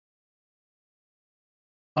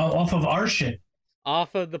 Oh, off of our ship?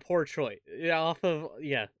 Off of the Port Troy. Yeah, off of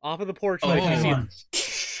the Port Troy.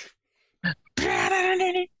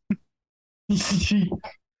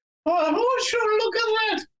 Oh, oh, sure, look at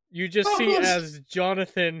that! You just see as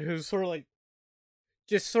Jonathan, who's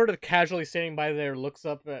sort of casually standing by there, looks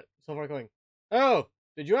up at Silvar going, "Oh,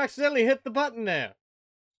 did you accidentally hit the button there?"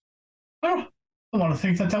 Oh, I want to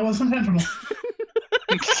think that wasn't intentional.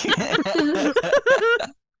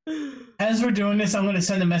 As we're doing this, I'm going to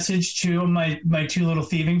send a message to my two little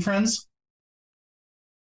thieving friends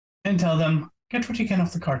and tell them, get what you can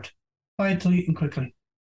off the cart. Quietly and quickly.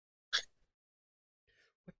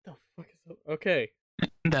 What the fuck is that? Okay.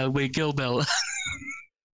 That way, Gilbella.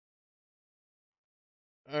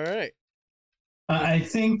 Alright. I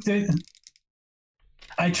think that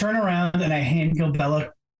I turn around and I hand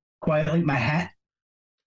Gilbella quietly my hat.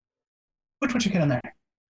 Put what you can on there.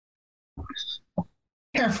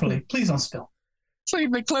 Carefully. Please don't spill.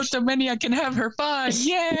 Leave me close to Minnie. I can have her fun.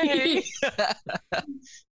 Yay!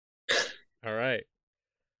 Alright.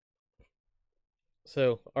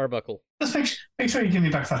 So, Arbuckle. Just make sure you give me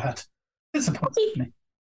back that hat. It's important to me.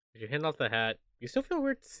 As you hand off the hat, you still feel a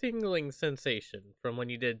weird tingling sensation from when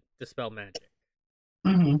you did Dispel Magic.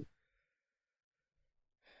 Mm-hmm.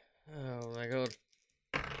 Oh my god.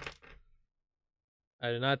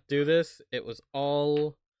 I did not do this. It was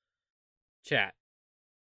all chat.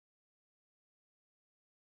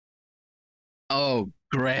 Oh,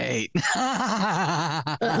 great.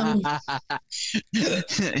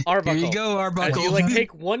 Arbuckle. Here you go, Arbuckle. As you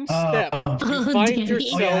take one step, you find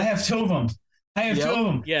yourself... Oh yeah, I have two of them. Two of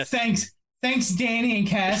them. Yes. Thanks, Danny and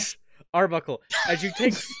Cass. Arbuckle. As you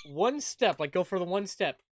take one step, go for the one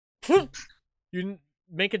step, you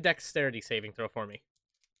make a dexterity saving throw for me.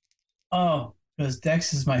 Oh, because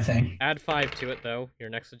dex is my thing. Add 5 to it, though. You're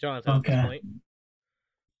next to Jonathan at this point.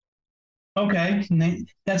 Okay,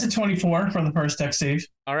 that's a 24 for the first dex save.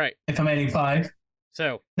 All right. If I'm adding 5.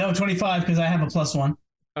 So. No, 25 because I have a +1.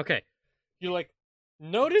 Okay. You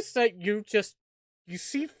notice that you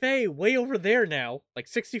see Faye way over there now,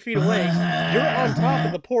 60 feet away. You're on top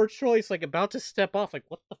of the poor choice, about to step off.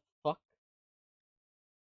 What the fuck?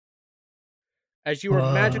 As you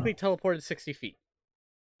were magically teleported 60 feet.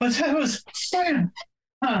 But that was...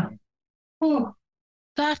 Oh.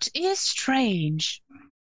 That is strange.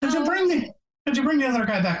 Could you bring the other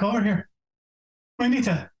guy back over here? We need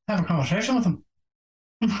to have a conversation with him.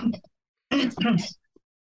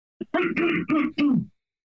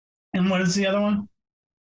 And what is the other one?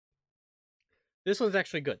 This one's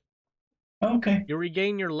actually good. Okay. You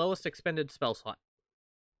regain your lowest expended spell slot.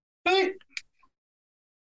 Right.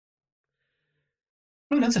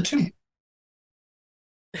 Oh, that's a 2.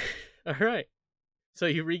 All right. So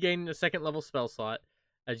you regain a second level spell slot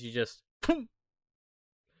as you just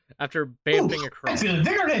after bamping Ooh, I across. feel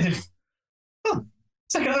invigorated. Oh,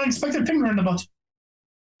 it's like an unexpected finger in the butt.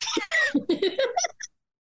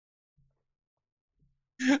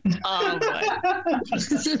 Oh my.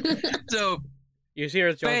 So You hear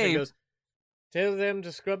as Johnson Babe. goes, "Tell them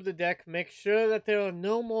to scrub the deck. Make sure that there are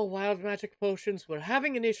no more wild magic potions. We're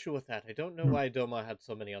having an issue with that. I don't know why Doma had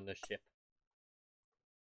so many on this ship."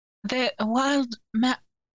 the wild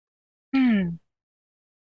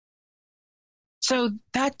So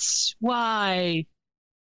that's why.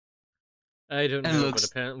 I don't It know, looks-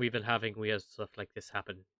 but apparently we've been having weird stuff like this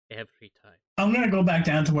happen every time. I'm gonna go back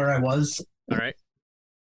down to where I was. All right.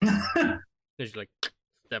 Just like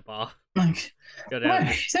step off, Like, go down.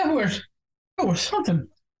 what? That was something.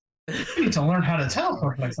 I need to learn how to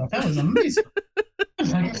teleport like that. That was amazing.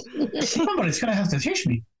 Like, somebody's gonna have to teach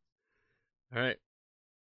me. All right.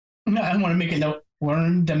 No, I want to make a note.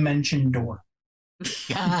 Learn dimension door.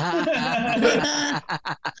 All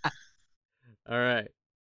right.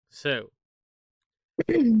 So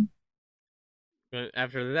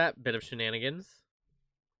after that bit of shenanigans,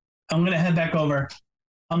 I'm gonna head back over.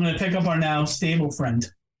 I'm gonna pick up our now stable friend.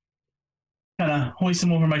 Kind of hoist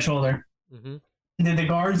him over my shoulder. mm-hmm. And then the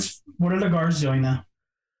guards. What are the guards doing now?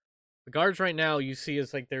 The guards right now you see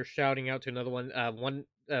is like they're shouting out to another one.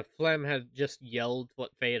 Flem had just yelled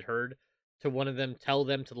what Faye had heard to one of them. Tell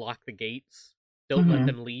them to lock the gates. Don't let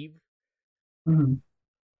them leave. Mm-hmm.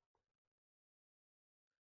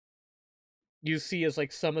 You see as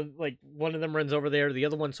like one of them runs over there. The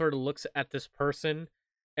other one sort of looks at this person,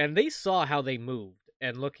 and they saw how they moved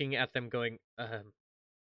and looking at them going, I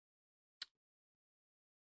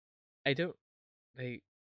don't. Do you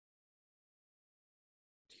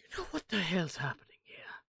know what the hell's happening here?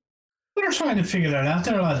 We're trying to figure that out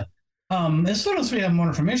there, lad. As soon as we have more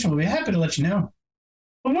information, we'll be happy to let you know.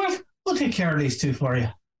 But we'll take care of these two for you.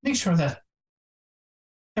 Make sure that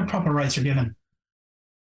their proper rights are given.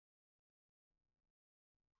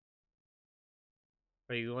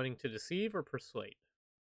 Are you wanting to deceive or persuade?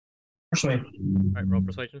 Persuade. All right, roll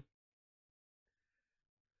persuasion.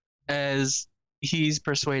 As he's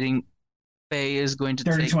persuading, Faye is going to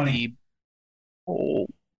Dirty take 20. the. Oh.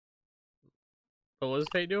 What was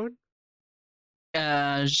Faye doing?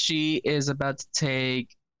 She is about to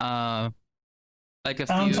take like a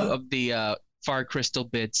few of the far crystal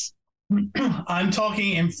bits. I'm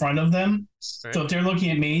talking in front of them. Right. So if they're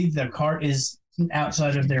looking at me, the cart is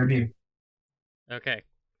outside of their view. Okay.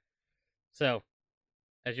 So,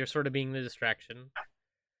 as you're sort of being the distraction,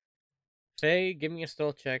 Faye, give me a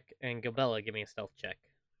stealth check, and Gabella, give me a stealth check.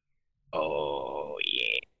 Oh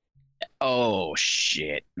yeah. Oh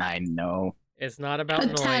shit. I know. It's not about A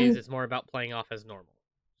noise, 10. it's more about playing off as normal.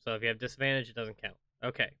 So if you have disadvantage, it doesn't count.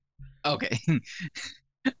 Okay. Okay. So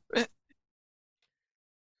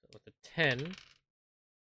with a 10,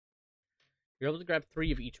 you're able to grab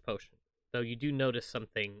 3 of each potion, though you do notice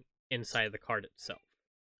something inside the cart itself.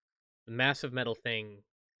 The massive metal thing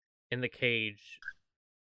in the cage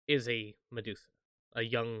is a Medusa, a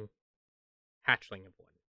young hatchling of one.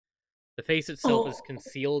 The face itself is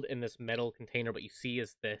concealed in this metal container, but you see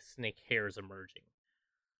as the snake hairs emerging.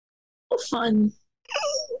 Oh, fun.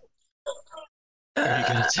 Are you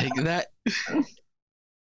gonna take that?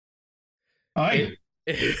 Alright.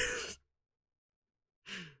 There's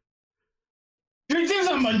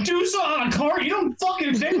a Medusa on a cart? You don't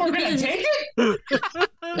fucking think we're gonna take it?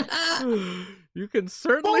 You can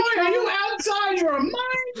certainly. Boy, are you outside your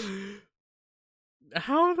mind?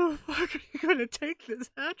 How the fuck are you gonna take this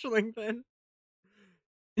hatchling then?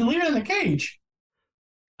 You leave it in the cage.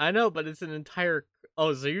 I know, but it's an entire.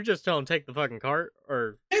 Oh, so you're just telling take the fucking cart,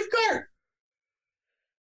 or Take the cart.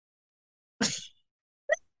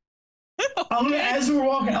 As we're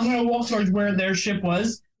walking, I'm gonna walk towards where their ship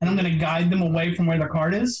was, and I'm gonna guide them away from where the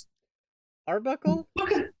cart is. Arbuckle?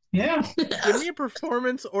 Look at, yeah. Give me a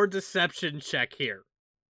performance or deception check here.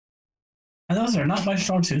 And those are not my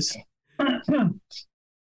strong suits. That's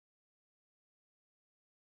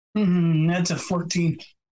a 14.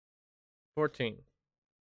 14.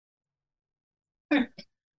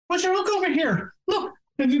 What's your look over here? Look,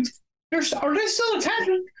 are they still attached?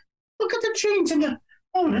 Look at the chains and the.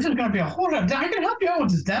 Oh, this is gonna be a whole lot. I can help you out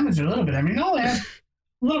with this damage a little bit. I mean, all I have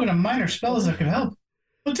a little bit of minor spells that could help.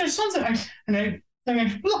 But there's something I look.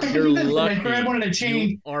 I can do this. Lucky. I grab one of the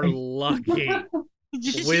chains. You are lucky.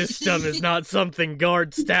 Wisdom is not something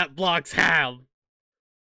guard stat blocks have.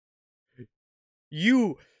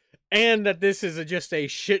 You, and that this is just a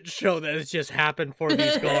shit show that has just happened for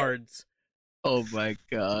these guards. Oh my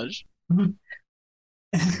gosh.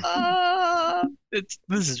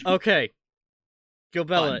 This is Okay,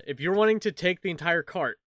 Gilbella, Fun. if you're wanting to take the entire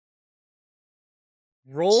cart,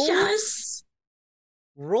 roll Yes.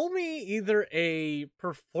 me either a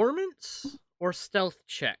performance or stealth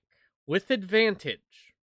check with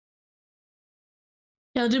advantage.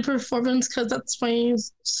 Yeah, I'll do performance because that's my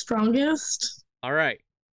strongest. All right.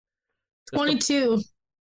 22.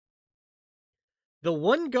 The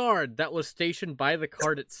one guard that was stationed by the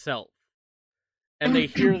cart itself, and they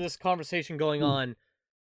hear this conversation going on,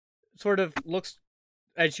 sort of looks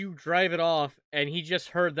as you drive it off, and he just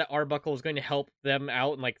heard that Arbuckle was going to help them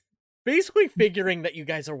out, and like basically figuring that you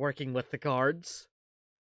guys are working with the guards.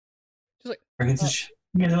 Just like,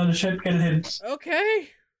 Get it on the ship, get it in. okay,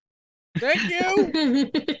 thank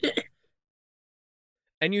you.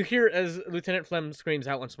 And you hear as Lieutenant Flem screams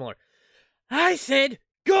out once more, I said,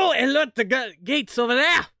 go and lock the gates over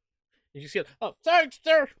there. And you see, oh, sorry,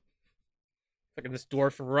 sir. Fucking this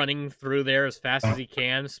dwarf running through there as fast as he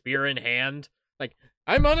can, spear in hand. Like,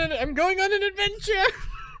 I'm going on an adventure.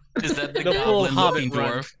 Is that the The full goblin-looking Hobbit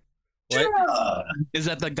run. dwarf? What? Is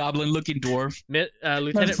that the goblin-looking dwarf?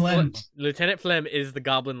 Lieutenant Flem. Lieutenant Flem is the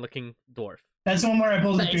goblin-looking dwarf. That's the one where I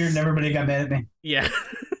pulled his Nice. beard and everybody got mad at me. Yeah.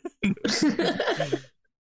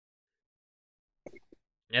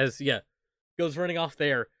 Goes running off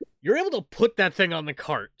there. You're able to put that thing on the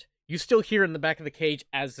cart. You still hear in the back of the cage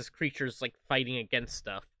as this creature's like fighting against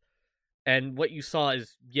stuff. And what you saw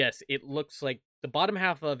is, yes, it looks like the bottom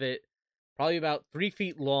half of it, probably about 3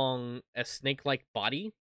 feet long, a snake-like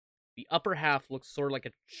body. The upper half looks sort of like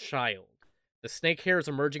a child. The snake hair is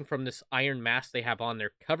emerging from this iron mask they have on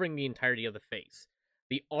there, covering the entirety of the face.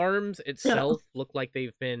 The arms itself look like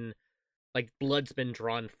they've been, like blood's been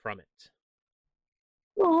drawn from it.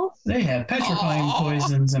 Oh, They have petrifying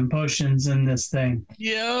poisons and potions in this thing.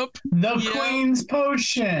 Yep. The Yep. Queen's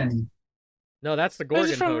Potion! No, that's the Where's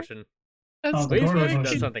Gorgon it from? potion. That's Oh, The the Queen's Gorgon potion does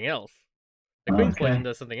potion. something else. The Queen's Okay. potion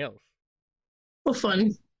does something else. well,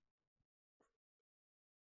 fun.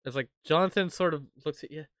 It's like Jonathan sort of looks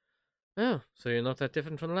at you. Oh, so you're not that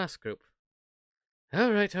different from the last group.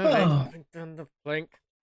 All right. Oh. Done the plank.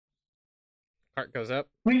 Cart goes up.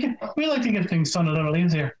 We like to get things done a little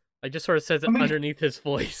easier. I just sort of says it I mean- underneath his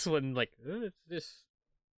voice when like, it's this.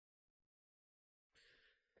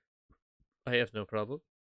 I have no problem.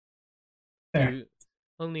 There.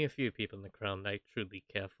 Only a few people in the crown I truly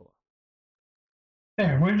care for.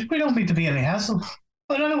 There. We don't need to be any hassle.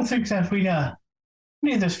 But I don't think that we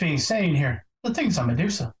need this being sane here. The thing's a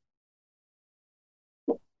Medusa.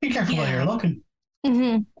 Be careful where Yeah. you're looking.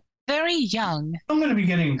 Mm-hmm. Very young. I'm going to be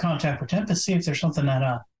getting in contact with Tempest, see if there's something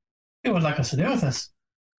that he would like us to do with this.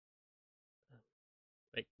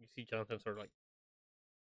 Like you see Jonathan sort of like,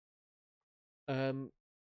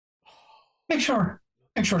 Make sure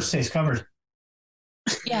it stays covered.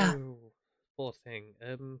 Yeah. oh, poor thing.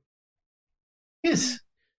 Yes.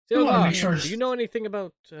 We wanna Silva, make sure do you know anything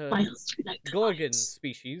about Gorgon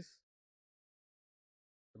species?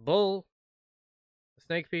 The bull, the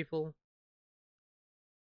snake people,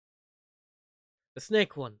 the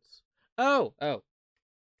snake ones. Oh.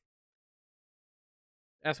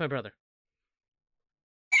 Ask my brother.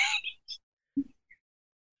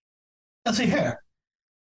 Let's see here.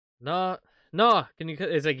 No. Can you?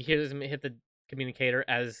 It's like he hears him hit the communicator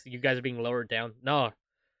as you guys are being lowered down. No.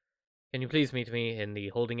 Can you please meet me in the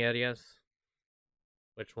holding areas?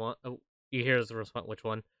 Which one? Oh, you hear the response. Which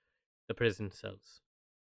one? The prison cells.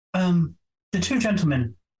 The two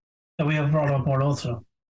gentlemen that we have brought on board also,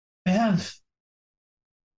 they have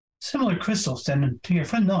similar crystals than to your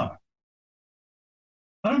friend Nora.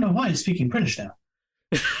 I don't know why he's speaking British now.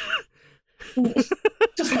 Just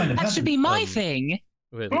kind of That should be my thing.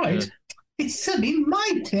 Really right. good. It should be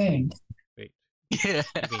my thing. Yeah.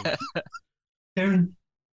 They're,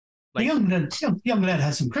 Like- the young lad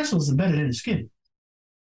has some crystals embedded in his skin.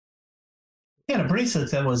 He had a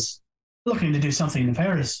bracelet that was looking to do something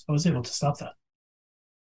nefarious. I was able to stop that.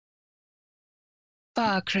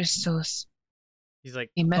 Far crystals. He's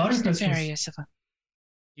like, The Far most crystals. nefarious of them.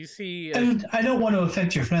 you see I don't want to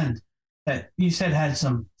affect your friend that you said had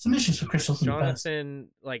some issues with crystals in the past. Jonathan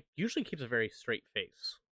like usually keeps a very straight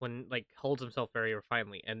face when like holds himself very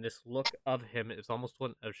refinedly, and this look of him is almost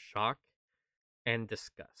one of shock and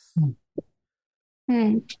disgust.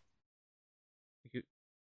 Hmm.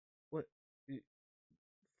 What?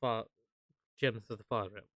 Far gems of the far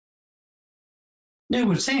realm. They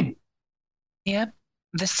were saying, Yep.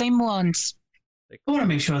 The same ones. Like, I want to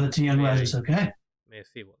make sure that the young lad is okay. may I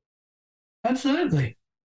see one? Absolutely.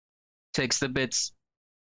 Takes the bits.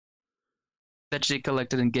 that she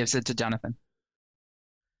collected and gives it to Jonathan.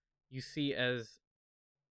 You see, as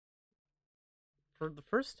for the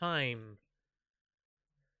first time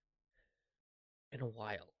in a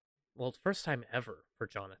while, well, it's first time ever for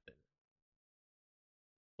Jonathan,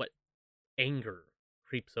 what anger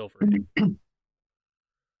creeps over him.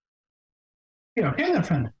 You okay there,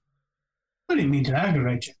 friend? I didn't mean to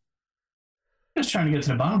aggravate you. Just trying to get to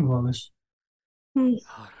the bottom of all this.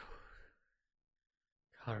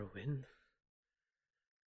 Carwin.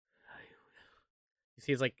 You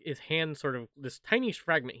see, it's like his hand sort of, this tiny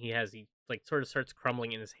fragment he has, he like sort of starts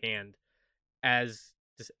crumbling in his hand. As,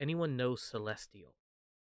 does anyone know Celestial?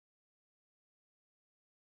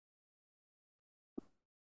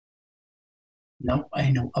 No, I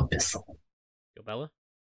know Abyssal. Yobella?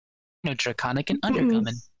 No, Draconic and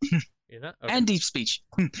Undercommon. You're not? Okay. And Deep Speech.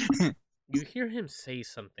 You hear him say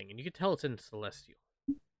something, and you can tell it's in Celestial.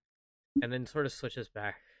 And then sort of switches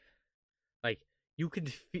back. Like, you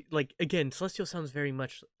could feel, like, again, Celestial sounds very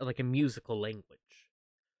much like a musical language.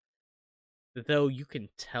 Though you can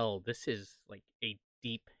tell this is, like, a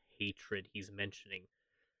deep hatred he's mentioning.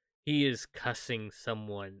 He is cussing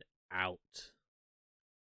someone out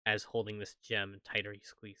as holding this gem tighter he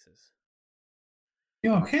squeezes.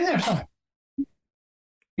 You okay there, sir?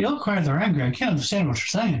 You look rather angry. I can't understand what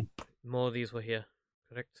you're saying. More of these were here,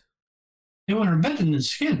 correct? They were embedded in the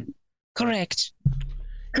skin. Correct.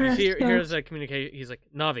 You see, here's a communication. He's like,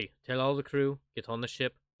 Navi, tell all the crew, get on the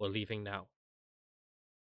ship. We're leaving now.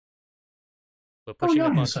 We're pushing yeah, the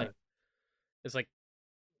you bus said. thing. It's like,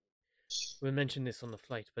 we mentioned this on the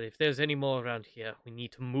flight, but if there's any more around here, we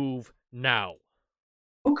need to move now.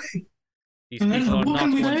 Okay. These And people are what not.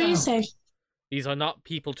 can we What do do? you say? These are not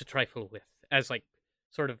people to trifle with. As like,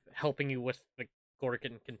 sort of helping you with the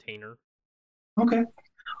Gorgon container. Okay.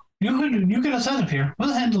 You get us out of here.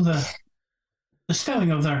 We'll handle the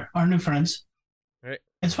stowing of our new friends. Right.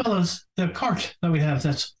 As well as the cart that we have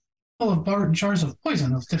that's full of jars of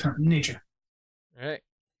poison of different nature. All right.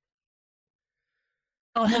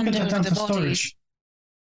 I'll We'll hand get that over down the to bodies. storage.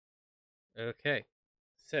 Okay.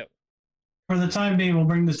 So. For the time being, we'll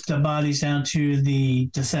bring the bodies down to the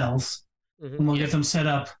cells. Mhm, And we'll yeah. get them set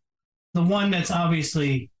up. The one that's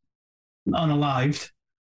obviously unalived,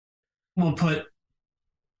 we'll put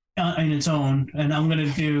in its own, and I'm going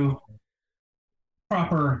to do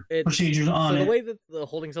proper procedures on so it. the way that the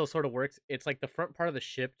holding cell sort of works, it's like the front part of the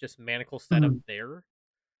ship just manacles set up there.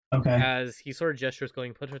 Okay. As he sort of gestures,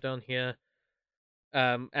 going, put her down here.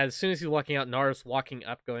 As soon as he's walking out, Nara's walking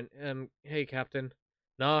up, going, hey, Captain.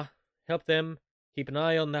 Nah, help them. Keep an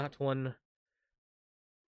eye on that one.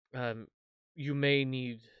 You may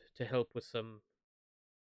need to help with some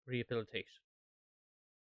rehabilitation.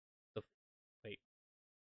 Wait.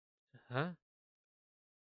 Huh?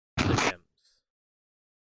 The gems.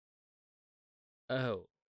 Oh.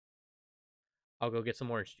 I'll go get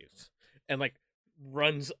some orange juice. And, like,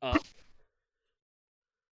 runs up.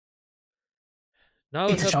 Now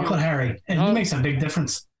It's a chocolate, Harry. It makes a big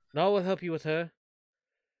difference. Now I'll help you with her.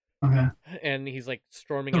 Okay. And he's, like,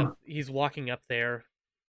 storming up. He's walking up there.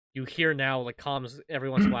 You hear now, like, comms every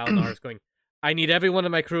once in a while, Nara's going, I need every one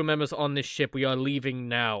of my crew members on this ship. We are leaving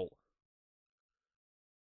now.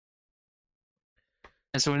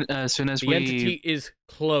 As soon as The entity is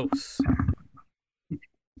close.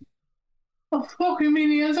 Oh, fuck, you mean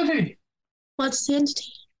the entity? What's the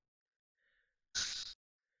entity?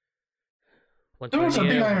 Once There we're was a in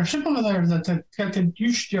the big air- iron ship over there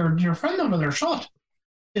that your friend over there shot.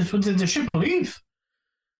 Did the ship leave?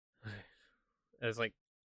 As like,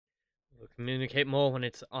 we'll communicate more when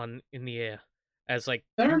it's in the air. As like,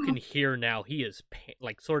 Fair you can hear now, he is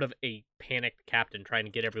like sort of a panicked captain trying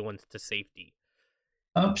to get everyone to safety.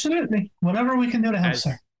 Absolutely. Whatever we can do to help, As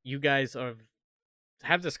sir. you guys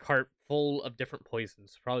have this cart full of different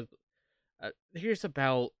poisons. Probably, here's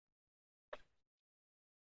about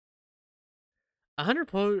 100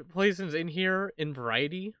 poisons in here in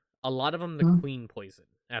variety. A lot of them the queen poison.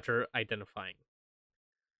 After identifying,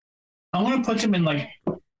 I want to put them in like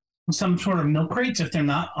some sort of milk crates if they're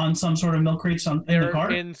not on some sort of milk crates in the they're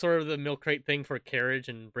car. in sort of the milk crate thing for carriage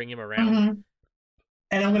and bring him around. Mm-hmm.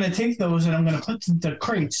 And I'm going to take those and I'm going to put the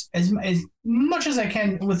crates as much as I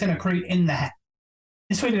can within a crate in the hat.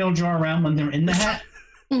 This way they don't draw around when they're in the hat.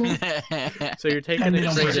 So you're taking And a they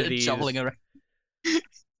don't crate break of it, these. shoveling around.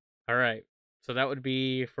 All right. So that would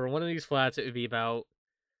be, for one of these flats, it would be about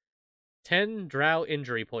 10 drow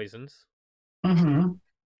injury poisons. Mm-hmm.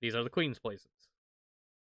 These are the queen's poisons.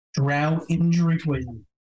 Drow injury poison.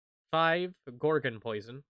 5 gorgon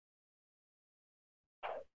poison.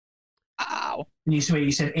 Ow. And you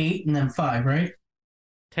said 8 and then 5, right?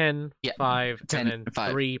 10, Yeah, 5, 10, and then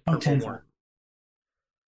 5. 3 Oh, purple 10, worm.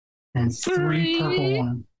 and 3 purple Three.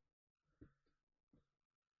 ones.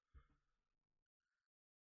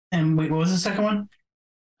 And wait, what was the second one?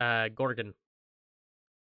 Gorgon.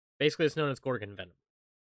 Basically, it's known as Gorgon venom.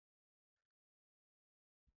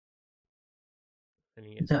 And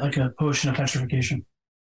Is that like a potion of petrification?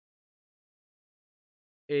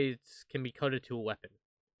 it can be coded to a weapon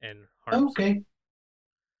and harms. Okay.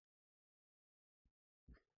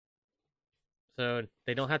 So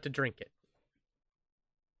they don't have to drink it.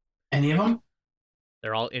 Any of them?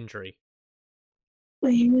 They're all injury.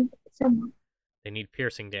 Wait, from They need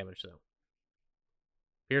piercing damage though.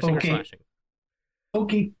 Piercing Okay. or slashing.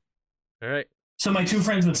 Okay. All right. So my 2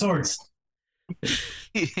 friends with swords.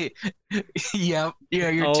 Yep. Yeah,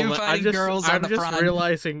 your two fighting girls on I'm the just front.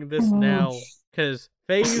 realizing this now because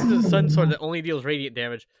Faye uses Sun Sword that only deals radiant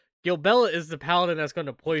damage. Gilbella is the paladin that's going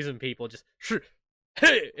to poison people. Just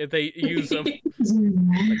if they use them.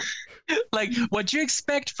 Like what you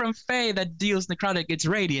expect from Faye that deals necrotic, it's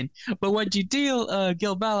radiant. But what you deal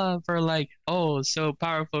Gilbella for like, oh, so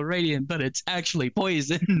powerful radiant, but it's actually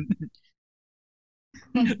poison.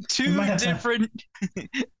 Two might have to- different.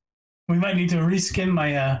 We might need to reskin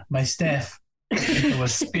my my staff into a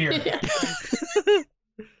spear.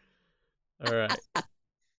 All right.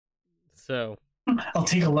 So I'll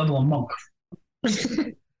take a level of monk.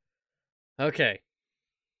 okay,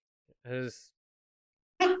 as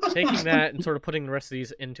taking that and sort of putting the rest of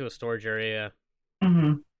these into a storage area.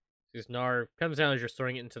 Mm-hmm. Because Nar comes down as you're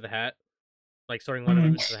storing it into the hat, like storing one of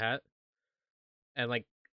them into the hat, and like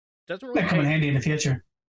doesn't really Might come in pay, handy in the future.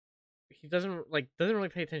 he doesn't really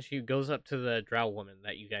pay attention. He goes up to the drow woman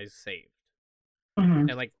that you guys saved, Mm-hmm.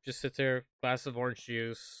 and like just sits there, glass of orange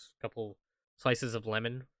juice, couple slices of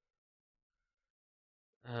lemon.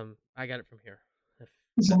 I got it from here.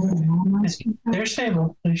 They're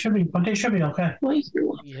stable. They should be, but they should be okay.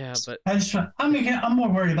 Yeah, but I'm more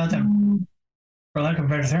worried about them, for lack of a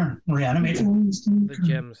better term, reanimating. the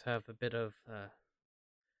gems have a bit of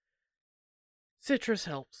citrus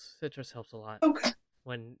helps. Citrus helps a lot Okay.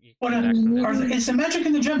 when you What get back from is the magic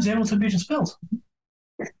in the gems able to be dispelled?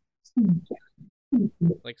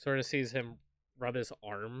 like sort of sees him rub his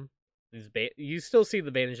arm. You still see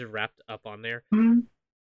the bandages wrapped up on there. Mm-hmm.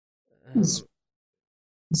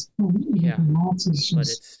 Yeah, but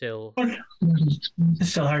it's still. It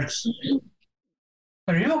still hurts.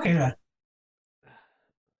 Are you okay, lad?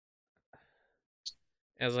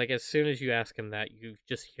 As soon as you ask him that, you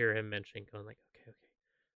just hear him mentioning, going like, okay,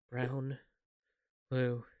 brown,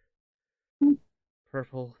 blue,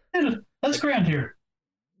 purple. Yeah, let's ground here.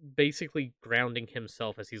 Basically grounding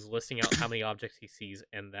himself as he's listing out how many objects he sees,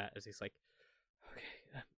 and that as he's like, okay,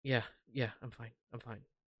 yeah, I'm fine.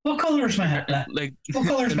 What color is my hat, lad? Like What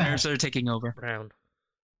color is the my nerves hat? are taking over. Brown.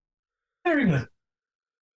 Very good.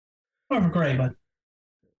 More of a gray, but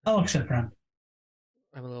I'll accept brown.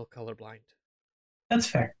 I'm a little colorblind. That's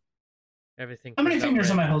fair. Everything. How many comes out fingers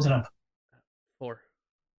red. am I holding up? 4.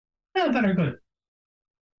 Yeah, very good.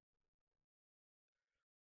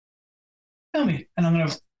 Tell me, and I'm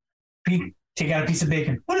gonna take out a piece of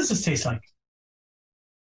bacon. What does this taste like?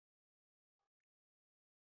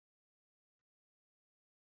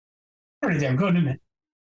 Pretty damn good, isn't it?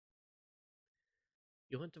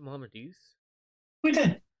 You went to Mama D's? We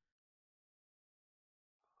did.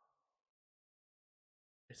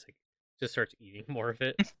 It's like just starts eating more of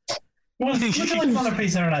it. Would you like another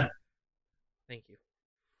piece there, lad? Thank you.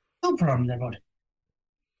 No problem there, bud.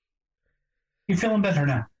 You feeling better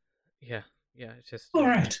now? Yeah. It's just All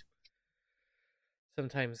right.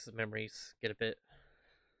 sometimes the memories get a bit.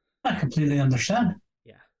 I completely understand.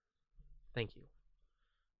 Yeah. Thank you.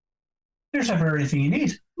 Here's ever anything you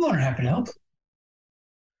need. More than happy to help.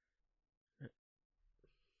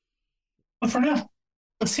 But for now,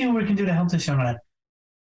 let's see what we can do to help this young lad.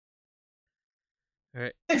 All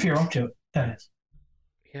right. If you're up to it, that is.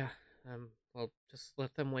 Yeah. Well, just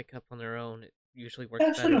let them wake up on their own. It usually works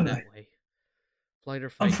Absolutely. better that way. Flight or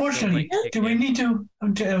fight. Unfortunately, do we need to?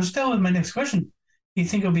 I was still with my next question. Do you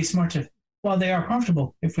think it would be smart to, while they are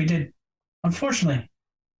comfortable, if we did, unfortunately,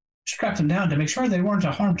 strap them down to make sure they weren't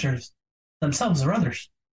a harm to themselves or others?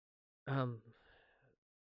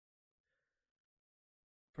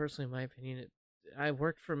 Personally, in my opinion, I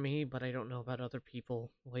worked for me, but I don't know about other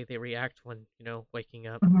people, the way they react when, waking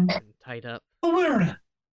up Mhm. and tied up. Well, we're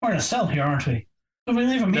in a cell here, aren't we? If we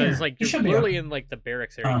leave them here, It's like you you're should be literally okay. in like the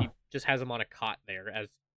barracks area. Oh. He just has him on a cot there as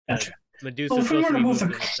Gotcha. Medusa Well, if we supposed were to to be move moved the-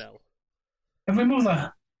 in the cell. If we move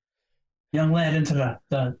the young lad into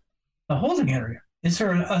the holding area, is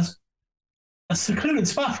there a secluded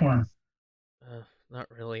spot for him? Not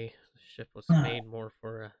really. The ship was No. made more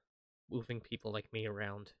for moving people like me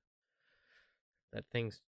around. That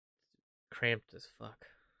thing's cramped as fuck.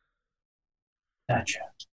 Gotcha.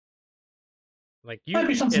 Like you Might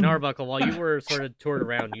be in something. Arbuckle, while you were sort of toured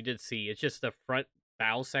around, you did see it's just the front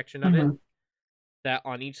bow section of it Mhm. that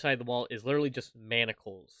on each side of the wall is literally just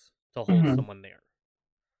manacles to hold Mhm. someone there.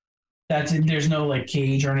 That's it. There's no like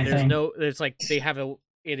cage or anything. There's like they have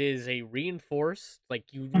it is a reinforced,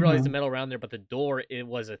 like you Mm-hmm. realize the metal around there, but the door, it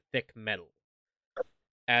was a thick metal.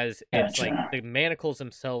 As it's like Gotcha. the manacles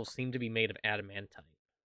themselves seem to be made of adamantine,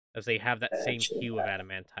 as they have that same Gotcha. hue of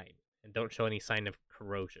adamantine and don't show any sign of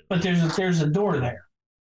corrosion. But there's a door there.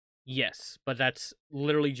 Yes, but that's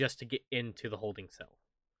literally just to get into the holding cell.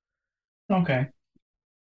 Okay.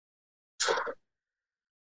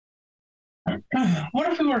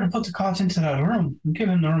 What if we were to put the cots into that room and give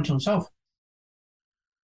him the room to himself?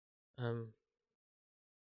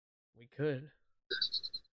 We could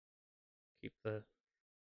keep the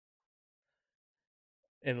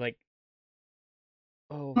and like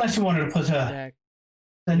Unless you wanted to put Jack,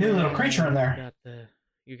 the new little creature in there.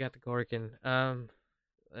 You got the Gorgon.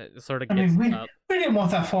 It sort of I gets mean, up. we didn't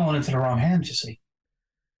want that falling into the wrong hands, you see.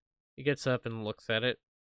 He gets up and looks at it.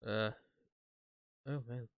 Oh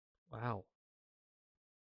man, wow.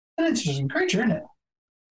 An interesting creature, isn't it?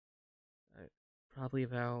 Probably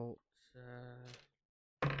about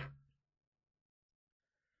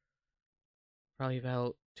probably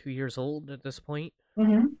about 2 years old at this point.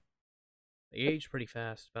 Mm-hmm. They age pretty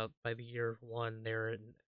fast. About by the year 1, they're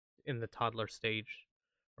in the toddler stage,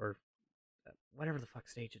 or whatever the fuck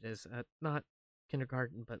stage it is. Not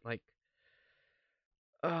kindergarten, but like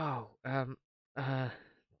that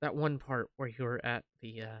one part where you were at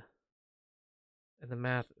the in the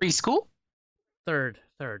math Preschool? third.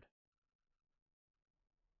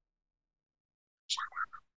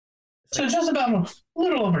 So just about a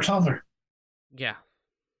little over toddler. Yeah.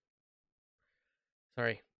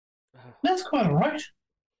 Sorry. That's quite all right.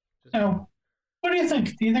 Just- Now, what do you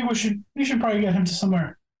think? Do you think we should probably get him to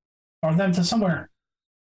somewhere, or them to somewhere,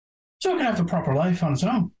 so it can have a proper life on its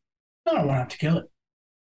own? I don't want to have to kill it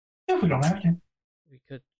if we don't have to. We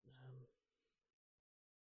could.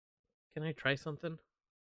 Can I try something?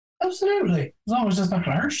 Absolutely, as long as it's not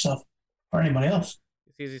going to hurt yourself or anybody else.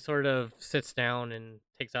 You see, he sort of sits down and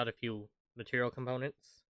takes out a few material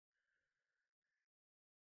components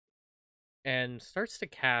and starts to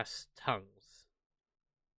cast tongues.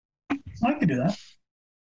 I can do that.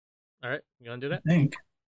 All right, you want to do that? I think.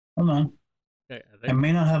 Hold on. Okay, I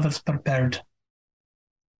may not have it prepared.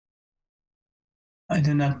 I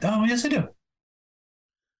did not. Oh, yes, I do.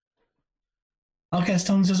 I'll cast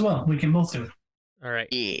tongues as well. We can both do it. All right.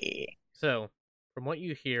 Yeah. So, from what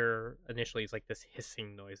you hear initially, it's like this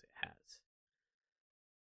hissing noise it has.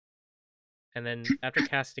 And then after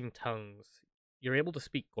casting tongues, you're able to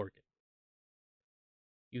speak Gorgon.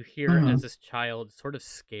 You hear as this child sort of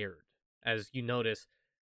scared, as you notice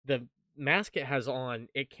the mask it has on,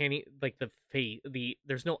 it can't like the face,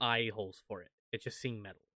 there's no eye holes for it. It's just seeing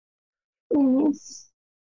metal. Mhm.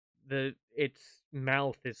 Its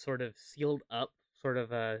mouth is sort of sealed up, sort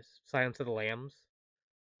of Silence of the Lambs.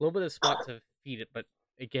 A little bit of spot to feed it, but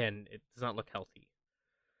again, it does not look healthy.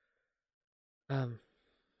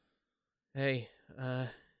 Hey,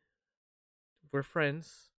 we're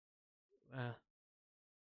friends.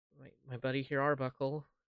 My buddy here, Arbuckle.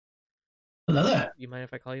 Hello there. You mind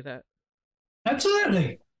if I call you that?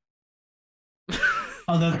 Absolutely.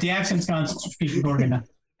 Oh, the accent's gone speaking Gorgon now.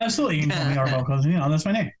 Absolutely, you can call me Arvo because that's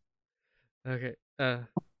my name. Okay.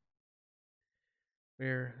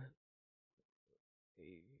 We're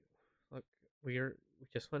look. We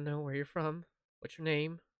just want to know where you're from. What's your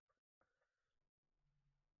name?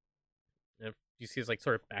 And if you see, it's like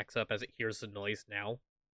sort of backs up as it hears the noise now.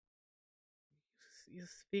 You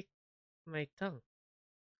speak my tongue.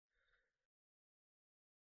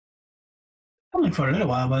 Only for a little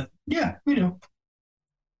while, but yeah, we do.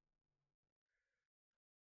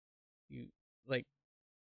 You like.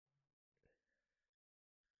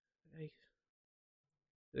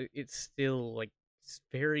 It's still like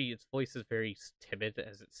its voice is very timid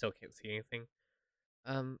as it still can't see anything.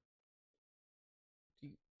 Do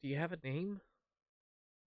you have a name?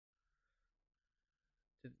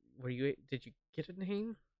 Did you get a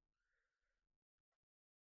name?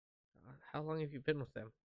 How long have you been with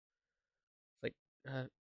them? Like, I'm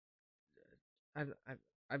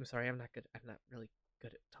sorry, I'm not really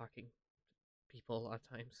good at talking to people a lot of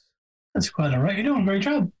times. That's quite all right. You're doing a great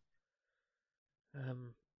job.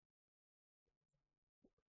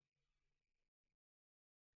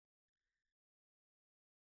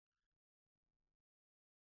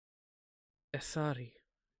 Sorry,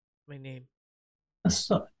 my name.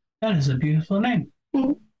 That is a beautiful name.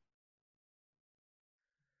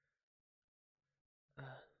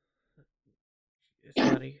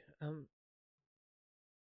 Sorry. I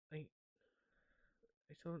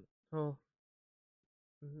don't know.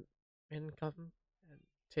 Men come and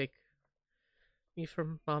take me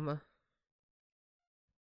from Mama.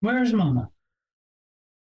 Where's Mama?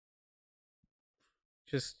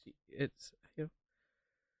 Just it's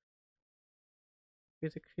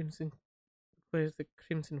where the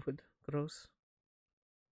crimson wood grows.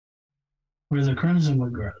 Where the crimson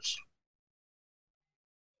wood grows.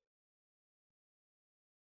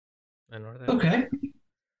 I know that. Okay.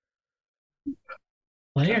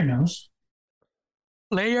 Layer knows.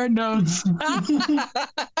 Layer notes.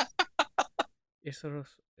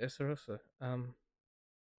 Isarosa, can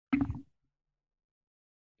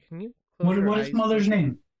you close your What eyes is mother's for a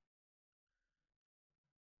name?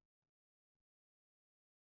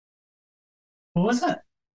 What was that?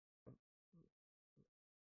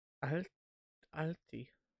 second? Alti.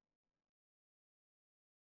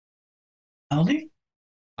 Aldi?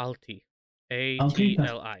 Alti. Atli.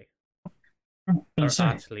 Gonna Or say,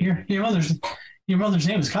 Atli. your mother's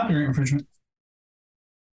name is copyright infringement.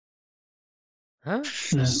 Huh?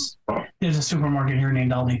 There's a supermarket here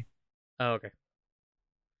named Aldi. Oh, okay.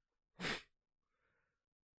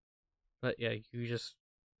 But yeah, you just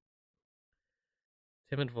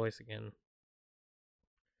timid voice again.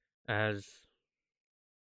 As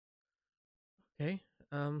okay,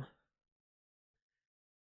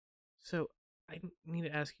 so I need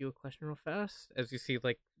to ask you a question real fast. As you see,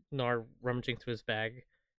 like Nar rummaging through his bag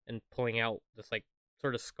and pulling out this like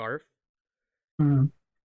sort of scarf. Mm-hmm.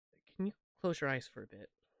 Can you close your eyes for a bit?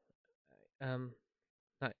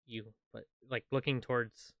 Not you, but like looking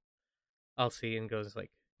towards Elsie and goes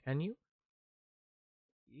like, "Can you?"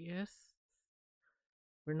 Yes.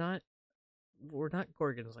 We're not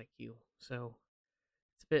gorgons like you, so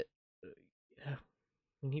it's a bit. Yeah,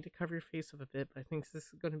 we need to cover your face up a bit, but I think this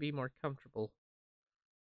is going to be more comfortable.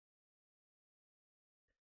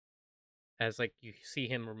 As like you see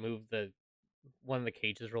him remove the one of the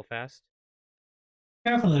cages real fast.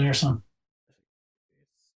 Careful there, son.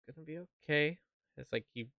 It's gonna be okay. It's like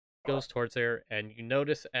he goes towards her, and you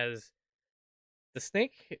notice as the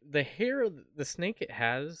snake, the hair, the snake it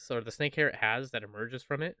has, or the snake hair it has that emerges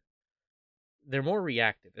from it, they're more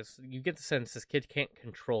reactive. You get the sense this kid can't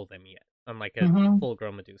control them yet, unlike a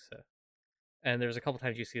full-grown Medusa. And there's a couple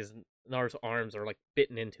times you see his Nar's arms are like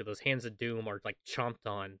bitten into, those hands of doom are like chomped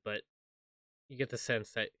on, but you get the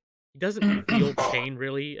sense that he doesn't feel pain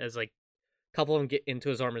really, as like a couple of them get into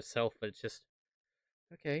his arm itself, but it's just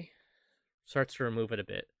okay. Starts to remove it a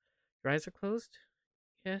bit. Your eyes are closed?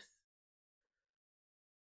 Yes.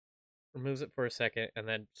 Removes it for a second and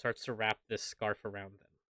then starts to wrap this scarf around them,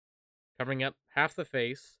 covering up half the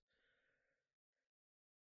face,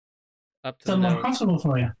 up to the It's more nose. comfortable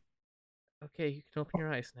for you. Okay, you can open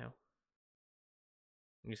your eyes now.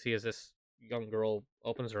 You see as this young girl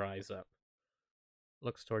opens her eyes up,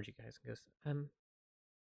 looks towards you guys, and goes,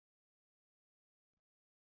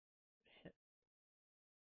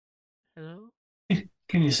 hello?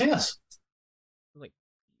 Can you see us? Like,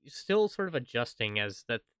 still sort of adjusting as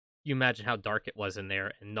that you imagine how dark it was in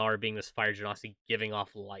there, and Nar being this fire genasi giving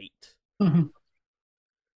off light. Mm-hmm.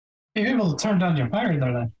 You're able to turn down your fire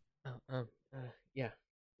there then. Yeah,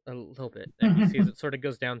 a little bit. And you see as it sort of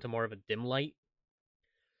goes down to more of a dim light.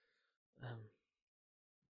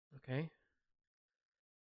 Okay.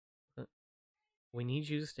 We need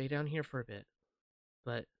you to stay down here for a bit,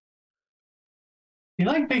 but You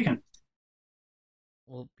like bacon?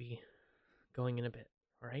 we'll be going in a bit.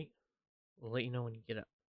 All right. We'll let you know when you get up.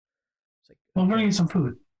 It's like, We'll okay. bring you some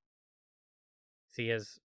food. See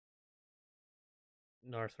as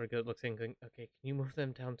Nar sort of looks in, going, okay, can you move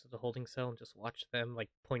them down to the holding cell and just watch them? Like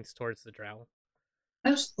points towards the drow.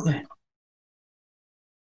 Absolutely.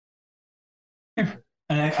 Here.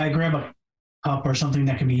 And I grab a cup or something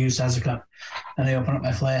that can be used as a cup, and I open up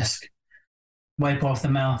my flask, wipe off the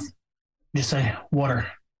mouth, just say water,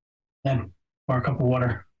 then pour a cup of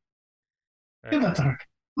water. Right. Give that to her.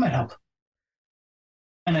 Might help.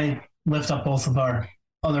 And I lift up both of our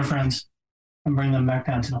other friends and bring them back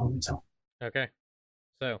down to the holding cell. Okay.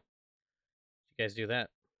 So, you guys do that.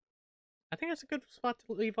 I think that's a good spot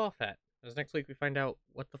to leave off at. Because next week we find out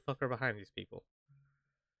what the fuck are behind these people.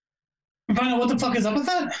 You find out what the fuck is up with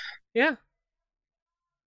that? Yeah.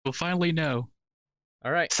 We'll finally know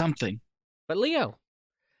All right. something. But Leo,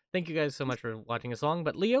 thank you guys so much for watching us along.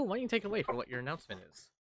 But Leo, why don't you take it away for what your announcement is?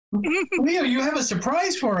 Leo, you have a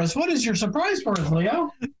surprise for us. What is your surprise for us,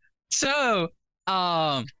 Leo? So,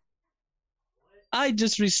 I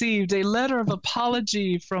just received a letter of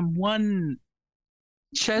apology from one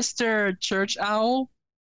Chester Church Owl.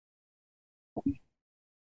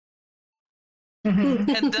 And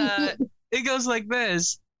it goes like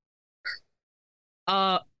this.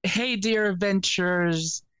 Hey, dear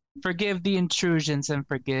adventurers, forgive the intrusions and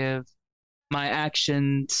forgive my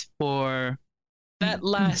actions for that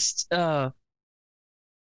last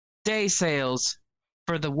day sales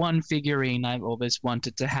for the one figurine I've always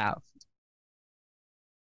wanted to have.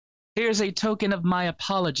 Here's a token of my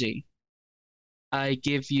apology. I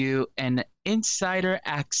give you an insider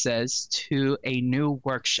access to a new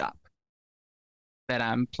workshop that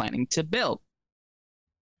I'm planning to build.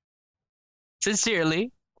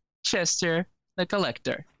 Sincerely, Chester the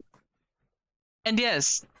Collector. And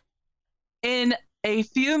yes, in a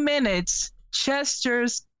few minutes,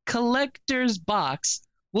 Chester's Collector's Box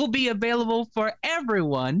will be available for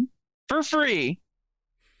everyone for free.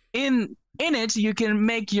 In it, you can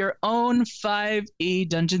make your own 5e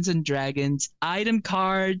Dungeons and Dragons item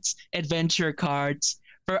cards, adventure cards,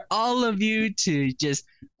 for all of you to just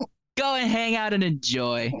go and hang out and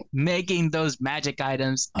enjoy making those magic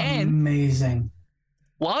items. And Amazing.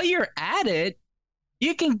 while you're at it,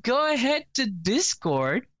 you can go ahead to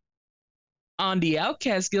Discord on the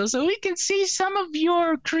Outcast Guild so we can see some of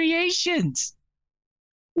your creations.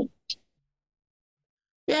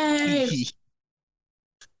 Yay!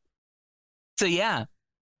 So yeah.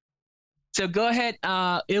 So go ahead.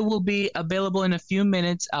 It will be available in a few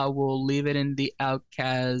minutes. I will leave it in the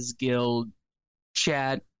Outcast Guild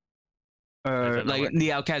chat, or like in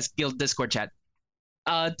the Outcast Guild Discord chat.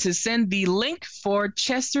 To send the link for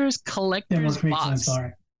Chester's Collector's Box.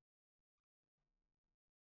 Sorry.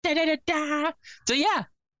 So yeah.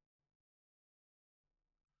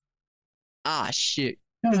 Ah shit.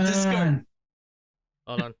 Come The Discord. on.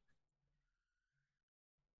 Hold on.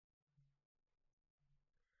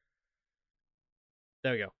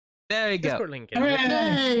 There we go. There you go. Discord link. Hooray!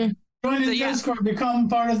 Yay! Join the So, yeah. Discord. Become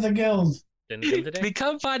part of the guild. Didn't come today.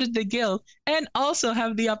 Become part of the guild and also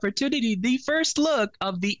have the opportunity, the first look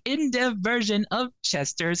of the in-depth version of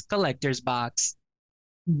Chester's Collector's Box.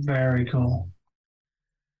 Very cool.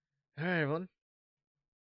 All right, everyone.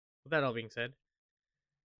 With that all being said,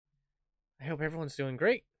 I hope everyone's doing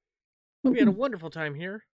great. We had a wonderful time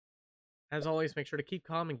here. As always, make sure to keep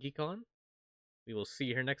calm and geek on. We will see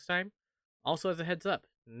you here next time. Also, as a heads up,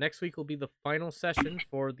 next week will be the final session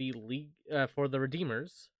for the league, for the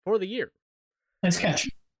Redeemers for the year. Nice catch.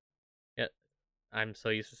 Yeah, I'm so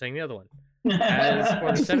used to saying the other one. As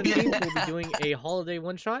for the 17th, we'll be doing a holiday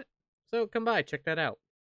one-shot, so come by, check that out.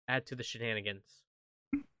 Add to the shenanigans.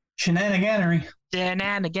 Shenaniganery.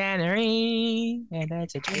 Shenaniganery, and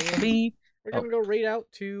that's a trippy. We're going to go right out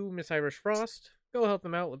to Miss Irish Frost. Go help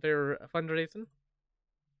them out with their fundraising.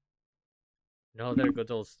 No, they're good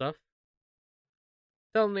old stuff.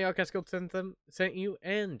 Tell them the Outcast Guild sent you,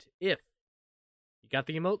 and if you got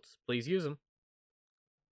the emotes, please use them.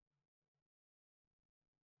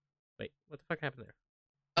 Wait, what the fuck happened there?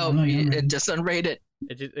 Oh, No, you're it right. just unrated.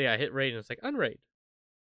 It just, yeah, I hit raid and it's like unraid.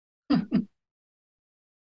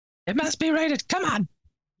 It must be rated. Come on.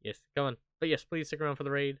 Yes, come on. But yes, please stick around for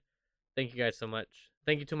the raid. Thank you guys so much.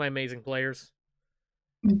 Thank you to my amazing players.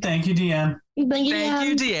 Thank you, DM. Thank you.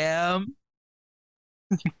 Thank you, DM.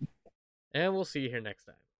 And we'll see you here next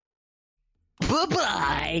time.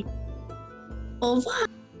 Bye-bye. Over.